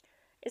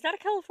 Is that a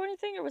California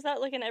thing, or was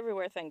that like an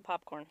everywhere thing,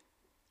 popcorn?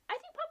 I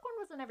think popcorn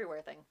was an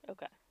everywhere thing.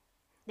 Okay.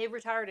 They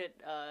retired it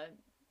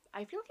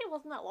I feel like it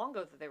wasn't that long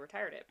ago that they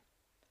retired it.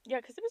 Yeah,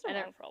 because it was And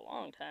around for a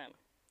long time.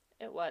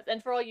 it was.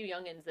 And for all you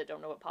youngins that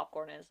don't know what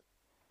popcorn is,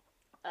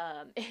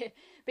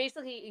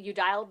 basically you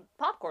dialed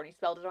popcorn, you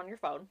spelled it on your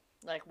phone,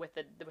 like with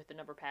the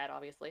number pad,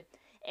 obviously,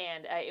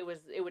 and it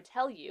would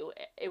tell you,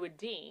 it would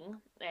ding,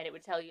 and it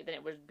would tell you, then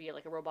it would be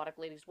like a robotic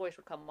lady's voice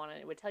would come on, and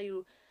it would tell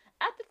you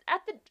at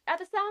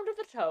the sound of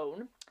the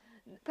tone,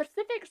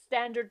 Pacific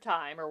Standard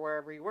Time, or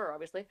wherever you were,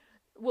 obviously,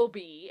 will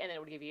be, and then it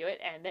would give you it,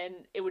 and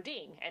then it would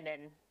ding, and then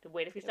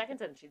wait a few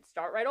seconds, and she'd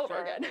start right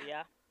over again.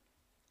 Yeah.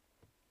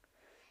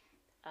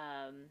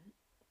 And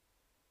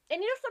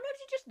sometimes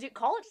you just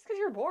call it just because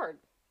you're bored.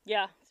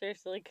 Yeah,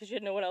 seriously, because you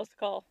had no one else to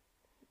call.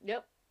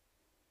 Yep.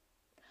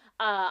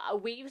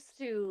 We used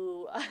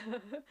to,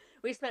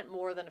 we spent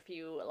more than a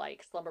few,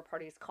 like, slumber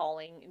parties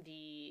calling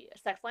the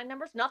sex line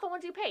numbers, not the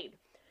ones you paid.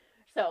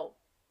 So,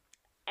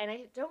 and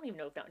I don't even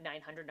know if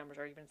 900 numbers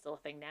are even still a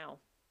thing now.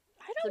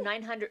 I don't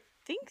 900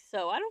 think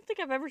so. I don't think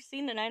I've ever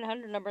seen a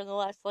 900 number in the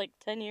last,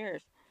 10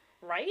 years.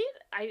 Right?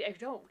 I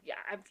don't, yeah,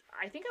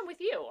 I think I'm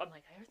with you. I'm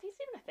like, are these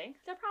even a thing?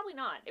 They're probably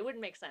not. It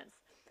wouldn't make sense.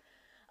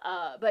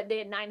 But they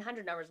had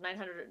 900 numbers.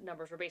 900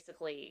 numbers were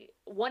basically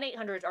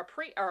 1-800s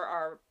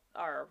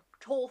are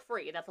toll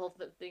free. That's the whole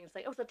thing. It's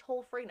like, oh, it's a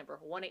toll free number.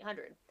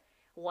 1-800.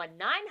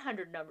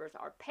 1-900 numbers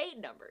are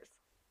paid numbers.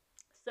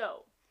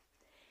 So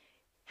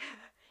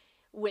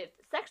with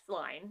sex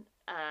line,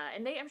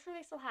 and I'm sure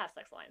they still have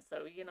sex lines.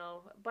 So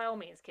by all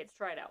means, kids,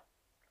 try it out.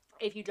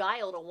 If you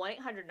dialed a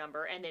 1-800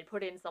 number and then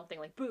put in something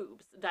like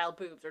boobs, dialed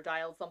boobs, or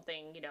dialed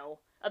something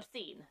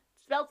obscene,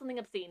 spelled something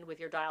obscene with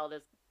your dial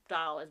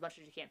as much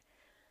as you can.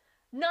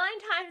 9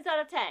 times out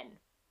of 10,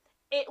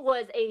 it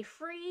was a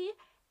free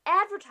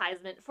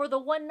advertisement for the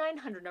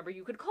 1-900 number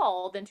you could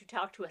call than to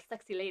talk to a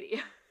sexy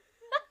lady.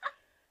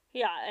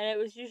 Yeah, and it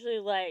was usually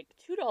like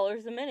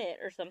 $2 a minute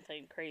or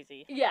something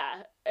crazy.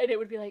 Yeah, and it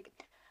would be like,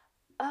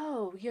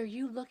 oh, are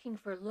you looking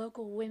for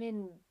local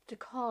women to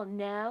call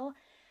now?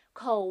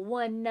 Call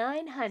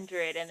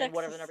 1-900, and then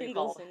whatever the number you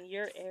call. In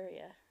your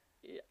area.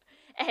 Yeah,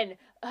 and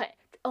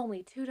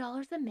only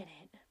 $2 a minute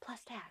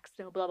plus tax.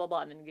 Blah blah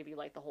blah, and then give you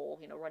like the whole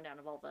rundown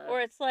of all the. Or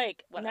it's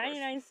like whatever.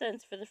 99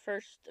 cents for the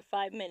first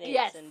 5 minutes.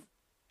 Yes. And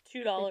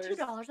 $2. And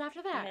 $2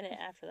 after that. A minute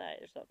after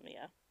that or something.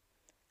 Yeah.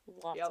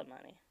 Lots of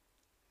money.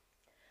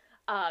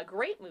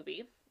 Great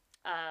movie.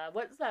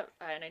 What's that?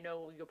 And I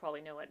know you'll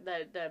probably know it.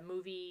 The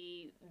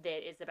movie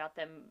that is about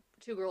them,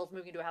 2 girls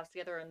moving to a house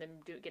together and them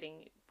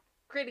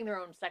creating their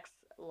own sex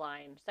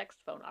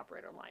phone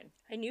operator line.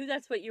 I knew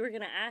that's what you were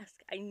gonna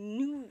ask. I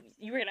knew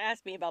you were gonna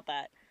ask me about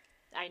that.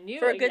 I knew.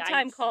 For a good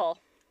time call.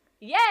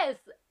 Yes,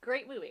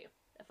 great movie.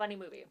 A funny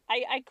movie.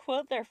 I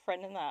quote their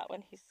friend in that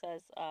when he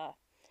says,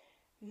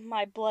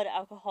 "My blood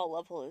alcohol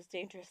level is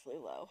dangerously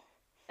low."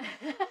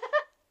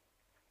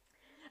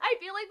 I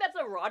feel like that's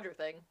a Roger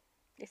thing.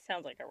 It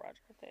sounds like a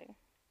Roger thing.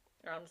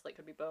 Or honestly, it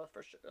could be both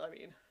for sure. I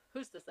mean,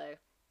 who's to say?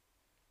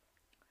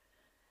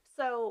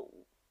 So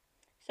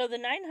the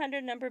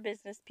 900 number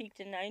business peaked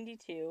in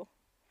 92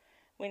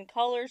 when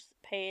callers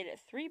paid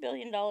 $3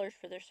 billion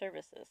for their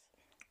services.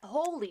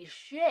 Holy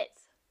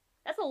shit!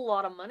 That's a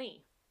lot of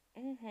money.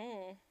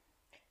 Mm-hmm.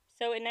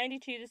 So in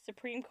 92, the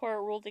Supreme Court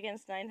ruled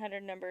against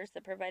 900 numbers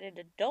that provided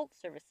adult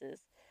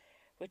services,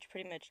 which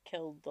pretty much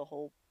killed the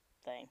whole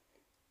thing.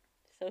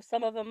 So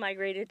some of them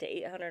migrated to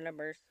 800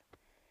 numbers.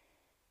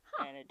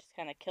 Huh. And it just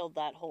kind of killed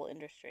that whole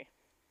industry.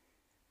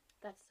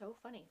 That's so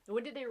funny.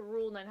 When did they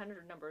rule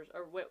 900 numbers?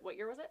 Or what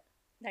year was it?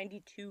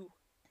 92.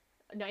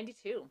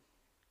 92.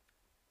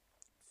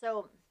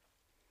 So,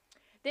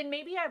 then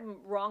maybe I'm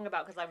wrong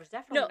about, because I was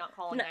definitely not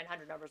calling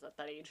 900 numbers at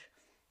that age.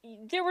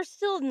 There were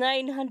still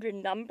 900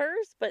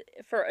 numbers, but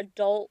for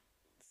adult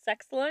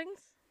sex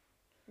lines.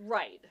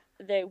 Right.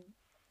 They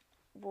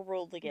were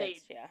ruled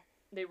against,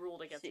 They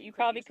ruled against. So you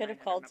probably could have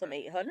called some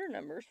 800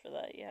 numbers for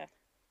that, yeah.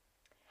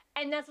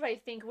 And that's what I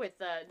think with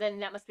then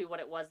that must be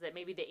what it was, that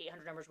maybe the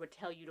 800 numbers would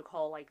tell you to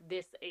call like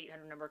this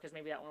 800 number because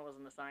maybe that one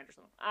wasn't assigned or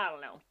something. I don't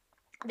know.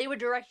 They would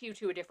direct you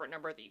to a different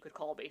number that you could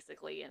call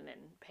basically and then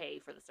pay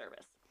for the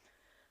service.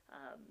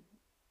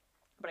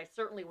 But I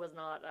certainly was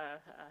not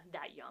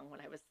that young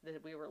when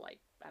we were like,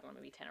 I don't know,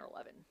 maybe 10 or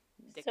 11.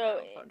 Dicking around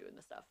on the phone doing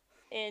this stuff.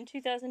 In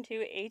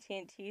 2002,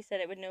 AT&T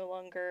said it would no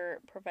longer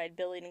provide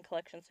billing and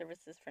collection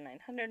services for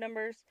 900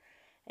 numbers.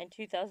 In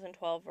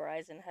 2012,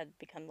 Verizon had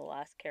become the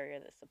last carrier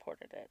that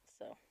supported it.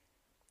 So,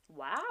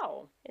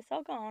 wow, it's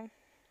all gone.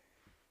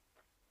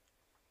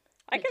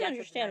 I can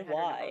understand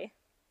why. Number.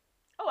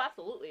 Oh,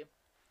 absolutely.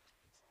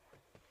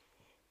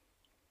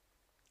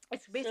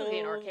 It's basically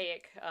an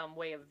archaic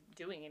way of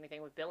doing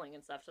anything with billing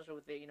and stuff, especially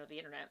with the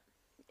internet.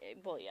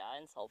 Well, yeah,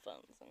 and cell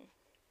phones and.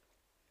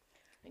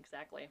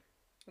 Exactly.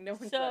 No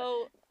one's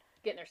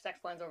getting their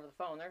sex lines over the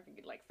phone. They're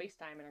like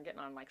FaceTime and getting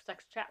on like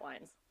sex chat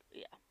lines.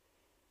 Yeah.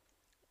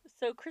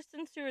 So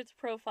Kristen Stewart's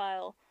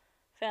profile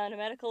found a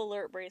medical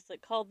alert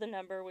bracelet called the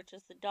number, which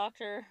is the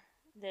doctor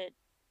that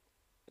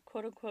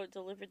quote unquote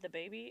delivered the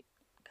baby,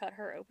 cut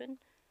her open.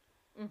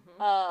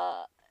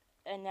 Mm-hmm.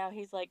 And now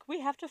he's like, we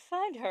have to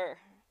find her.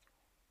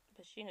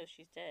 But she knows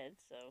she's dead,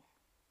 so.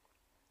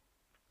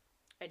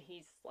 And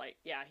he's like,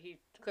 yeah, he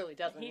clearly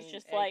doesn't. He's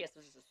just and like, I guess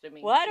was just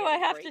assuming why she do had I a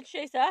have break. to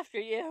chase after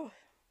you?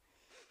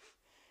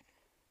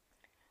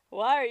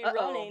 Why are you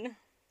running?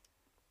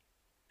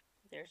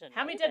 There's another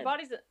How many dead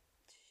bodies?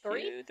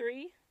 3? 2,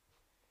 3.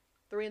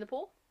 3 in the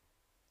pool?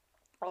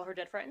 All her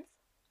dead friends?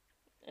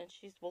 And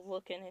she's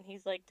looking, and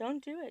he's like,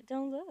 don't do it.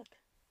 Don't look.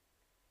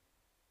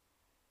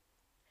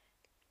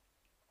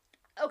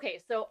 Okay,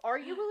 so are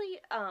you really,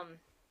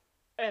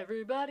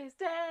 everybody's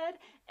dead,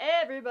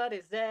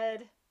 everybody's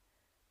dead.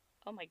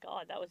 Oh my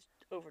god, that was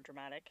over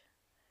dramatic.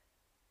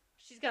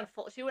 She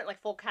went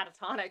like full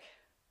catatonic.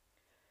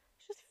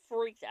 She just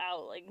freaked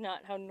out, like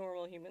not how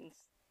normal humans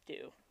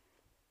do.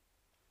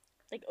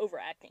 Like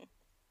overacting.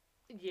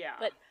 Yeah.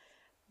 But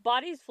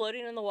bodies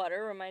floating in the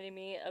water reminded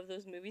me of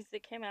those movies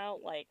that came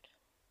out, like,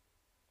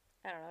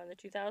 I don't know, in the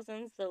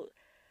 2000s.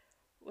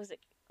 Was it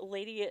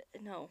Lady,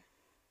 no,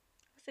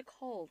 what's it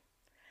called?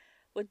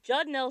 With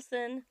Judd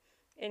Nelson,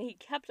 and he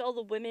kept all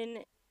the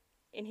women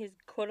in his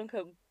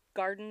quote-unquote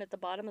garden at the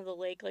bottom of the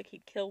lake. Like,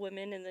 he'd kill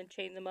women and then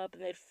chain them up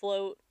and they'd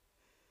float.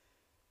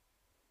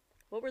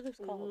 What were those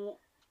called?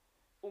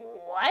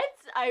 What?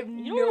 I have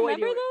You no don't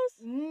remember idea. those?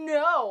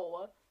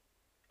 No.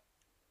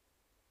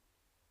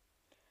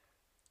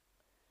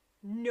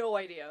 No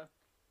idea.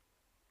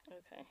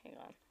 Okay, hang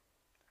on.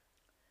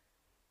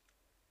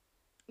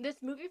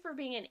 This movie, for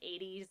being an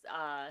 80s,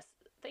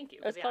 thank you.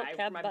 It's called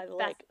Cabin by the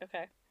Lake.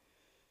 Okay.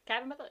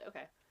 Cabin by the Lake,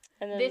 okay.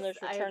 And then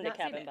there's Return to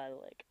Cabin by the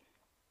Lake.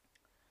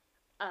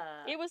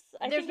 It was,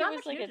 I there's think not it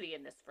was much like nudity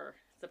in this,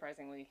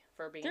 surprisingly,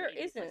 for being there an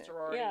 80s isn't,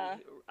 sorority yeah.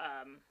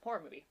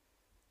 horror movie.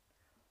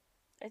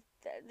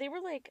 They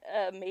were like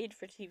made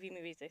for TV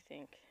movies, I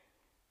think.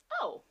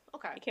 Oh,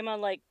 okay. It came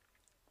on like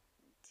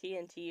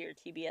TNT or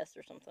TBS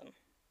or something.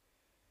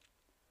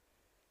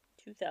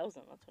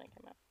 2000, that's when it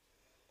came out.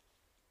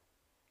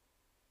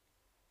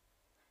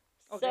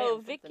 Oh, so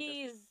damn,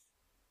 Vicky's,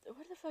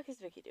 what the fuck is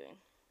Vicky doing?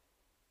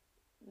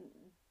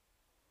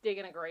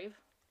 Digging a grave.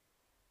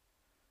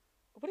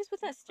 What is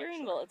with that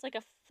steering wheel? It's like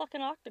a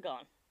fucking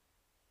octagon.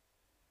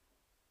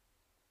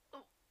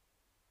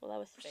 Well, that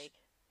was fake.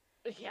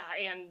 Yeah,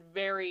 and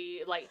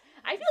very, like,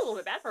 I feel a little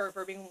bit bad for her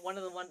for being one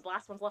of the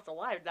last ones left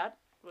alive. That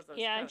was a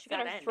yeah, kind and of she got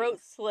her ending. throat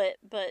slit,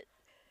 but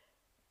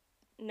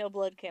no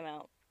blood came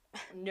out.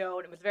 No,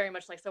 and it was very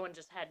much like someone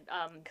just had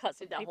cut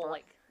some did that paper. whole,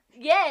 like,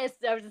 yes,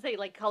 I was gonna say,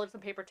 like, colored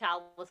some paper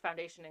towel with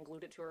foundation and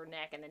glued it to her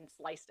neck and then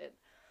sliced it.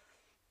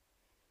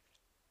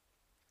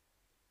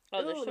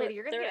 Oh, ooh, lady,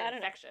 you're gonna they're get at an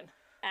infection.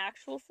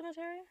 Actual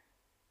cemetery?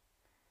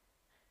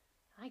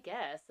 I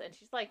guess, and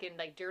she's like in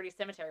like dirty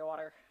cemetery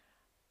water.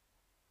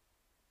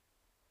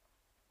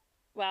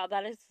 Wow,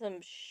 that is some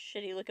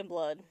shitty looking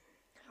blood.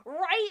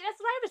 Right, that's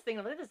what I was thinking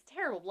of. This is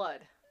terrible blood.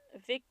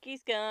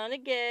 Vicky's gonna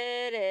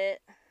get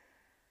it.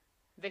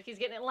 Vicky's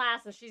getting it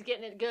last, and she's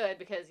getting it good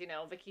because, you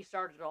know, Vicky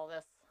started all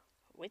this.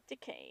 With the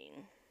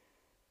cane.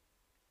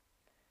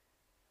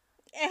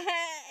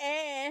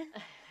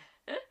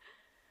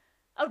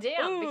 Oh,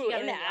 damn. Ooh, Vicky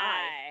got in it the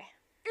eye.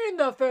 In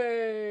the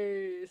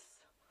face.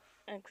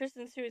 And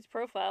Kristen Stewart's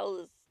profile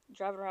is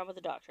driving around with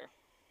a doctor.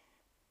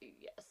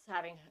 Yes,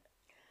 having...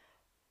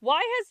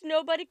 Why has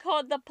nobody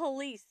called the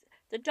police?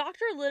 The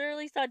doctor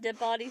literally saw dead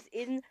bodies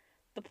in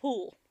the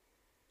pool.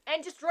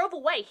 And just drove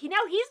away. He's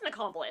an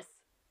accomplice.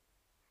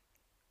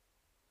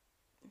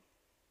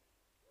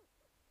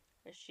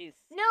 She's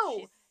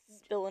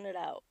spilling it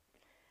out.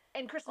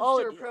 And Kristen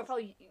Stewart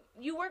profile,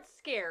 you weren't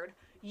scared.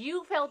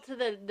 You fell to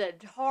the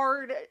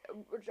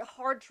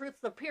hard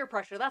truths of peer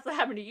pressure. That's what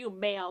happened to you,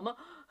 ma'am.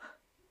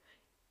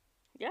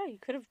 Yeah, you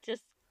could have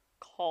just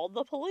called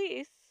the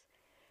police.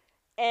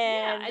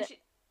 And,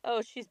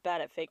 she's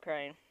bad at fake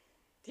crying.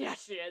 Yeah,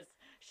 she is.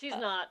 She's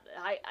not.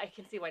 I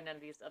can see why none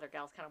of these other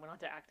gals kind of went on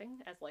to acting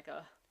as like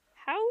a...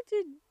 How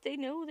did they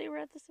know they were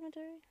at the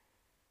cemetery?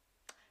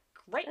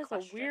 Great question.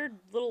 That's a weird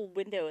little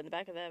window in the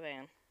back of that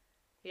van.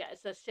 Yeah,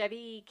 it's a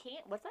Chevy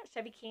Can. What's that?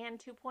 Chevy Can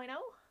 2.0?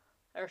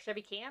 Or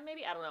Chevy Can,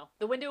 maybe? I don't know.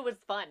 The window was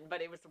fun,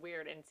 but it was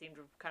weird and seemed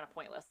kind of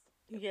pointless.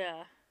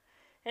 Yeah.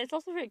 And it's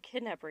also very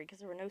kidnappery because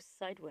there were no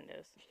side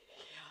windows. Yeah.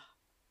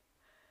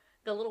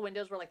 The little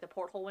windows were like the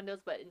porthole windows,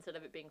 but instead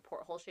of it being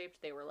porthole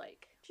shaped, they were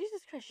like...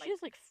 Jesus Christ, she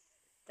is like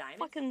diamonds?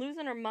 Fucking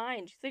losing her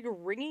mind. She's like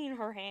wringing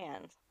her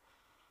hands.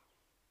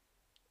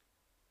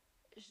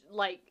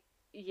 Like,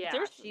 yeah,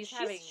 she's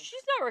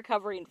not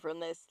recovering from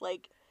this.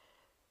 Like,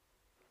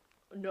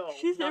 no,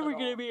 she's never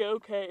gonna be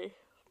okay.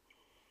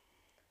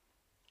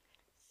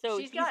 So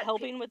he's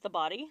helping with the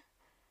body?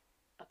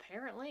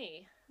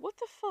 Apparently. What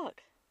the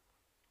fuck?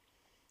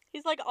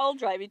 He's like, I'll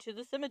drive you to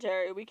the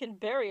cemetery. We can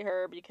bury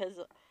her because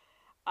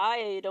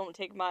I don't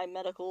take my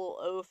medical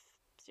oath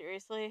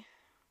seriously.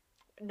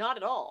 Not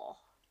at all.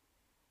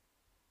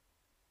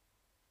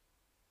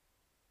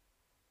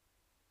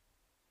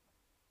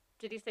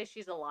 Did he say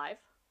she's alive?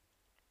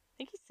 I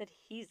think he said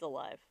he's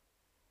alive.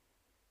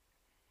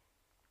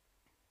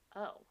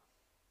 Oh.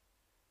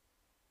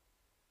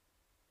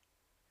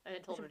 And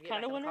then told her to get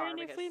kind back of in the car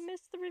wondering if we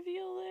missed the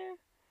reveal there.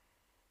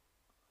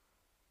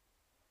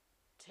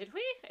 Did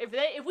we?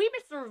 If we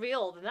missed the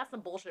reveal, then that's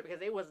some bullshit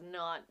because it was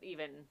not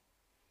even.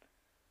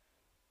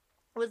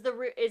 Was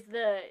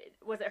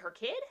was it her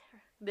kid?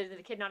 Did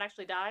the kid not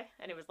actually die?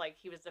 And it was like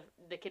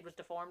the kid was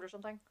deformed or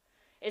something?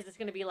 Is this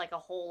going to be like a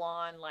whole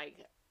on like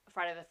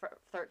Friday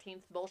the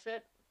 13th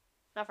bullshit?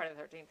 Not Friday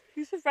the 13th.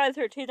 You said Friday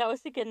the 13th. I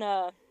was thinking,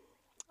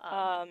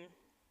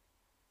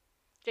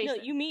 Jason.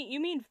 No, you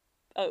mean,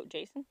 oh,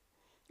 Jason?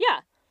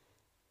 Yeah.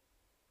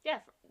 Yeah,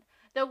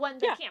 the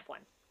camp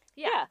one.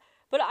 Yeah.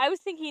 But I was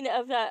thinking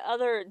of that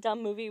other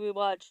dumb movie we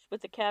watched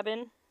with the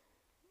cabin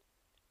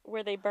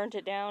where they burnt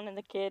it down and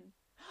the kid.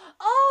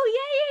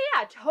 Oh,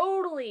 yeah.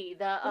 Totally.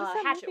 The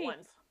Hatchet movie?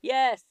 ones.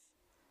 Yes.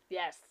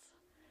 Yes.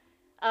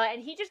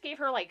 And he just gave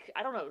her, like,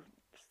 I don't know,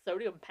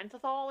 sodium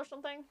pentothal or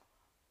something?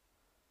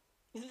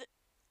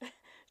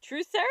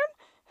 Truth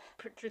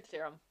serum? Truth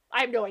serum.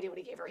 I have no idea what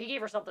he gave her. He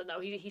gave her something, though.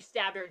 He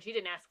stabbed her and she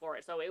didn't ask for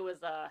it, so it was,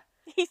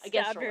 he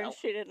stabbed her and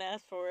she didn't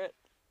ask for it.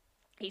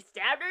 He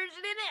stabbed her and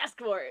she didn't ask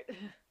for it.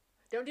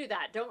 Don't do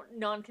that. Don't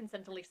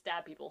non-consentally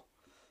stab people.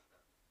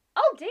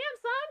 Oh, damn,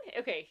 son!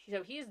 Okay,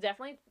 so he's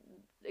definitely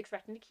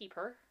expecting to keep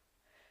her.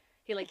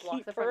 He, like,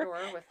 blocks the front door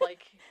with,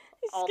 like,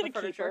 all the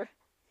furniture.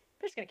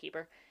 They're just gonna keep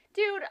her.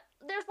 Dude,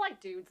 there's, like,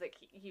 dudes that,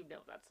 you know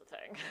that's a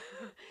thing.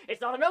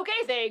 It's not an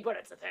okay thing, but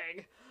it's a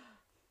thing.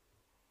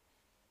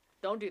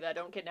 Don't do that.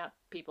 Don't kidnap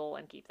people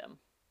and keep them.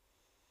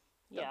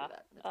 Don't do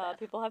that.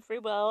 People have free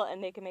will,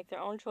 and they can make their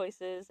own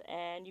choices,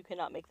 and you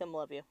cannot make them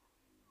love you.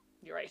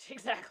 You're right,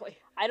 exactly.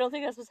 I don't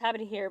think that's what's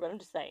happening here, but I'm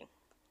just saying.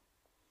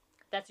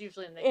 That's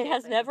usually in the It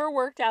has never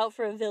worked out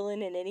for a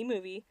villain in any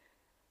movie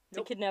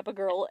to kidnap a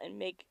girl and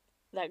make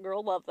that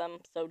girl love them,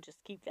 so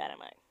just keep that in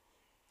mind.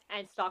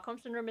 And Stockholm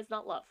Syndrome is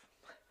not love.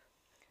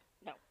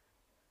 No.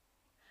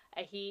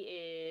 He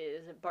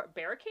is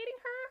barricading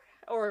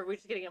her? Or are we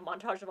just getting a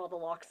montage of all the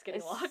locks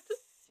getting locked?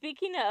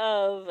 Speaking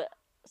of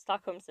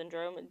Stockholm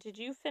Syndrome, did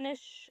you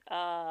finish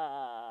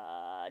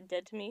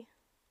Dead to Me?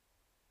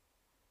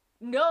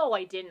 No,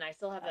 I didn't. I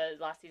still have the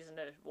last season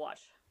to watch.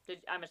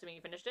 I'm assuming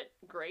you finished it?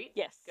 Great.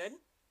 Yes. Good?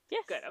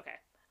 Yes. Good, okay.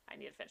 I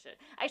need to finish it.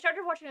 I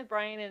started watching with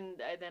Brian,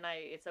 and then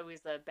it's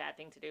always a bad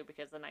thing to do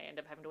because then I end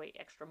up having to wait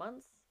extra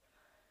months.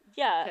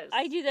 Yeah,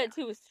 I do that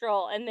too with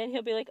Stroll, and then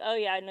he'll be like, oh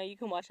yeah, I know you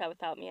can watch that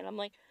without me. And I'm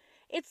like,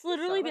 it's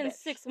literally been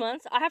 6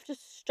 months. I have to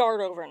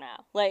start over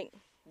now. Like,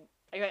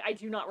 I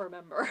do not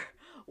remember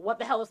what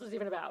the hell this was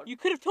even about. You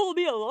could have told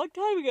me a long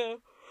time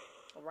ago.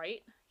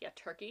 Right? Yeah,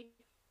 Turkey.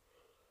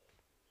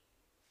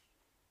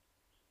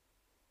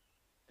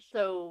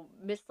 So,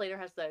 Miss Slater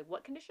has the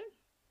what condition?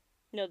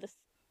 No,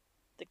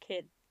 the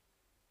kid.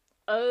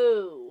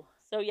 Oh.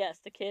 So, yes,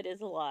 the kid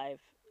is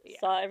alive. Yeah.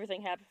 Saw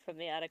everything happen from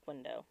the attic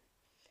window.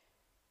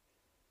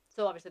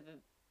 So, obviously,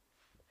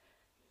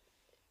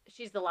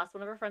 she's the last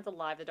one of her friends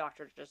alive. The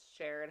doctor just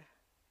shared.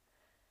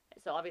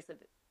 So, obviously...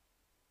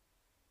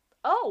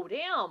 Oh,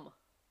 damn!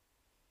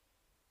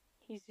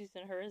 He's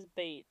using her as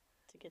bait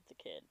to get the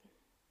kid.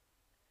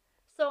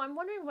 So I'm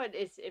wondering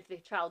if the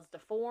child's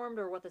deformed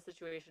or what the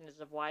situation is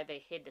of why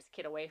they hid this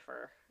kid away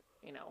for,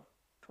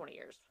 20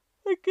 years.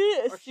 I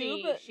could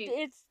assume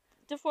it's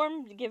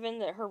deformed given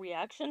that her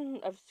reaction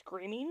of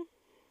screaming.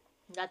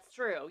 That's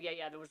true. Yeah,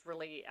 it was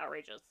really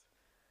outrageous.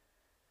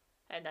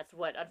 And that's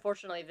what,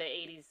 unfortunately, the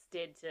 80s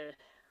did to...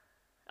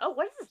 Oh,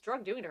 what is this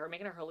drug doing to her?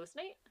 Making her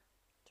hallucinate?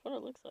 That's what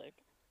it looks like.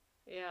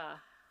 Yeah.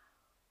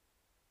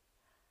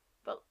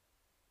 But...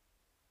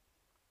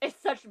 It's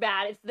such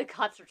bad. The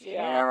cuts are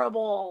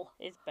terrible.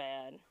 It's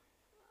bad.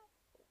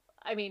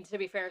 I mean, to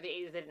be fair, the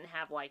 80s, they didn't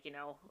have,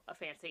 a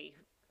fancy...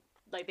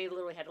 they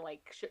literally had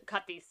to,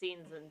 cut these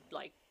scenes and,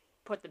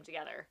 put them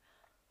together.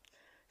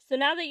 So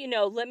now that you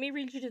know, let me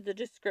read you to the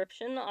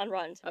description on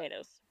Rotten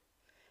Tomatoes.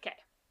 Okay.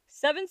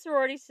 7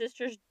 sorority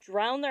sisters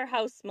drown their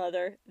house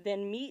mother,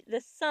 then meet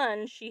the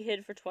son she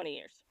hid for 20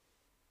 years.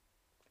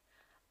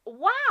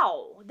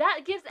 Wow!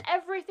 That gives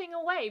everything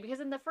away, because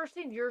in the first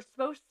scene, you're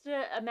supposed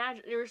to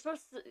imagine... You're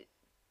supposed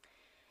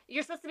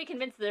to be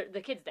convinced that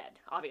the kid's dead,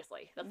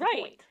 obviously. That's the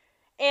point.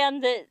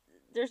 And that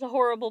there's a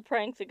horrible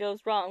prank that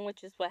goes wrong,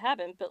 which is what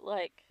happened, but,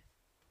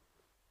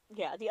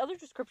 yeah, the other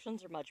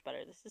descriptions are much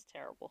better. This is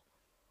terrible.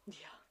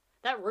 Yeah,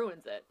 that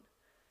ruins it.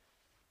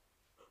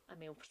 I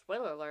mean,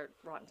 spoiler alert,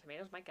 Rotten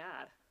Tomatoes, my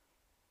god.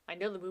 I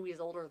know the movie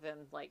is older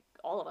than,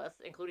 all of us,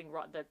 including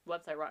the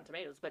website Rotten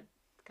Tomatoes, but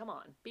come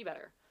on, be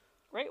better.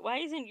 Right? Why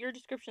isn't your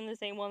description the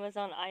same one that's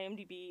on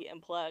IMDb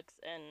and Plex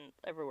and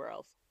everywhere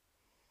else?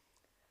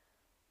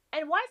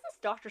 And why is this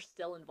doctor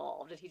still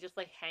involved? Did he just,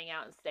 hang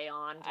out and stay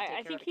on to take care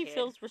of the kid? I think he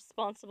feels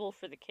responsible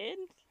for the kid.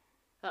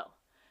 Oh.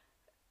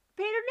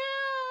 Peter,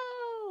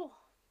 no!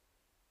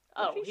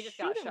 Oh, he just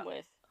got shot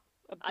with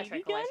a BB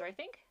tranquilizer, gun? I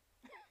think.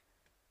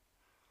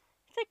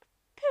 It's like,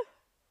 poof,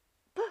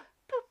 poof,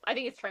 poof. I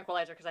think it's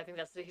tranquilizer because I think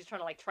he's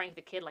trying to trank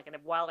the kid like a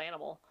wild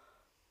animal.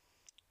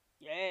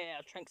 Yeah,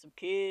 trank some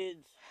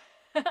kids.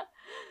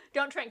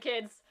 Don't trank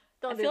kids.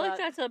 Don't do that. I feel like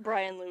that's a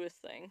Brian Lewis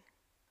thing.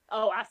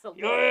 Oh,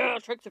 absolutely. Yeah,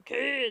 trank some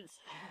kids.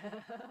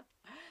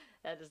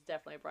 That is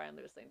definitely a Brian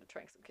Lewis thing, to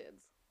trank some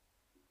kids.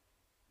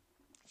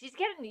 She's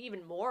getting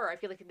even more. I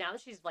feel like now that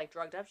she's like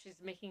drugged up, she's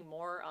making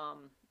more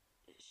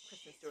Kristen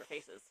She's Stewart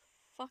faces.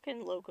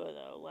 fucking loco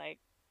though. Like,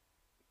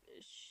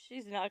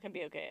 she's not gonna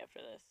be okay after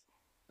this.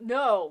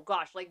 No,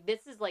 gosh, like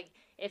this is like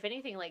if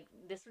anything, like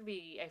this would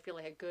be I feel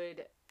like a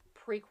good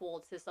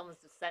prequel to someone's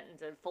descent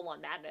into full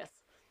on madness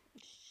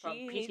from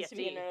She needs to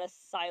be in PTSD. an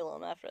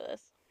asylum after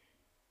this.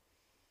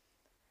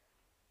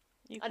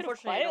 You could have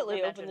Unfortunately, I don't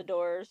quietly opened the imagine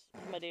doors,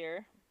 my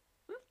dear.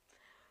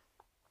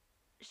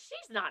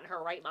 she's not in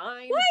her right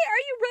mind. Why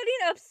are you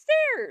running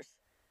upstairs?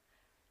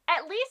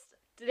 At least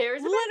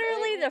there's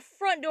Literally, the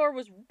front door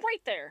was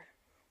right there.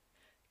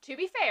 To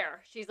be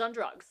fair, she's on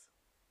drugs.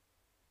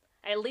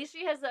 At least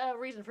she has a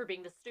reason for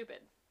being this stupid.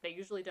 They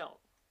usually don't.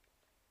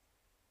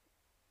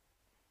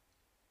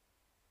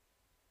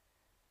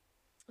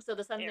 So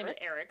the son's name is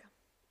Eric.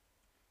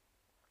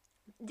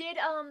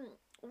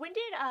 When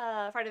did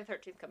Friday the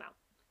 13th come out?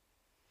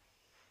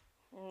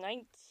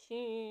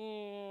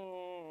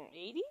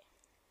 1980?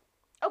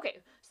 Okay,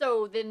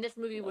 so then this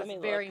movie was Let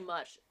me very look.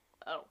 much.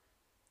 Oh.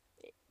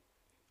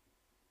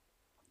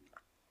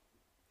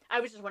 I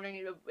was just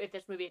wondering if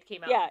this movie had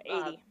came out. Yeah,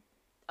 80.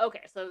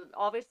 Okay, so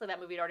obviously that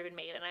movie had already been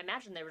made, and I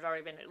imagine there was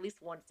already been at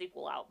least one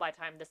sequel out by the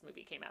time this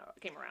movie came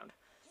around.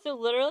 So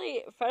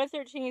literally, Friday the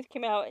 13th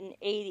came out in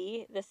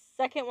 80, the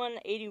second one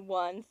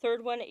 81,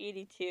 third one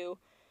 82,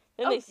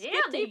 then they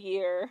skipped a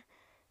year.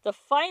 The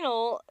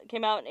final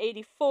came out in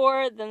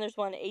 84, then there's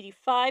one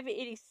 85,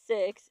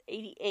 86,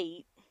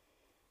 88.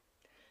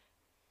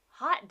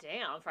 Hot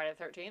damn, Friday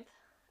the 13th.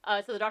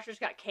 So the doctor just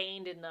got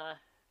caned in the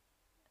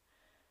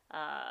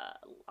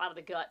out of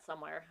the gut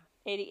somewhere.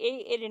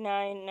 88,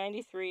 89,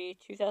 93,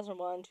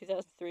 2001,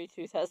 2003,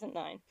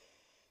 2009.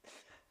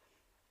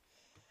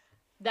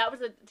 That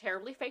was a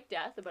terribly fake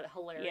death, but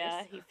hilarious.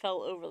 Yeah, he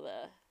fell over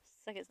the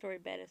second story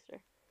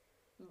banister.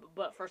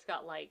 But first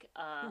got like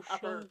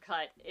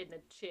uppercut in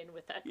the chin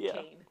with that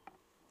cane.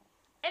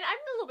 And I'm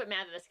a little bit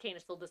mad that this cane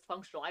is still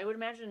dysfunctional. I would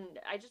imagine,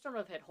 I just don't know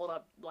if it'd hold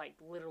up like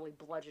literally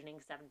bludgeoning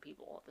 7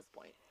 people at this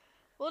point.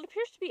 Well, it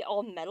appears to be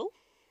all metal.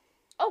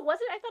 Oh, was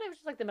it? I thought it was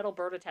just like the metal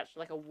bird attached to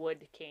like a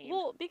wood cane.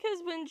 Well,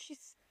 because when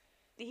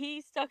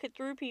he stuck it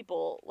through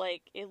people,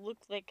 like, it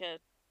looked like a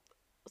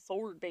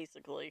sword,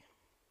 basically.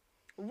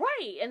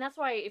 Right, and that's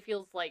why it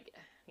feels like,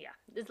 yeah,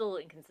 it's a little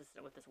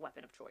inconsistent with this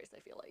weapon of choice, I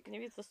feel like.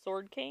 Maybe it's a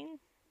sword cane?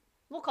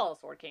 We'll call it a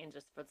sword cane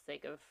just for the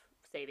sake of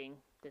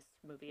saving this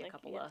movie like a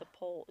couple you of... have to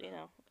pull, you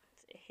know,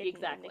 it's hidden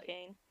Exactly. in the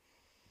cane.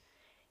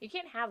 You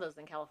can't have those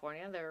in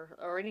California,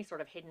 or any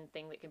sort of hidden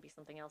thing that can be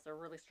something else. They're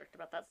really strict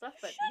about that stuff,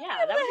 but Shouldn't yeah,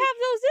 be able to have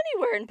those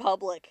anywhere in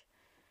public.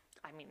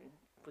 I mean,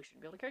 we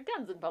shouldn't be able to carry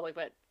guns in public,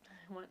 but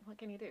what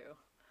can you do?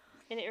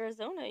 In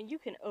Arizona, you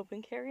can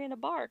open carry in a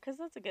bar, because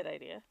that's a good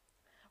idea.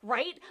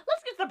 Right?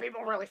 Let's get some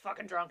people really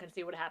fucking drunk and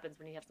see what happens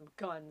when you have some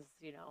guns,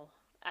 you know,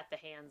 at the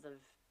hands of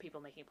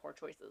people making poor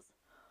choices.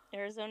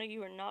 Arizona,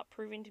 you are not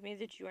proving to me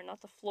that you are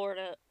not the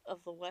Florida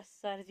of the west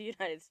side of the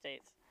United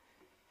States.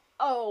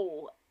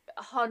 Oh,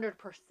 100%.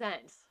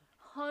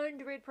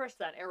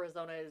 100%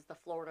 Arizona is the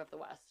Florida of the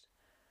West.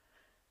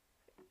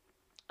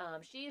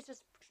 She is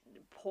just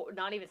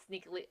not even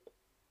sneakily...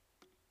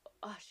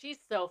 she's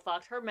so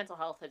fucked. Her mental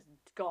health is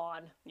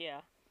gone.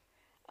 Yeah.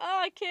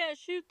 I can't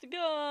shoot the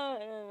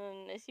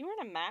gun. Is he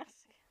wearing a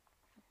mask?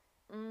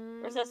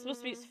 Or is that supposed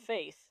to be his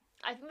face?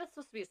 I think that's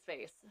supposed to be his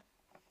face.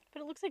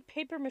 But it looks like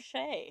paper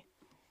mache.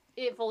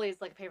 It fully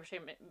is like a paper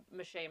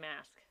mache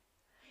mask.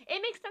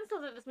 It makes sense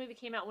though that this movie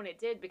came out when it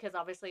did, because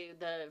obviously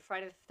the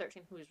Friday the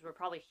 13th movies were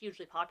probably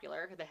hugely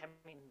popular.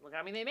 Look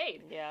how many they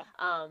made. Yeah.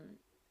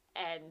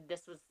 And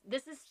this feels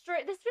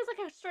like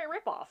a straight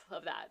ripoff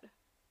of that.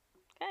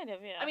 Kind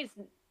of, yeah. I mean,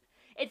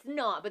 it's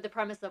not, but the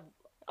premise of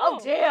oh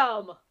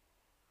damn.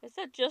 Is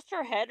that just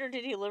her head, or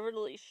did he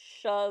literally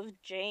shove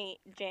Jan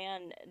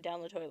down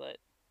the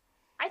toilet?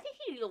 I think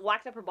he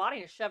whacked up her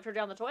body and shoved her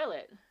down the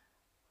toilet.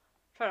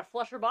 Trying to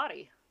flush her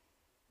body.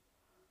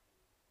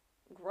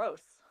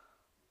 Gross.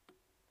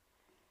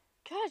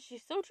 God,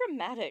 she's so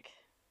dramatic.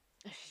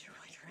 She's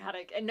really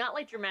dramatic. And not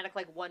like dramatic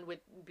like one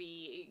would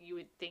be, you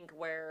would think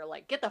where,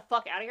 like, get the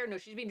fuck out of here. No,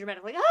 she's being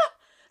dramatic like,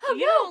 oh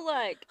you no! know,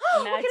 like,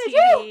 Mad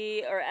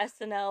TV or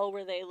SNL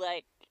where they,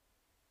 like,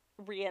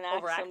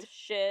 reenact some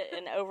shit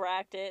and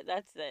overact it.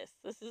 That's this.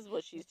 This is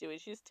what she's doing.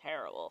 She's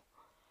terrible.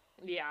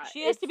 Yeah.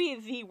 She has to be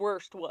the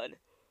worst one.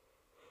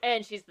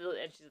 And she's the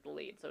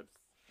lead, so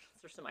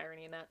there's some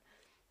irony in that.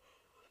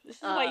 This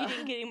is why you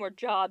didn't get any more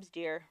jobs,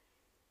 dear.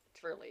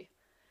 Truly.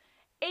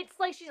 It's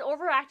like she's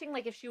overacting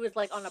like if she was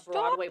like on a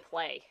Broadway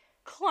play.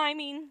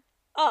 Climbing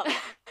up. Like,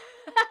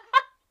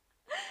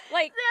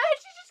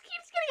 she just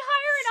keeps getting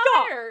higher and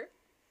higher.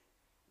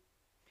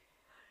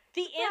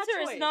 The answer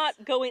is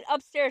not going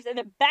upstairs and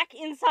then back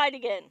inside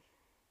again.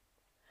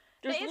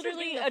 There's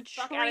literally a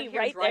tree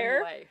right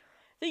there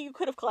that you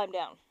could have climbed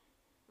down.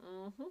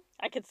 Mm-hmm.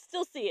 I could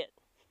still see it.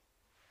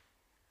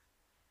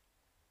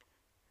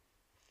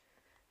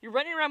 You're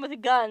running around with a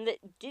gun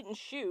that didn't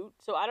shoot,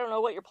 so I don't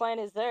know what your plan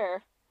is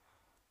there.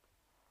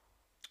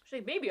 She's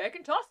like, maybe I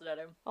can toss it at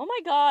him. Oh my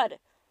god.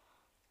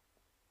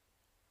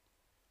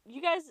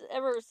 you guys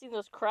ever seen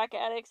those crack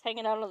addicts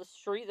hanging out on the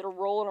street that are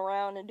rolling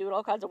around and doing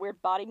all kinds of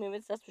weird body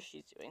movements? That's what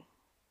she's doing.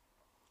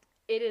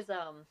 It is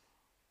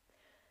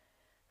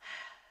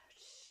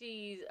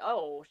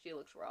she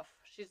looks rough.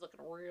 She's looking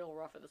real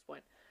rough at this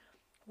point.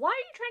 Why are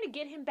you trying to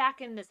get him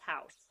back in this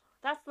house?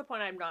 That's the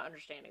point I'm not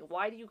understanding.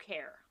 Why do you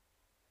care?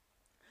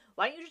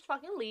 Why don't you just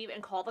fucking leave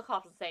and call the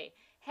cops and say,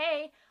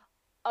 hey,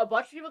 a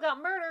bunch of people got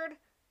murdered.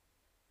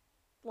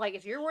 Like,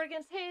 it's your word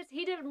against his.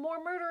 He did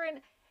more murder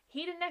and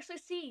he didn't actually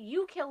see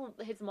you kill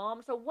his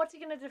mom, so what's he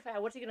gonna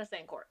defend? What's he gonna say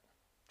in court?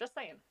 Just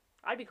saying.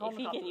 I'd be calling If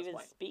the he cops can at this even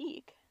point.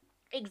 speak.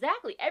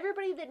 Exactly.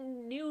 Everybody that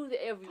knew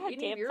of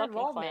any of your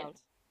involvement.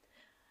 Clowns.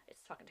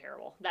 It's fucking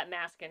terrible. That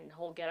mask and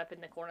whole get up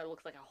in the corner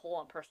looks like a whole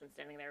on person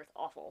standing there. It's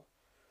awful.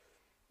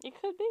 It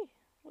could be.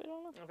 We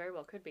don't know. It very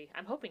well could be.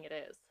 I'm hoping it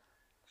is.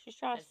 She's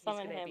trying to He's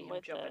summon gonna be him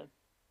with jumping.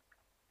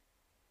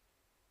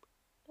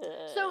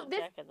 the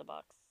Jack in the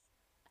Box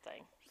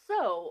thing.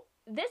 So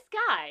this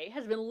guy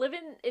has been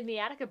living in the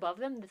attic above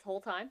them this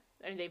whole time,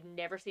 and they've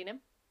never seen him.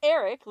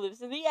 Eric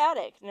lives in the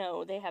attic.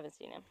 No, they haven't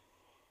seen him.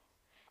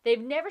 They've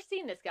never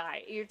seen this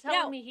guy. You're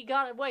telling me he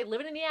got away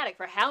living in the attic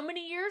for how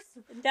many years?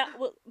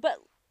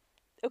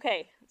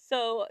 Okay,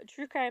 so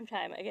true crime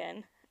time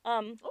again.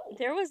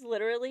 There was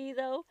literally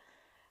though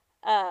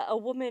a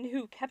woman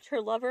who kept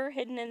her lover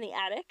hidden in the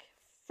attic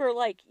for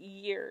like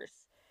years,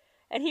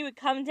 and he would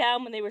come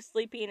down when they were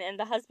sleeping, and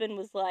the husband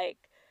was like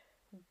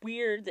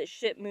weird that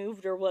shit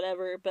moved or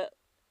whatever, but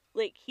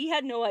like he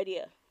had no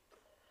idea.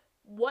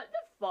 What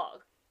the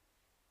fuck?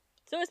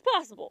 So it's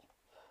possible.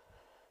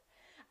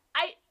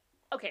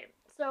 Okay,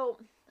 so,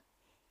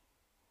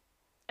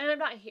 and I'm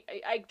not.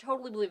 I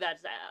totally believe that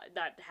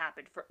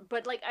happened.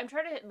 But like, I'm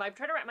trying to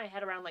wrap my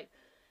head around like,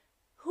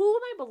 who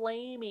am I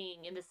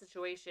blaming in this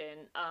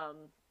situation?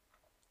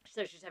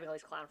 So she's having all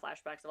these clown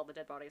flashbacks of all the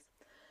dead bodies.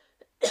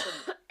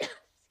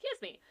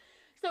 Excuse me.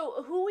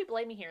 So who are we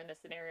blaming here in this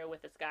scenario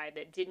with this guy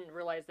that didn't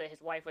realize that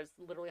his wife was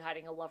literally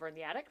hiding a lover in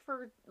the attic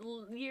for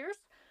years?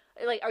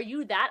 Like, are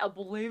you that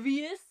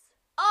oblivious?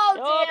 Oh,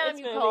 nope, damn,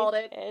 you called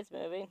it. It's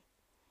moving.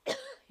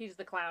 He's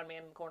the clown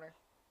man in the corner.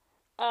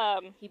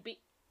 He beat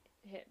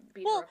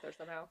her up there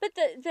somehow. But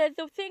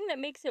the thing that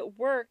makes it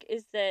work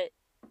is that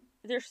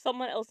there's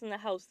someone else in the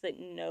house that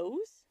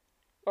knows,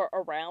 or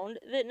around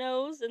that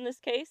knows in this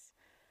case.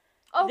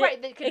 Oh,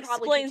 right, that could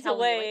probably keep telling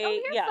away. You,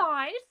 like, oh, you're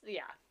fine.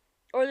 Yeah.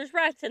 Or there's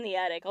rats in the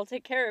attic. I'll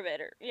take care of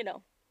it, or you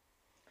know.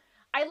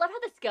 I love how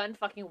this gun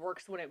fucking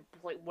works when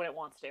it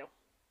wants to.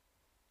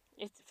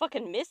 It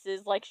fucking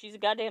misses like she's a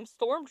goddamn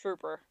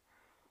stormtrooper.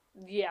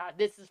 Yeah,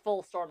 this is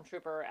full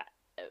stormtrooper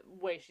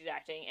way she's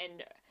acting,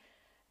 and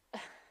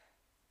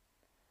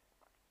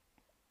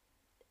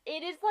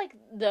it is like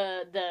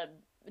the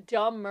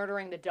dumb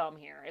murdering the dumb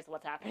here is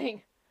what's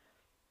happening.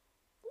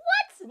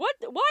 What?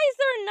 Why is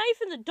there a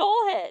knife in the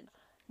doll head?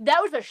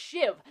 That was a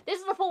shiv. This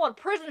is a full-on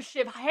prison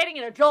shiv hiding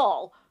in a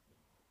doll.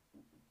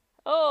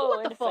 Oh,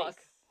 what the fuck?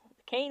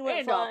 Cane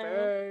went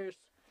flying.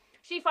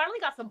 She finally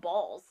got some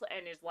balls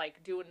and is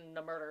like doing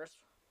the murders.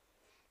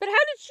 But how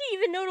did she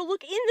even know to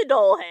look in the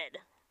doll head?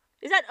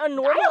 Is that a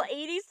normal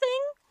 80s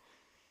thing?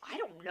 I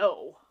don't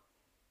know.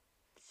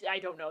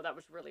 That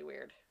was really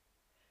weird.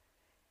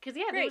 Because,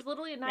 yeah, there was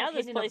literally a knife now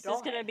this hidden in a place doll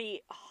is going to head.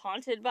 be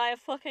haunted by a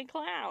fucking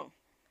clown.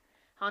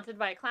 Haunted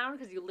by a clown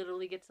because you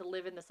literally get to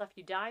live in the stuff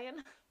you die in?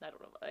 I don't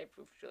know. I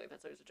feel like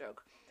that's always a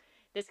joke.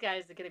 This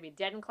guy's going to be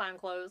dead in clown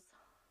clothes.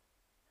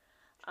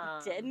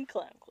 Dead in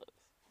clown clothes.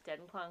 Dead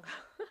in clown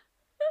clothes.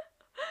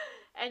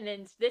 And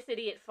then this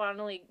idiot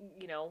finally,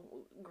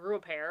 grew a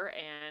pair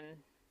and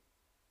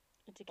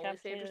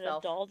decapitated a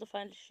doll to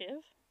find a shiv?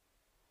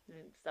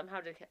 And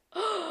somehow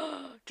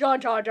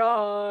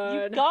John!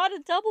 You gotta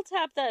double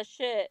tap that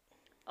shit.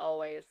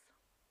 Always.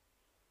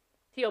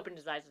 He opened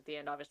his eyes at the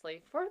end,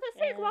 obviously, for the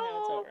sequel. And now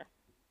it's over.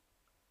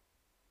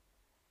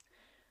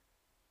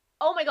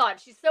 Oh my god,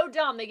 she's so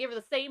dumb. They gave her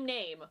the same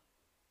name.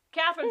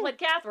 Catherine played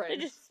Catherine. They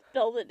just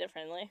spelled it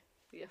differently.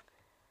 Yeah.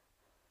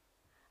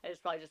 It's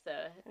probably just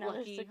a now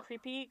lucky... there's the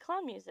creepy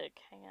clown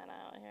music hanging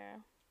out here.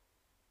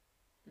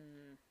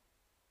 Mm.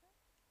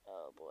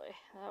 Oh boy,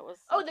 that was...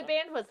 Oh, the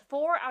band was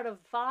 4 out of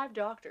 5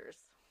 doctors.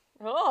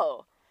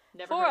 Oh!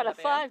 Never 4 heard out of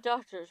of 5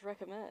 doctors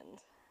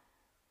recommend.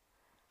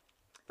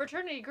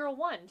 Fraternity Girl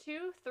 1,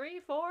 2, 3,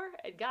 4,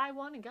 and Guy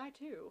 1 and Guy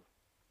 2.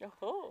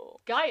 Oh.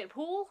 Guy at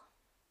Pool,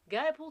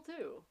 Guy at Pool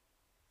 2.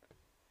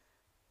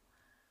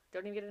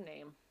 Don't even get a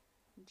name.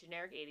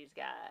 Generic 80s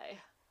guy.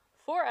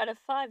 4 out of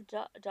 5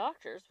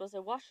 doctors was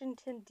a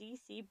Washington,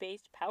 D.C.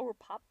 based power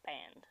pop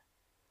band.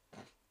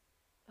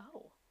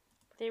 Oh.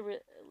 They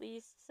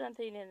released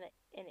something in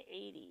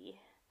 80,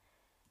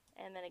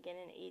 and then again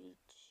in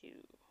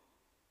 82.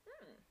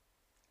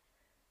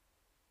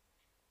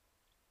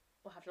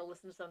 We'll have to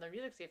listen to some of their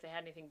music, see if they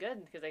had anything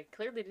good, because they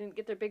clearly didn't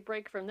get their big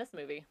break from this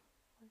movie.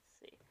 Let's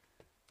see.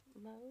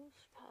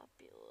 Most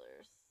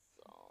popular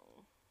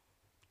song.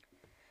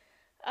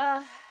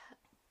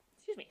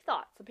 Excuse me,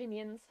 thoughts,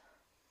 opinions?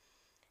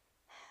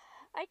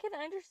 I can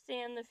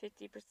understand the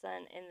 50%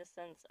 in the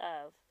sense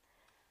of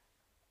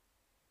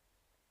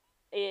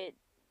it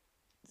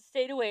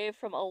stayed away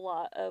from a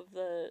lot of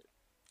the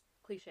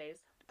Cliches.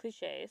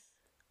 cliches.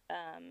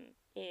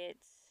 It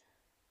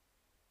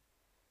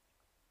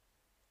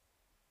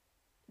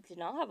did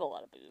not have a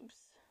lot of boobs.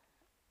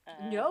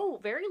 No,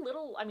 very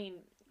little. I mean,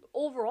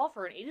 overall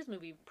for an '80s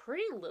movie,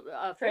 pretty little.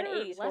 For an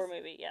 '80s horror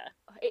movie, yeah.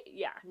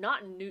 Yeah,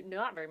 not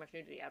very much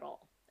nudity at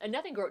all, and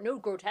nothing. No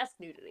grotesque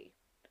nudity.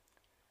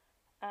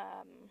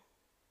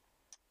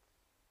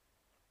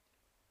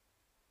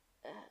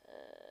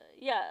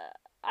 Yeah,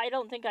 I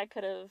don't think I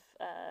could have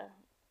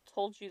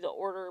told you the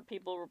order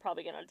people were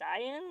probably gonna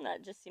die in.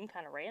 That just seemed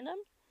kind of random.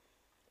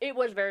 It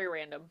was very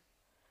random.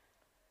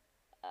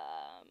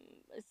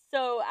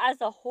 So as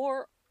a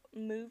horror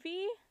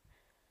movie,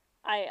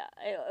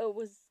 it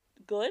was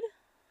good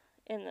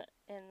in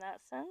that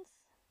sense.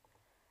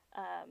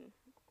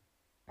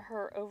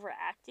 Her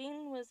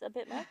overacting was a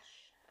bit much.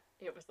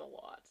 It was a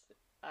lot.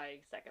 I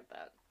second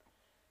that.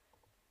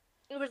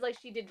 It was like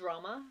she did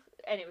drama,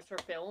 and it was for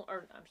film,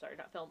 or I'm sorry,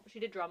 not film. She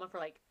did drama for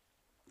like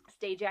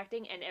stage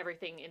acting, and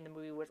everything in the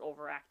movie was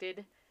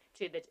overacted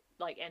to the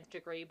like nth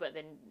degree, but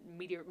then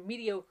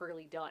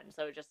mediocrely done.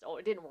 So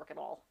it didn't work at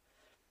all.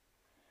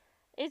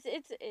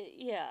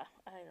 Yeah,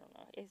 I don't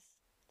know. It's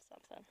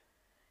something.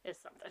 It's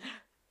something.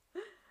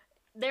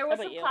 There was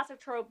some classic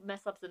trope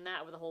mess ups in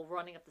that with the whole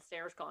running up the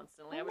stairs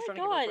constantly. Oh my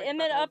god, and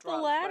then up the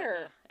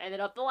ladder. And then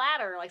up the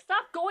ladder. Like,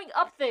 stop going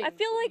up things. I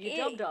feel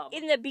like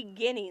in the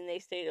beginning they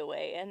stayed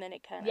away, and then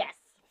it kind of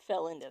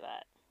fell into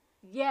that.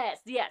 Yes.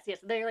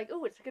 They're like,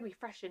 oh, it's going to be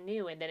fresh and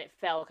new, and then it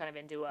fell kind of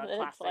into a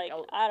classic. It's like,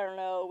 I don't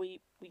know,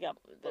 we got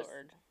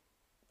bored.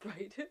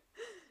 Right.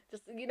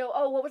 Just,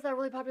 what was that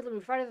really popular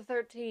movie? Friday the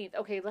 13th.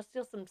 Okay, let's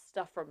steal some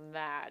stuff from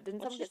that.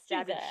 Didn't someone get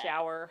stabbed in the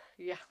shower?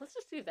 Yeah, let's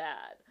just do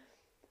that.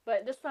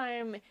 But this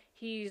time,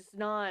 he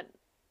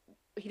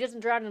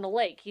doesn't drown in a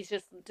lake. He's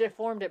just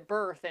deformed at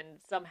birth, and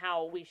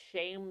somehow we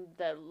shame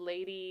the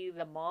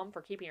mom,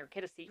 for keeping her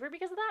kid a secret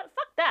because of that?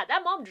 Fuck that.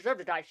 That mom deserved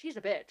to die. She's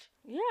a bitch.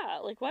 Yeah,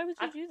 like, why would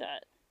you do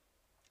that?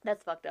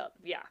 That's fucked up.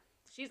 Yeah.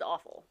 She's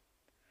awful.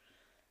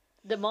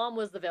 The mom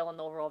was the villain,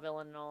 the overall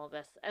villain in all of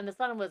this. And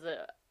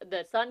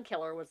the son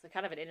killer was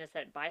kind of an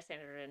innocent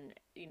bystander, and,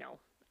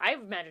 I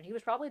imagine he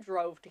was probably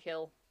drove to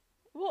kill.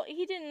 Well,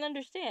 he didn't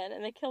understand,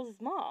 and they killed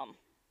his mom.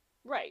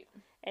 Right.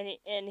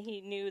 And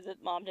he knew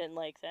that mom didn't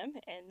like them,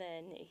 and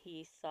then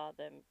he saw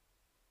them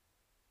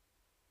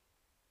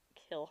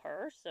kill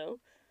her, so...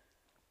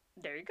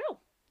 There you go.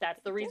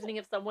 That's the reasoning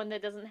of someone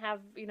that doesn't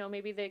have,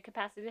 maybe the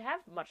capacity to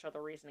have much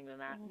other reasoning than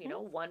that.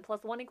 Mm-hmm. 1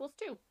 + 1 =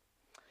 2.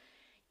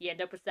 You end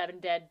up with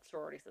 7 dead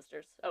sorority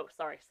sisters. Oh,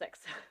 sorry, 6.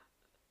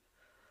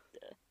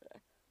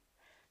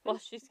 Well,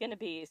 she's going to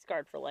be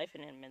scarred for life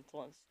in a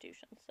mental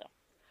institution, so...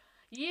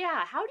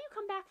 Yeah, how do you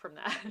come back from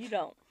that? You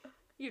don't.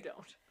 You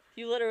don't.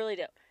 You literally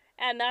don't.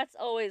 And that's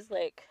always,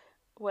 like,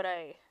 what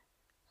I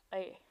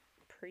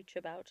preach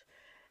about.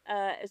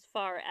 As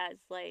far as,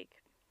 like,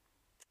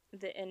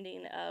 the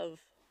ending of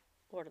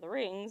Lord of the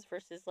Rings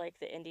versus, like,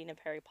 the ending of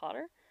Harry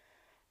Potter.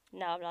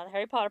 Now, I'm not a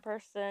Harry Potter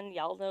person.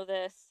 Y'all know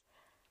this.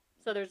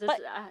 So there's this,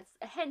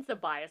 hence a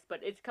bias,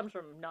 but it comes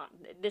from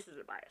this is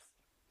a bias.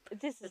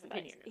 This is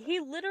opinion.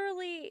 He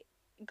literally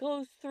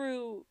goes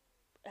through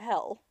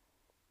hell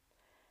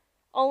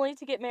only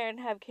to get married and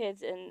have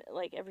kids, and,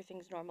 like,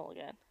 everything's normal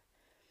again.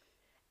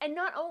 And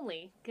not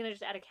only, can I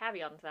just add a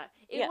caveat to that,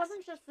 it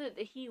wasn't just that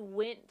he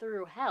went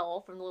through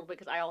hell from a little bit,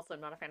 because I also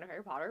am not a fan of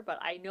Harry Potter, but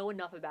I know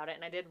enough about it,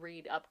 and I did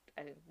read up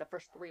the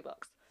first 3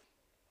 books.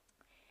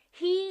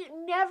 He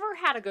never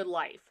had a good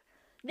life.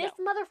 This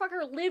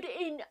motherfucker lived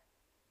in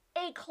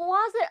a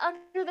closet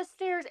under the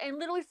stairs and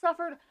literally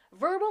suffered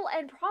verbal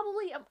and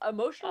probably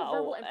emotional,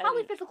 verbal, and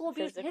probably physical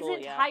abuse his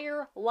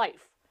entire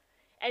life.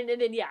 And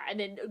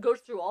then goes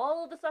through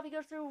all the stuff he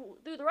goes through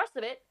the rest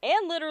of it.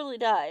 And literally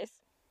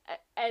dies.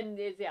 And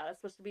that's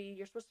supposed to be,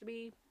 you're supposed to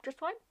be just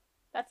fine?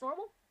 That's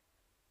normal?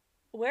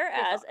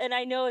 Whereas, and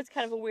I know it's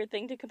kind of a weird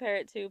thing to compare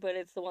it to, but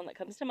it's the one that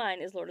comes to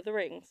mind, is Lord of the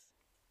Rings.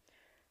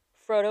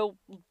 Frodo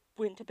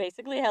went to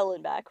basically hell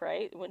and back,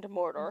 right? Went to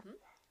Mordor. Mm-hmm.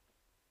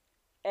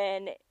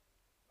 And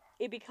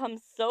it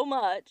becomes so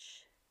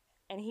much,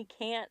 and he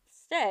can't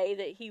stay,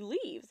 that he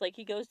leaves. Like,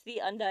 he goes to the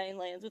Undying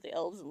Lands with the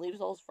elves and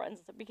leaves all his friends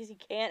and stuff, because he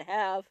can't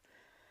have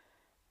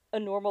a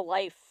normal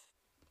life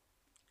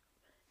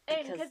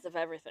because of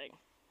everything.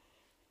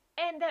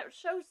 And that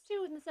shows,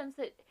 too, in the sense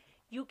that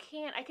you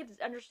can't... I could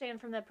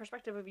understand from the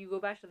perspective of you go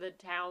back to the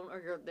town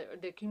or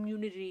the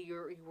community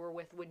you were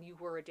with when you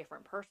were a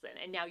different person.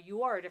 And now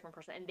you are a different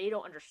person, and they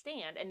don't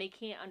understand, and they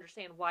can't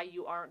understand why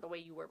you aren't the way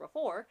you were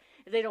before.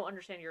 They don't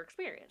understand your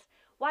experience.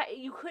 Why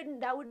you couldn't...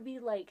 That would be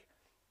like...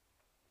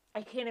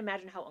 I can't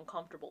imagine how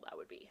uncomfortable that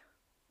would be.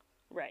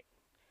 Right.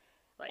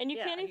 Like, and you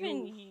can't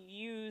even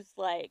use,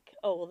 like,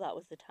 oh, well, that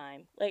was the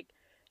time. Like,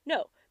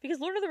 no. Because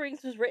Lord of the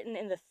Rings was written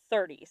in the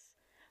 30s.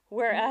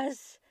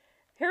 Whereas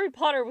Harry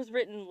Potter was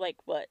written, like,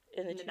 what,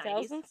 in the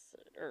 2000s? 90s.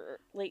 Or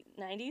late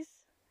 90s?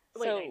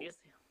 Late 90s.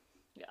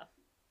 Yeah.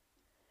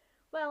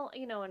 Well,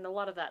 and a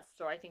lot of that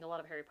story, I think a lot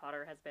of Harry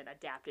Potter has been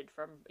adapted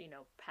from,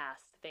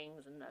 past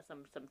things, and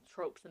some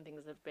tropes and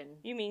things have been...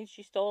 You mean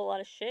she stole a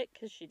lot of shit?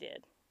 Because she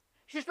did.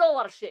 She's still a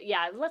lot of shit.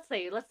 Yeah, let's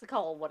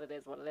call it what it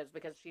is,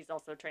 because she's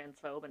also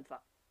transphobe and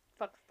fuck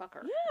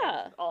her and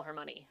Yeah. all her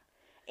money.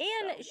 So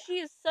And yeah, she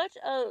is such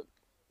a.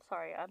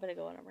 Sorry, I'm gonna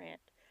go on a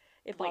rant.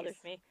 It please.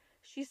 bothers me.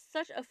 She's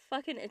such a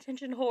fucking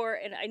attention whore,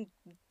 and I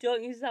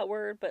don't use that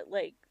word, but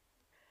like,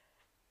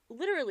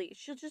 literally,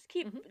 she'll just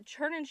keep Mhm.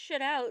 churning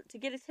shit out to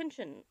get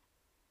attention.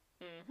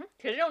 Mhm.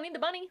 Because you don't need the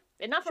money.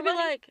 Enough She'll of be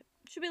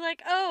money.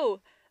 like,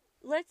 oh,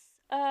 let's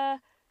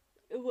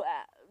w-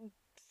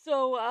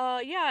 so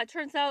yeah, it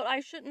turns out I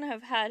shouldn't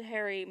have had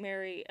Harry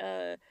marry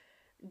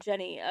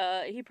Jenny.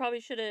 He probably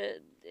should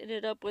have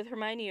ended up with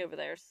Hermione over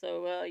there.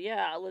 So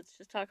yeah, let's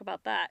just talk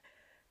about that.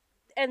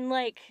 And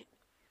like,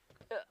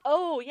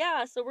 oh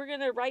yeah, so we're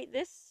gonna write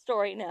this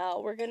story now.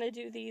 We're gonna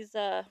do these.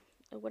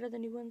 What are the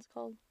new ones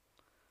called?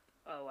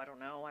 Oh, I don't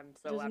know. I'm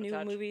so Those out of new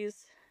touch.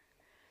 movies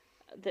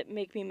that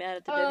make me mad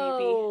at the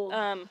WB.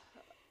 Oh,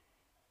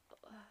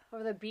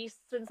 or the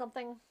beasts and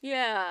something.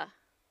 Yeah,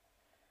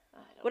 I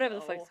don't whatever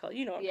the fuck know. it's called.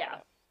 You know what I'm talking Yeah.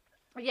 about.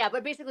 Yeah,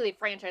 but basically they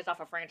franchise off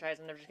a franchise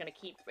and they're just gonna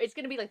keep. It's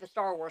gonna be like the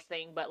Star Wars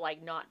thing, but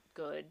like not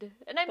good.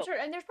 And I'm But, sure,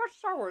 and there's parts of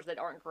Star Wars that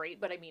aren't great,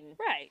 but I mean,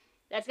 right.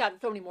 that's got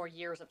so many more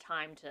years of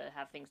time to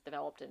have things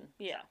developed and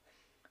Yeah. so.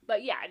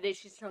 But yeah,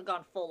 she's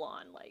gone full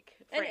on like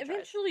And franchise.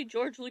 eventually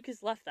George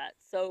Lucas left that.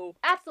 So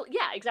Absolutely,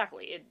 yeah,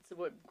 exactly. It's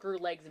what grew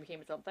legs and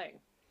became its own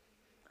thing.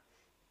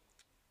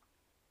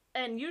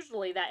 And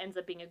usually that ends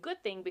up being a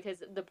good thing because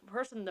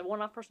the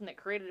one-off person that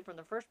created it from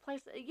the first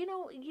place, you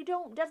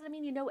don't doesn't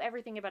mean you know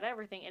everything about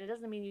everything, and it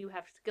doesn't mean you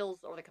have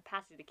skills or the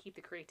capacity to keep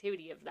the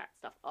creativity of that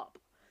stuff up.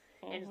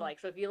 And it's like,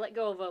 so if you let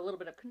go of a little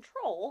bit of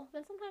control,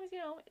 then sometimes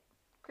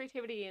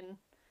creativity and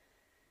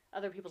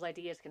other people's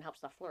ideas can help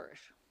stuff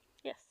flourish.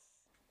 yes.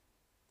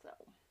 So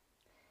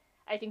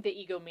I think the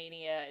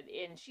egomania,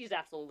 and she's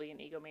absolutely an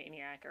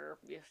egomaniac, or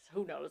yes,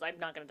 who knows? I'm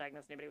not going to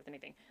diagnose anybody with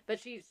anything,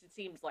 but it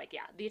seems like,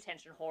 yeah, the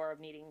attention whore of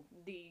needing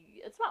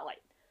the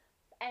spotlight.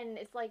 And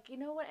it's like,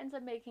 what ends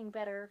up making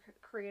better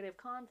creative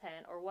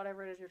content or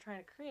whatever it is you're trying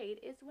to create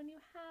is when you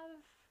have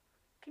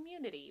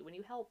community, when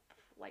you help,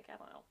 like, I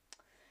don't know,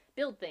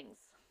 build things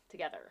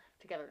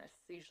togetherness.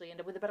 You usually end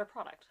up with a better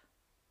product.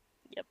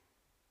 Yep.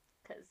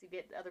 Because you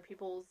get other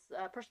people's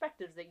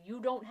perspectives that you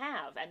don't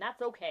have, and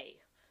that's okay.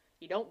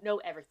 You don't know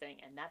everything,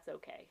 and that's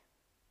okay.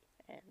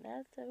 And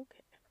that's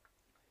okay.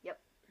 Yep.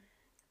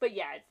 But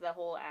yeah, it's the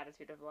whole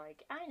attitude of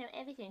like, I know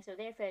everything, so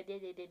therefore, da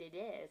da da da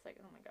da. It's like,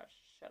 oh my gosh,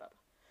 shut up.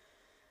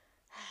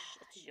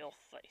 Shut your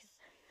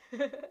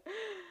face.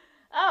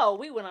 Oh,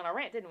 we went on a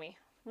rant, didn't we?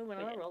 We went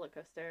We on did. a roller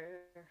coaster.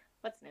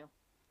 What's new?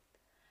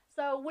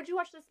 So, would you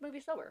watch this movie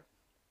sober?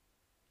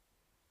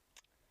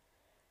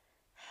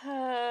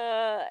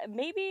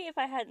 Maybe if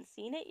I hadn't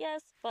seen it,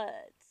 yes,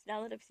 but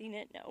now that I've seen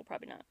it, no,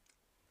 probably not.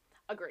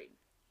 Agreed.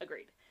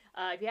 Agreed.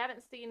 If you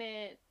haven't seen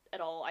it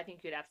at all, I think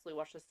you'd absolutely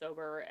watch this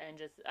sober and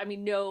just, I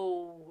mean,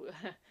 no,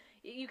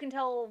 you can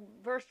tell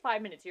first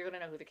 5 minutes you're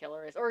gonna know who the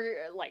killer is, or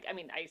like, I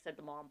mean, I said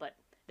the mom, but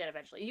then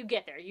eventually you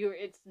get there.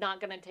 It's not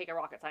gonna take a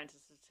rocket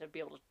scientist to be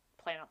able to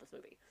plan out this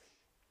movie.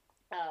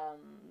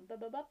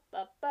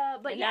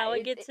 But and yeah, now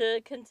I get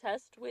to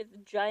contest with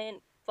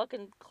giant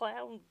fucking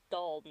clown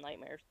doll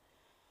nightmares.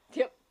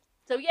 Yep.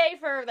 So yay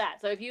for that.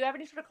 So if you have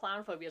any sort of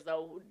clown phobias,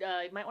 though,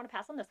 you might want to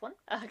pass on this one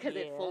because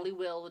it Yeah. fully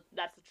will.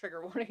 That's a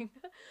trigger warning.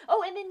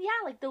 Oh, and then yeah,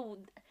 like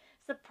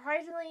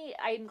surprisingly,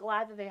 I'm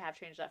glad that they have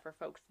changed that for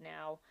folks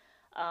now.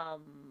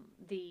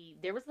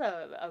 There was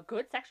a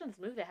good section of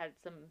this movie that had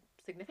some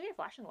significant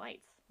flashing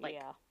lights. Like,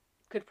 Yeah.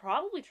 could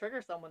probably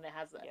trigger someone that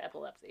has Yeah.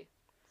 epilepsy.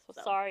 So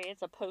sorry,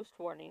 it's a post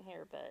warning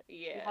here, but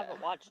Yeah. you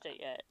haven't watched it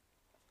yet.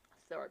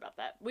 Sorry about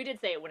that. We did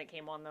say it when it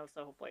came on though,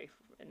 so hopefully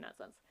in that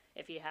sense,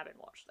 if you haven't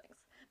watched things.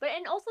 But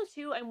and also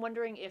too, I'm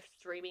wondering if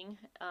streaming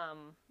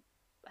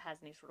has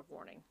any sort of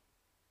warning.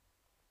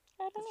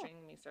 I The don't know.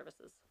 streaming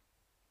services.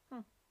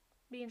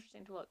 Be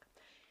interesting to look.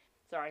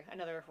 Sorry,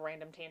 another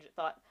random tangent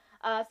thought.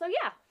 So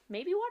yeah,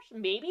 maybe watch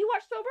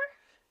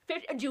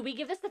sober. Do we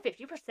give this the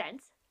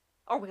 50%?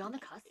 Are we on the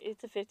cusp?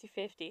 It's a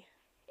 50-50.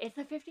 It's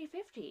a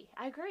 50-50.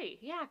 I agree.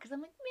 Yeah, because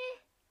I'm like meh.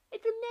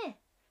 It's a meh.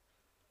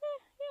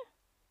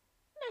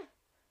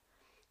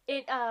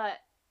 It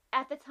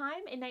at the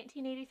time in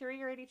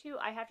 1983 or 82,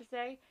 I have to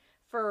say,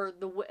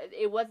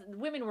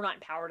 women were not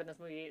empowered in this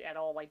movie at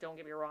all. Like, don't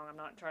get me wrong, I'm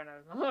not trying to,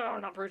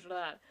 I'm not preaching to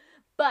that,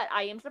 but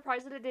I am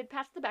surprised that it did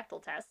pass the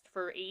Bechdel test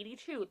for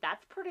 82.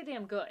 That's pretty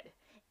damn good,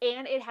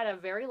 and it had a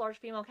very large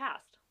female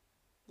cast,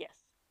 Yes.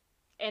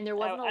 and there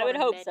wasn't. I would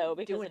hope so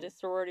because it is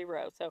sorority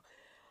row. So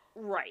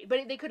right,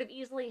 but they could have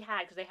easily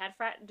had because they had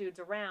frat dudes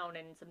around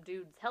and some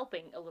dudes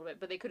helping a little bit,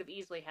 but they could have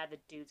easily had the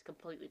dudes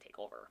completely take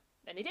over,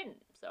 and they didn't.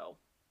 So.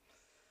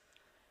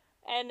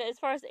 And as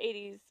far as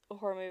 80s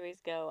horror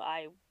movies go,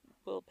 I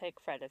will pick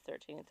Friday the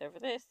 13th over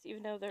this,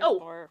 even though there's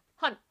more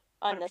 100%.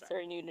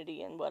 unnecessary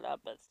nudity and whatnot,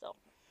 but still.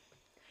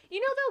 You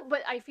know, though,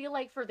 but I feel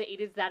like for the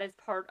 80s, that is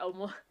part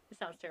almost. It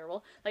sounds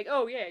terrible. Like,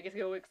 oh, yeah, I guess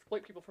go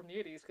exploit people from the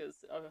 80s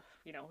because,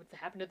 it's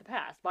happened in the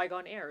past,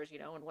 bygone eras,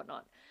 and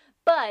whatnot.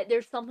 But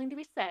there's something to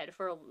be said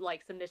for,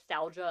 like, some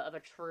nostalgia of a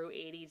true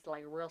 80s,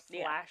 like, real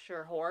Yeah.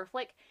 slasher horror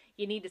flick.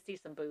 You need to see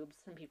some boobs,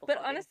 some people But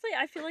fucking. honestly,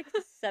 I feel like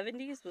the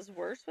 70s was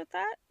worse with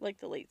that, like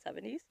the late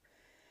 70s.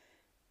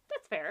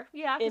 That's fair.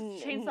 Yeah, because In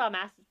Texas Chainsaw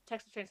Massacre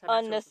was the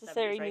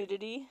unnecessary 70s, right?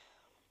 nudity.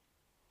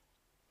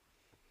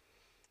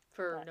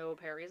 For no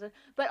apparent reason.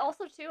 But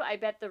also, too, I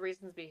bet the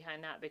reasons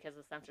behind that, because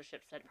the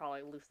censorship had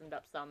probably loosened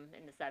up some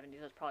in the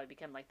 70s, has probably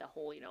become like the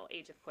whole,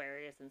 age of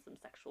Aquarius and some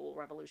sexual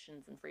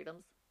revolutions and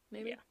freedoms,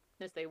 maybe. Yeah.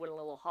 As they went a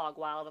little hog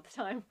wild at the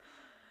time.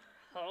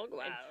 Oh,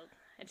 wow.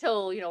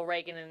 Until,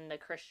 Reagan and the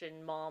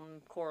Christian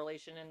mom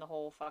correlation and the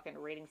whole fucking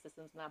rating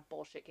systems and that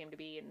bullshit came to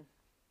be, and,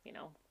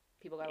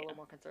 people got a little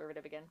more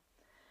conservative again.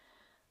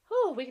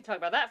 Whew, we could talk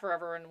about that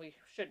forever, and we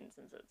shouldn't,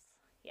 since it's,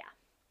 yeah.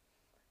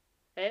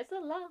 It's a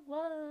long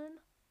one.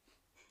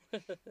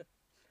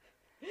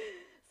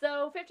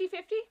 So 50-50,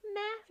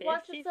 meh.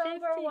 Watch it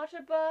sober, 50-50. watch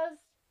it buzz.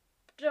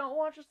 Don't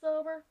watch it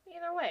sober.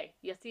 Either way,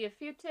 you see a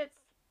few tits,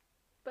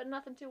 but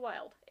nothing too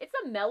wild. It's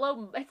a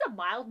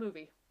mild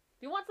movie.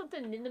 If you want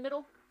something in the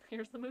middle,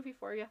 here's the movie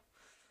for you.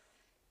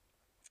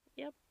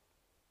 Yep.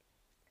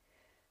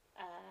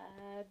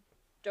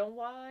 Don't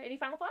watch. Any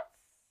final thoughts?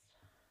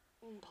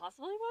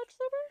 Possibly watch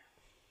sober?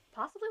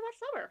 Possibly watch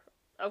sober.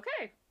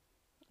 Okay.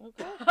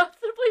 Okay.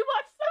 Possibly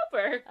watch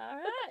sober. All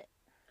right.